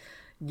come and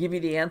give you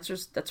the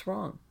answers, that's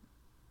wrong.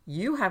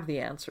 You have the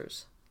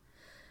answers.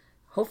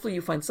 Hopefully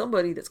you find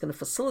somebody that's going to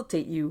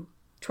facilitate you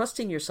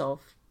trusting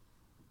yourself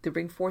to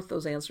bring forth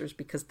those answers,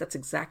 because that's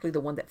exactly the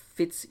one that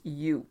fits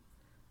you.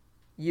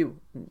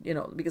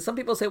 Because some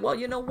people say, well,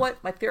 you know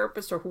what? My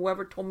therapist or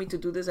whoever told me to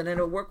do this and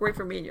it'll work great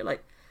for me. And you're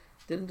like,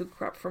 didn't do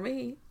crap for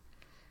me.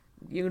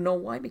 You know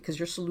why? Because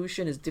your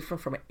solution is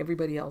different from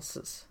everybody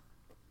else's.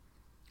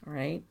 All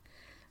right?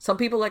 Some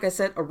people, like I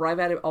said, arrive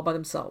at it all by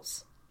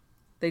themselves.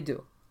 They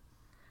do.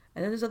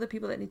 And then there's other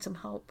people that need some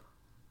help.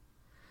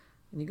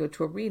 And you go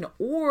to a Rena.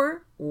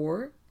 Or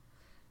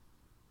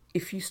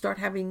if you start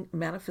having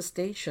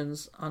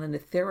manifestations on an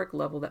etheric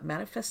level that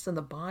manifests in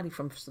the body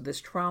from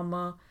this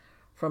trauma,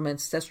 from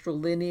ancestral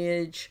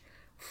lineage,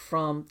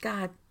 from,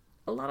 God,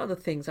 a lot of the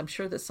things. I'm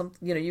sure that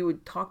you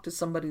would talk to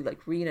somebody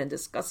like Rena and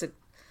discuss it,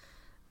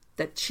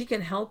 that she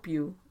can help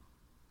you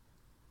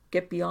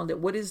get beyond it.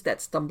 What is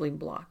that stumbling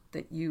block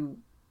that you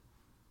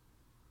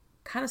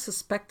kind of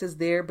suspect is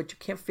there, but you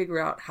can't figure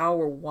out how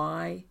or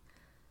why?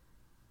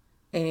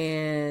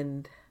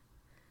 And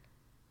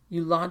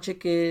you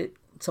logic it.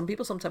 Some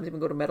people sometimes even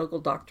go to medical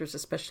doctors,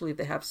 especially if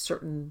they have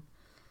certain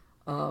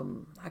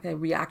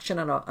reaction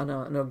on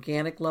an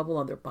organic level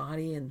on their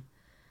body, and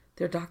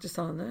their doctor's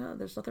telling them, no,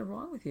 there's nothing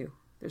wrong with you.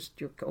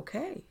 You're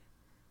okay.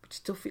 But you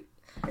still feel.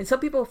 And some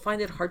people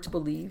find it hard to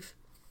believe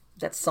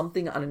that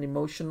something on an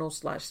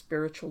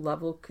emotional/spiritual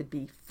level could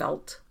be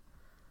felt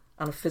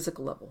on a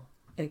physical level.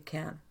 And it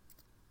can.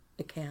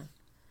 It can.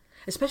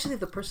 Especially if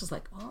the person's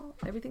like, oh,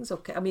 everything's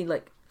okay. I mean,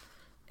 like,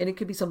 and it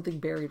could be something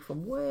buried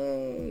from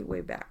way,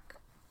 way back.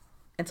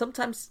 And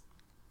sometimes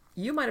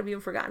you might have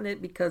even forgotten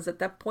it because at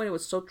that point it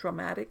was so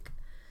traumatic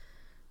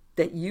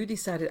that you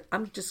decided,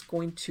 I'm just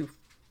going to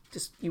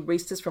just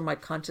erase this from my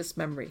conscious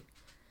memory.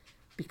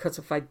 Because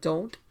if I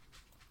don't,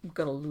 I'm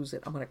going to lose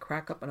it. I'm going to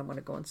crack up and I'm going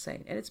to go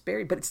insane. And it's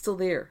buried, but it's still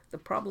there. The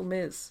problem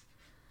is,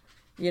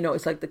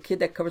 it's like the kid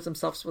that covers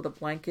themselves with a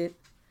blanket.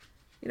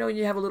 When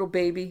you have a little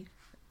baby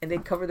and they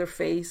cover their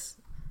face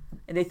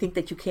and they think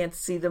that you can't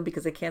see them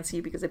because they can't see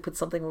you because they put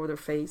something over their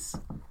face.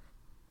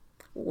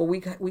 Well,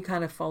 we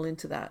kind of fall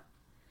into that,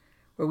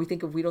 where we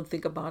think if we don't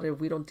think about it, if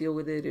we don't deal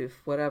with it, if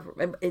whatever.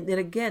 And then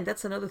again,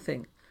 that's another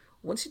thing.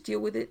 Once you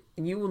deal with it,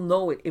 and you will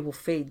know it, it will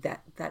fade.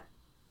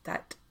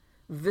 That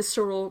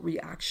visceral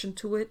reaction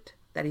to it,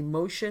 that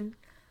emotion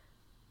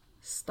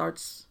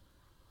starts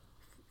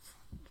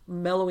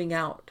mellowing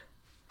out.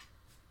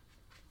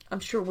 I'm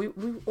sure we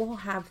all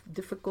have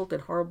difficult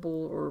and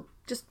horrible or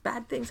just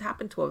bad things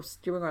happen to us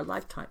during our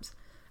lifetimes.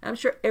 And I'm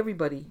sure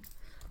everybody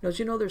knows,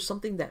 there's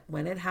something that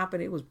when it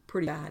happened, it was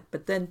pretty bad.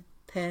 But then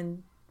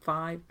 10,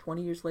 5,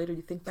 20 years later,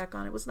 you think back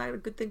on it, it was not a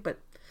good thing. But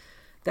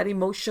that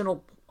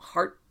emotional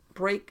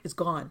heartbreak is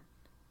gone.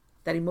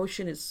 That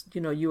emotion is,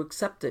 you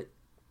accept it.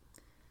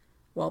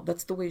 Well,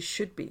 that's the way it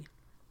should be.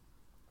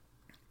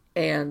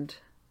 And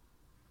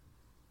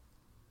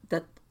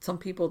that some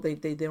people, they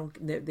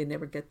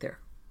never get there.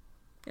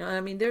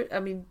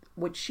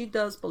 What she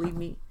does, believe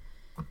me,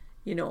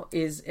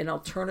 is an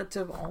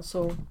alternative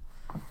also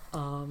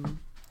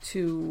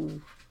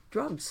to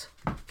drugs,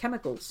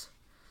 chemicals.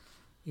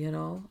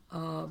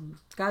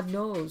 God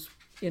knows,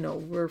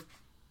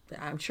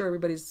 I'm sure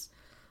everybody's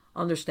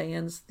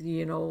understands,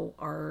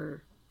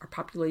 our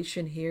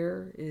population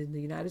here in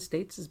the United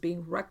States is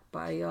being wrecked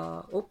by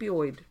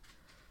opioid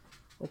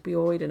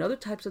and other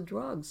types of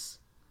drugs.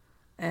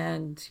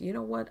 And you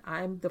know what?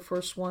 I'm the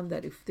first one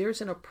that if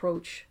there's an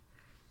approach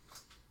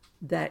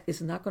that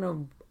is not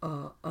going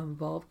to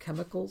involve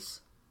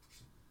chemicals,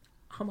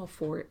 I'm all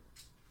for it.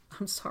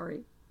 I'm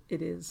sorry.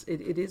 It is.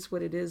 It is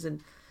what it is.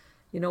 And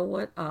you know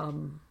what?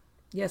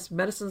 Yes,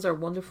 medicines are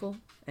wonderful.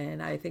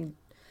 And I think,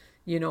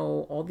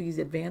 all these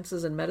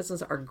advances in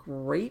medicines are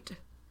great.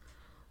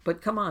 But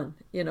come on,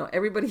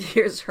 everybody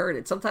here has heard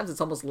it. Sometimes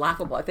it's almost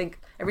laughable. I think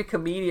every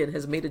comedian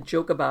has made a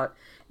joke about,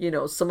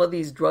 some of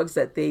these drugs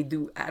that they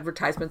do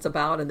advertisements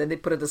about, and then they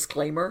put a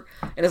disclaimer.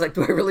 And it's like,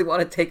 do I really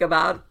want to take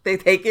about? They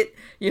take it.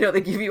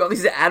 They give you all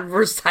these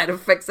adverse side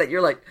effects that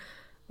you're like,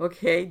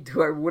 okay,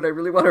 would I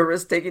really want to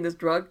risk taking this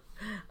drug?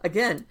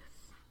 Again,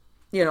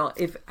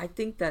 if I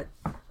think that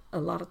a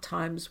lot of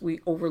times we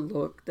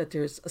overlook that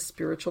there's a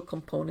spiritual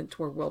component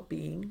to our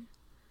well-being,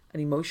 an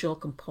emotional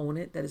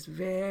component that is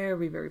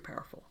very, very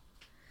powerful.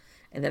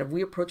 And that if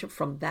we approach it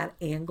from that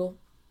angle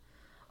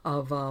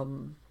of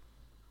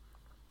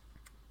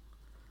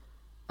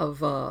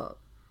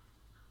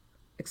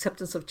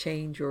acceptance of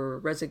change,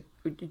 or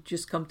you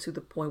just come to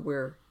the point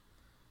where,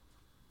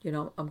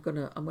 I'm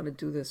gonna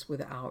do this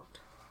without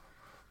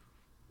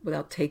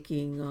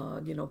taking,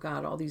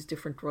 God, all these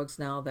different drugs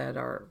now that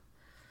are,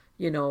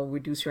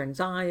 reduce your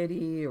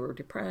anxiety or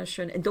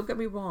depression. And don't get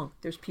me wrong,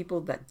 there's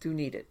people that do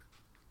need it.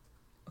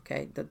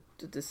 Okay, but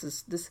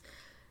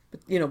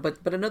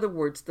in other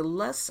words,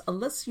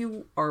 unless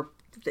you are,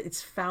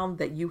 it's found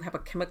that you have a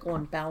chemical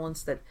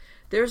imbalance, that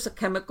there's a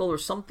chemical or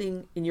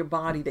something in your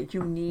body that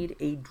you need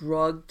a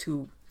drug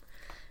to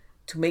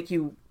make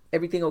you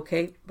everything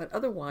okay. But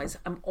otherwise,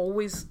 I'm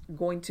always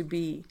going to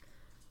be,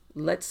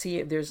 let's see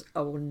if there's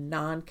a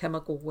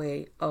non-chemical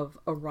way of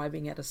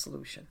arriving at a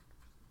solution.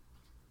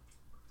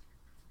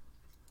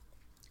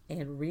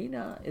 And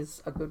Rena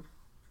is a good,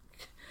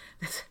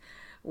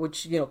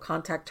 which,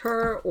 contact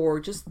her, or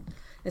just,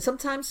 and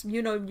sometimes,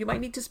 you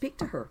might need to speak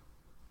to her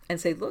and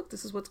say, look,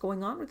 this is what's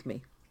going on with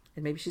me.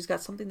 And maybe she's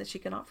got something that she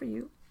can offer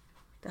you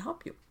to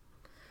help you.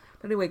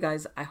 But anyway,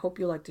 guys, I hope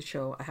you like the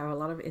show. I have a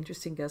lot of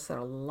interesting guests that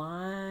are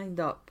lined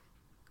up.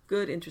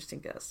 Good, interesting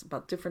guests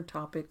about different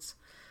topics.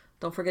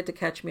 Don't forget to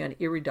catch me on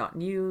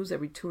Erie.news.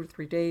 Every 2 or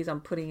 3 days,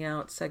 I'm putting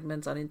out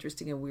segments on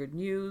interesting and weird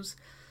news.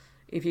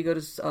 If you go to,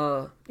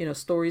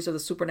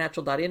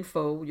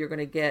 storiesofthesupernatural.info, you're going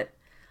to get,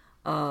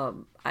 I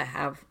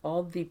have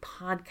all the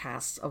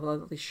podcasts of all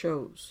the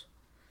shows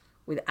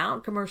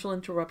without commercial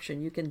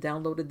interruption. You can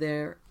download it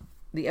there,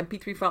 the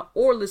MP3 file,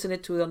 or listen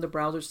it to it on the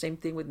browser. Same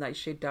thing with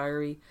Nightshade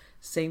Diary.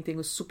 Same thing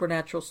with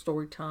Supernatural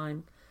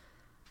Storytime.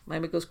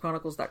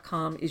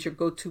 MiamiGhostChronicles.com is your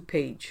go-to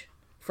page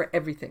for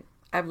everything.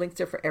 I have links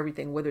there for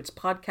everything, whether it's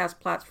podcast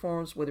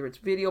platforms, whether it's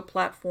video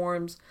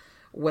platforms,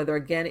 whether,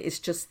 again, it's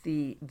just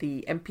the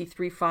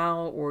MP3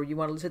 file, or you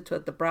want to listen to it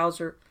at the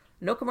browser.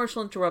 No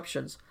commercial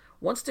interruptions.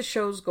 Once the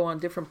shows go on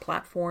different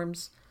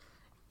platforms,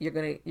 you're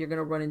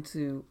gonna run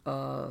into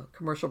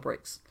commercial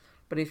breaks.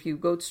 But if you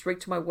go straight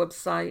to my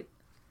website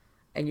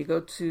and you go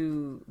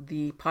to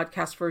the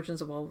podcast versions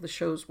of all of the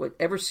shows,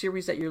 whatever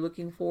series that you're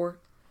looking for,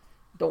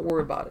 don't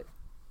worry about it.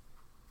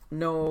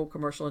 No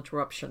commercial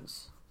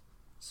interruptions.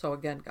 So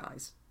again,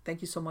 guys,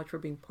 thank you so much for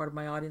being part of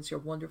my audience. You're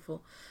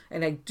wonderful.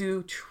 And I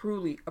do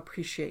truly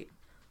appreciate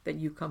that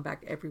you come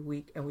back every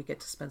week and we get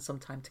to spend some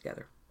time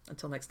together.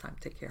 Until next time,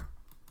 take care.